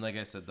surprised. I mean, like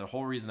I said, the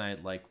whole reason I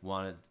like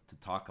wanted to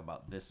talk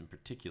about this in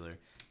particular, and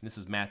this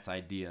was Matt's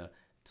idea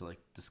to like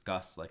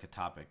discuss like a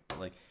topic,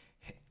 like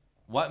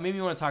what made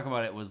me want to talk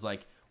about it was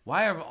like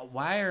why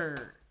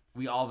are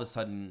we all of a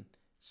sudden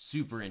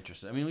super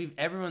interested? I mean,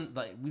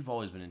 we've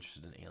always been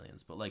interested in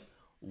aliens, but like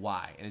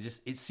why? And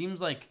it seems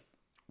like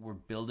we're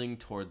building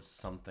towards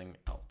something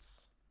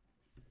else.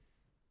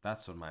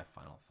 That's what my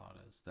final thought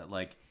is. That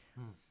like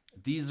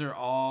these are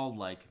all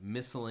like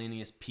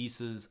miscellaneous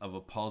pieces of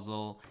a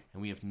puzzle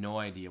and we have no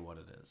idea what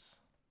it is.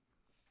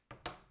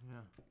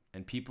 Yeah.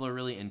 And people are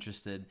really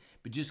interested,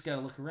 but you just got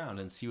to look around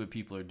and see what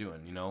people are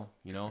doing, you know?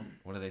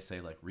 What do they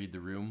say like read the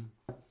room?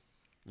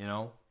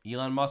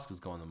 Elon Musk is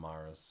going to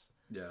Mars.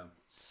 Yeah.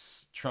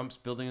 Trump's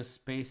building a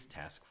space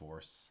task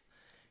force.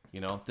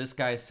 This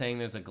guy's saying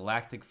there's a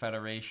galactic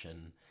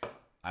federation.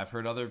 I've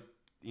heard other,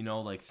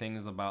 like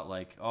things about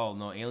like, oh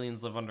no,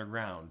 aliens live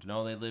underground.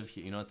 No, they live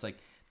here. It's like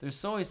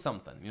there's always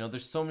something.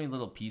 There's so many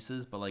little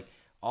pieces, but like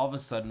all of a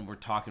sudden we're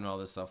talking all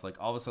this stuff. Like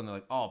all of a sudden they're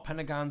like, oh,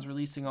 Pentagon's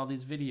releasing all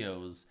these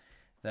videos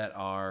that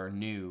are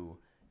new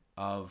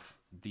of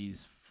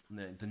these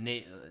the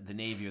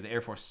Navy or the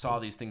Air Force saw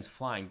these things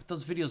flying, but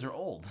those videos are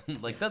old.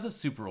 Like that's a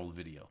super old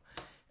video,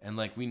 and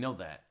like we know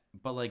that.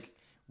 But like,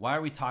 why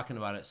are we talking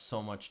about it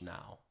so much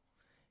now?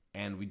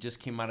 And we just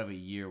came out of a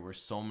year where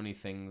so many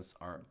things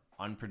are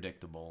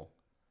unpredictable,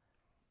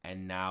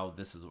 and now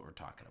this is what we're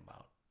talking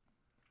about.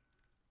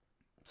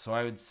 So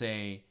I would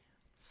say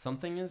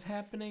something is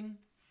happening,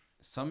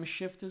 some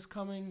shift is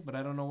coming, but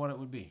I don't know what it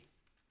would be.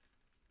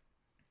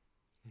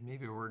 And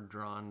maybe we're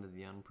drawn to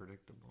the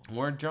unpredictable.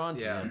 We're drawn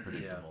to the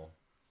unpredictable.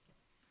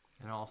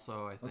 And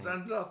also, I think Let's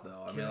end it up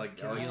though. I mean,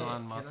 like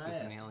Elon Musk is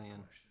an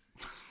alien.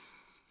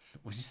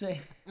 What'd you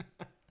say?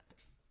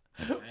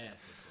 I asked a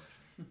question.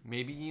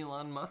 Maybe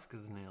Elon Musk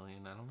is an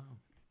alien. I don't know.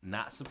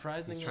 Not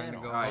surprising. He's trying at to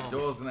all. go all right, home.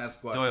 Doyle's gonna ask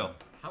a question. Doyle,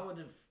 How would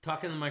it?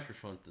 talk in the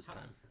microphone this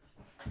time.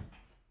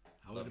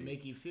 How would it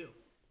make you feel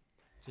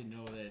to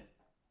know that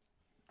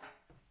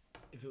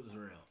if it was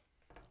real,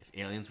 If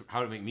aliens, how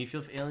would it make me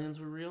feel if aliens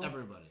were real?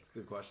 everybody? It's a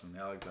good question.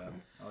 Yeah, I like that.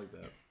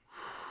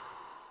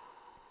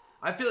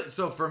 I feel like,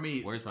 so for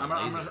me, Where's my I'm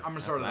gonna laser? start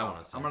That's it what I wanna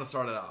off. say. I'm gonna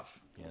start it off.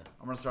 Yeah.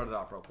 I'm gonna start it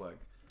off real quick.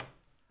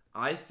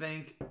 I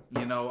think,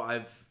 you know,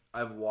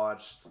 I've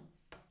watched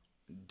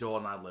Doyle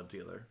and I live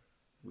together.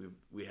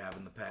 We have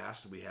in the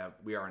past.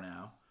 We are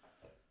now.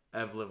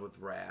 I've lived with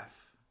Raph.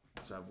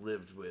 So I've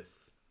lived with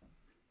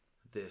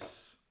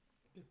this.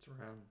 It's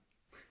around.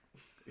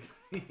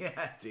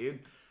 Yeah, dude.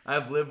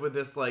 I've lived with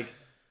this like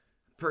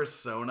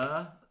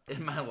persona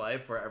in my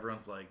life where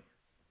everyone's like,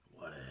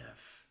 "What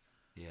if?"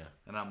 Yeah.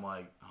 And I'm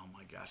like, "Oh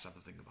my gosh, I have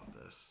to think about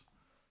this."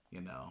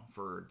 You know,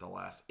 for the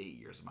last 8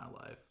 years of my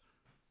life.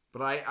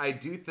 But I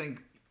do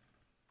think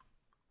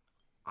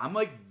I'm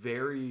like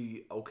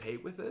very okay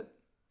with it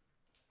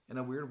in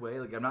a weird way.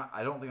 Like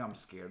I don't think I'm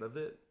scared of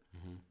it.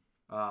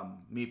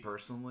 Me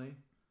personally,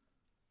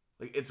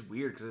 like it's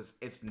weird because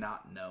it's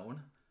not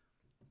known,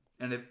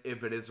 and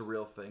if it is a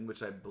real thing,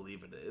 which I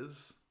believe it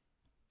is,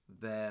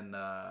 then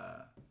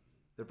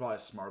they're probably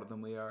smarter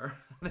than we are.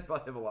 They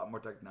probably have a lot more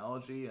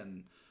technology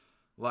and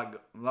a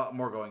lot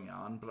more going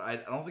on. But I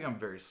don't think I'm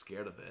very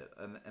scared of it,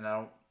 and I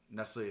don't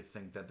necessarily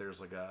think that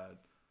there's like a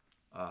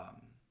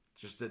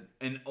just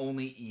an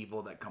only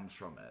evil that comes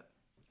from it.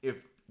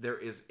 If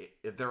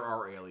there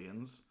are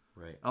aliens,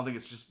 Right. I don't think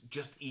it's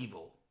just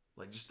evil,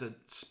 like just to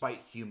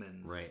spite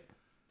humans. Right.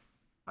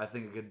 I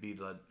think it could be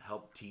to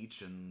help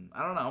teach, and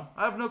I don't know.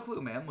 I have no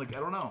clue, man. Like I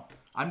don't know.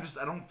 I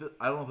don't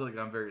feel like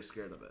I'm very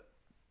scared of it.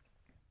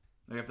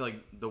 Like I feel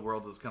like the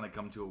world has kind of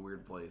come to a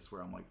weird place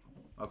where I'm like,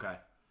 okay,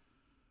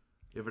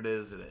 if it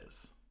is, it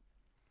is.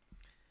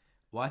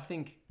 Well, I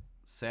think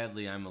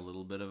sadly I'm a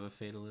little bit of a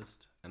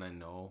fatalist, and I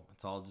know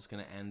it's all just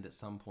gonna end at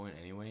some point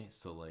anyway.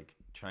 So like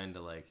trying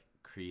to like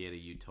create a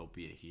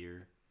utopia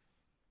here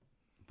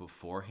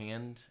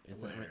beforehand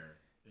isn't right.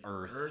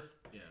 Earth.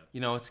 Yeah.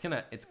 You know, it's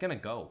gonna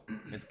go.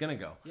 It's gonna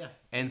go. Yeah.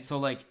 And so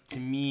like to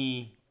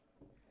me,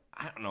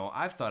 I don't know.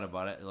 I've thought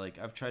about it. Like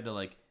I've tried to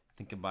like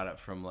think about it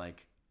from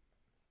like,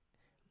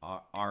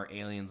 are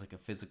aliens like a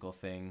physical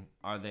thing?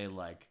 Are they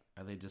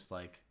just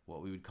like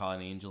what we would call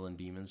an angel and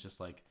demons,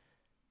 just like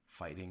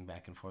fighting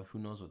back and forth? Who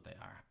knows what they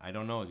are? I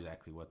don't know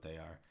exactly what they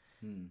are.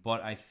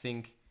 But I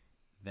think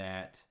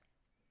that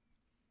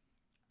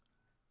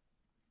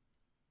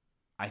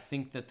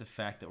the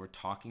fact that we're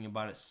talking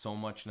about it so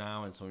much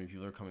now and so many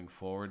people are coming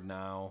forward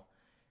now,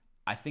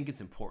 I think it's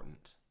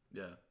important.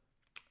 Yeah.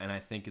 And I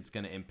think it's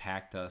going to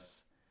impact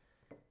us,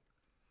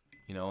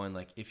 you know, and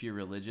like if you're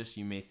religious,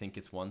 you may think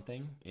it's one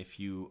thing. If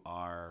you're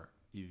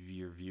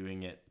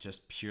viewing it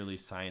just purely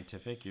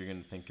scientific, you're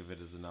going to think of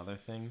it as another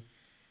thing.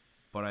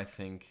 But I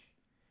think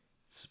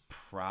it's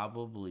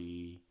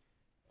probably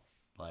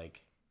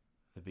like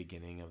the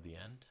beginning of the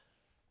end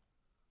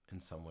in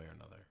some way or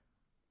another.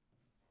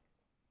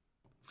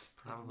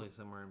 Probably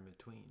somewhere in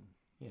between.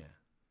 Yeah.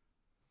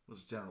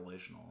 It's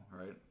generational,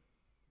 right?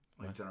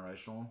 Like what?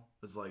 Generational.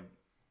 It's like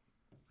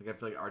I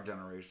feel like our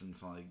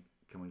generation's like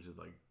coming to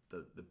like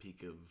the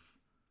peak of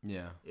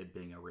it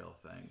being a real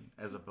thing,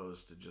 as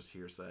opposed to just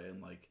hearsay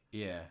and like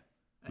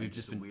we've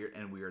just been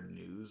weird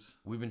news.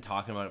 We've been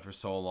talking about it for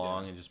so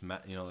long and just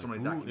met, you know, like so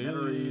many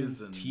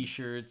documentaries and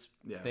T-shirts,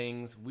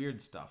 things, weird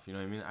stuff. You know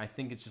what I mean? I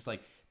think it's just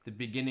like the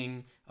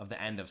beginning of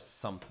the end of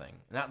something,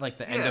 not like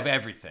the end of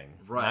everything.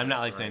 Right. I'm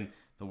not like saying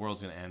the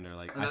world's gonna end or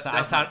like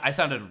I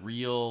sounded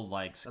real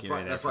like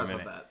scary. That's why I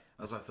said that.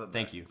 That's why I said that.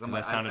 Thank you. Because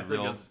I sounded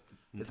real.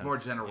 It's more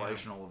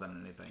generational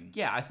than anything.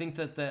 Yeah, I think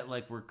that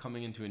like we're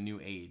coming into a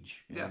new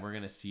age, and we're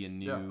gonna see a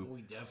new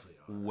we definitely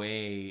are.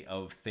 way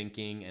of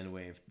thinking and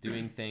way of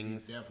doing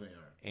things. We definitely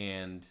are.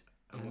 And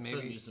we'll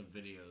send you some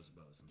videos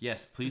about some.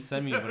 Yes, please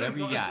send me whatever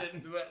you got.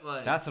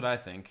 That's what I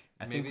think.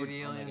 Maybe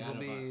the aliens will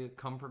be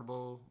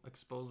comfortable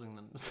exposing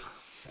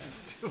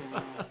themselves to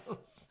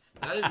us.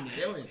 Not even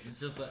the aliens. It's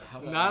just like how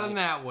about not in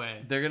that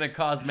way. They're gonna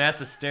cause mass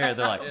hysteria.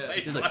 They're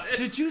like,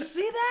 did you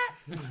see that?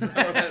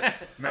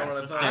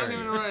 Mass hysteria. I don't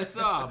even know what I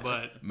saw,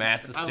 but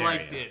mass hysteria. I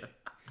liked it.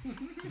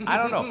 I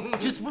don't know.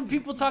 Just when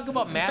people talk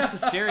about mass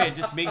hysteria, it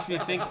just makes me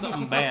think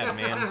something bad,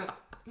 man.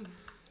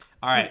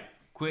 All right,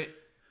 quit,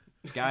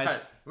 guys.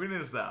 We need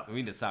to stop. We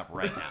need to stop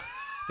right now.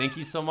 Thank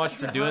you so much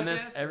for doing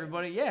this, Podcast?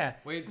 everybody. Yeah.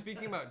 Wait,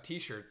 speaking about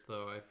T-shirts,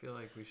 though, I feel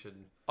like we should.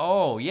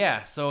 Oh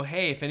yeah. So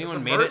hey, if anyone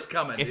some made merch it,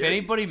 coming, if dude.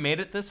 anybody made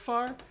it this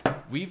far,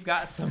 we've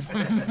got some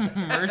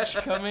merch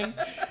coming.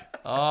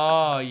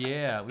 Oh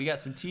yeah, we got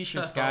some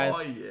T-shirts, guys.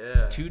 Oh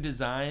yeah. 2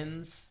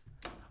 designs.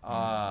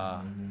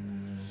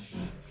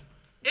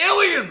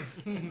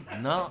 Aliens.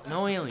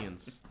 No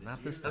aliens.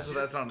 Not this That's time.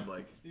 what that sounded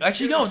like.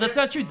 Actually, no, that's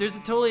not true. There's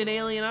totally an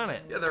alien on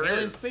it. Yeah, there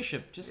alien is.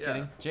 spaceship. Just Yeah.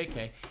 kidding.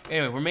 JK.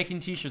 Anyway, we're making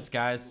T-shirts,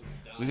 guys.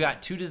 We've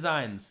got 2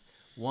 designs.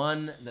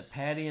 One that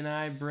Patty and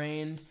I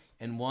brained,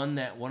 and one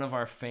that one of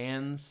our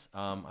fans.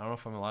 I don't know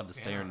if I'm allowed to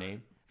say her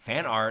name.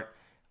 Fan art.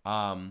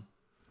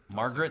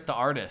 Margaret the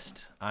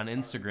artist on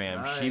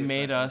Instagram. She Nice,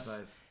 made nice, us.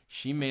 nice.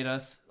 She made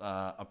us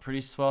a pretty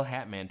swell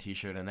Hatman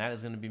T-shirt, and that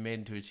is going to be made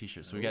into a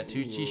T-shirt. So we got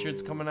 2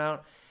 T-shirts coming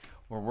out.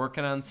 We're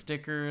working on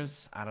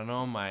stickers. I don't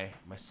know. My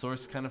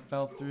source kind of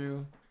fell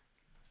through.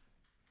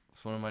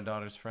 It's one of my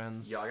daughter's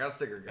friends. Yeah, I got a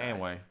sticker guy.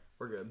 Anyway,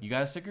 We're good. you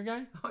got a sticker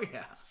guy? Oh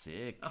yeah.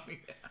 Sick. Oh yeah.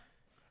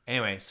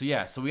 Anyway, so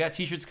yeah, so we got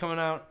T-shirts coming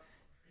out.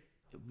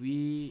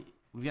 We've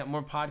got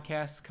more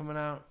podcasts coming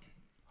out,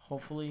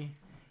 hopefully.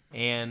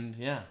 And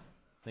yeah,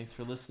 thanks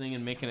for listening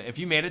and making it. If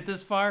you made it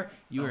this far,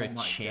 you are Oh a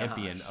my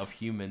champion gosh. of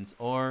humans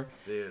or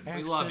Dude.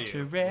 We love you.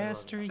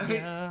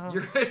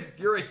 extraterrestrials.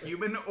 You're a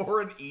human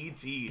or an ET,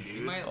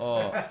 dude.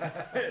 Oh,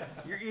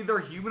 You're either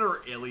human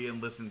or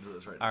alien listening to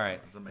this right now. all right.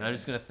 It's And amazing. I'm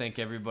just gonna thank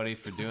everybody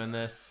for doing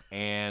this,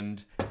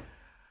 and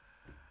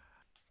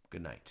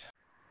good night.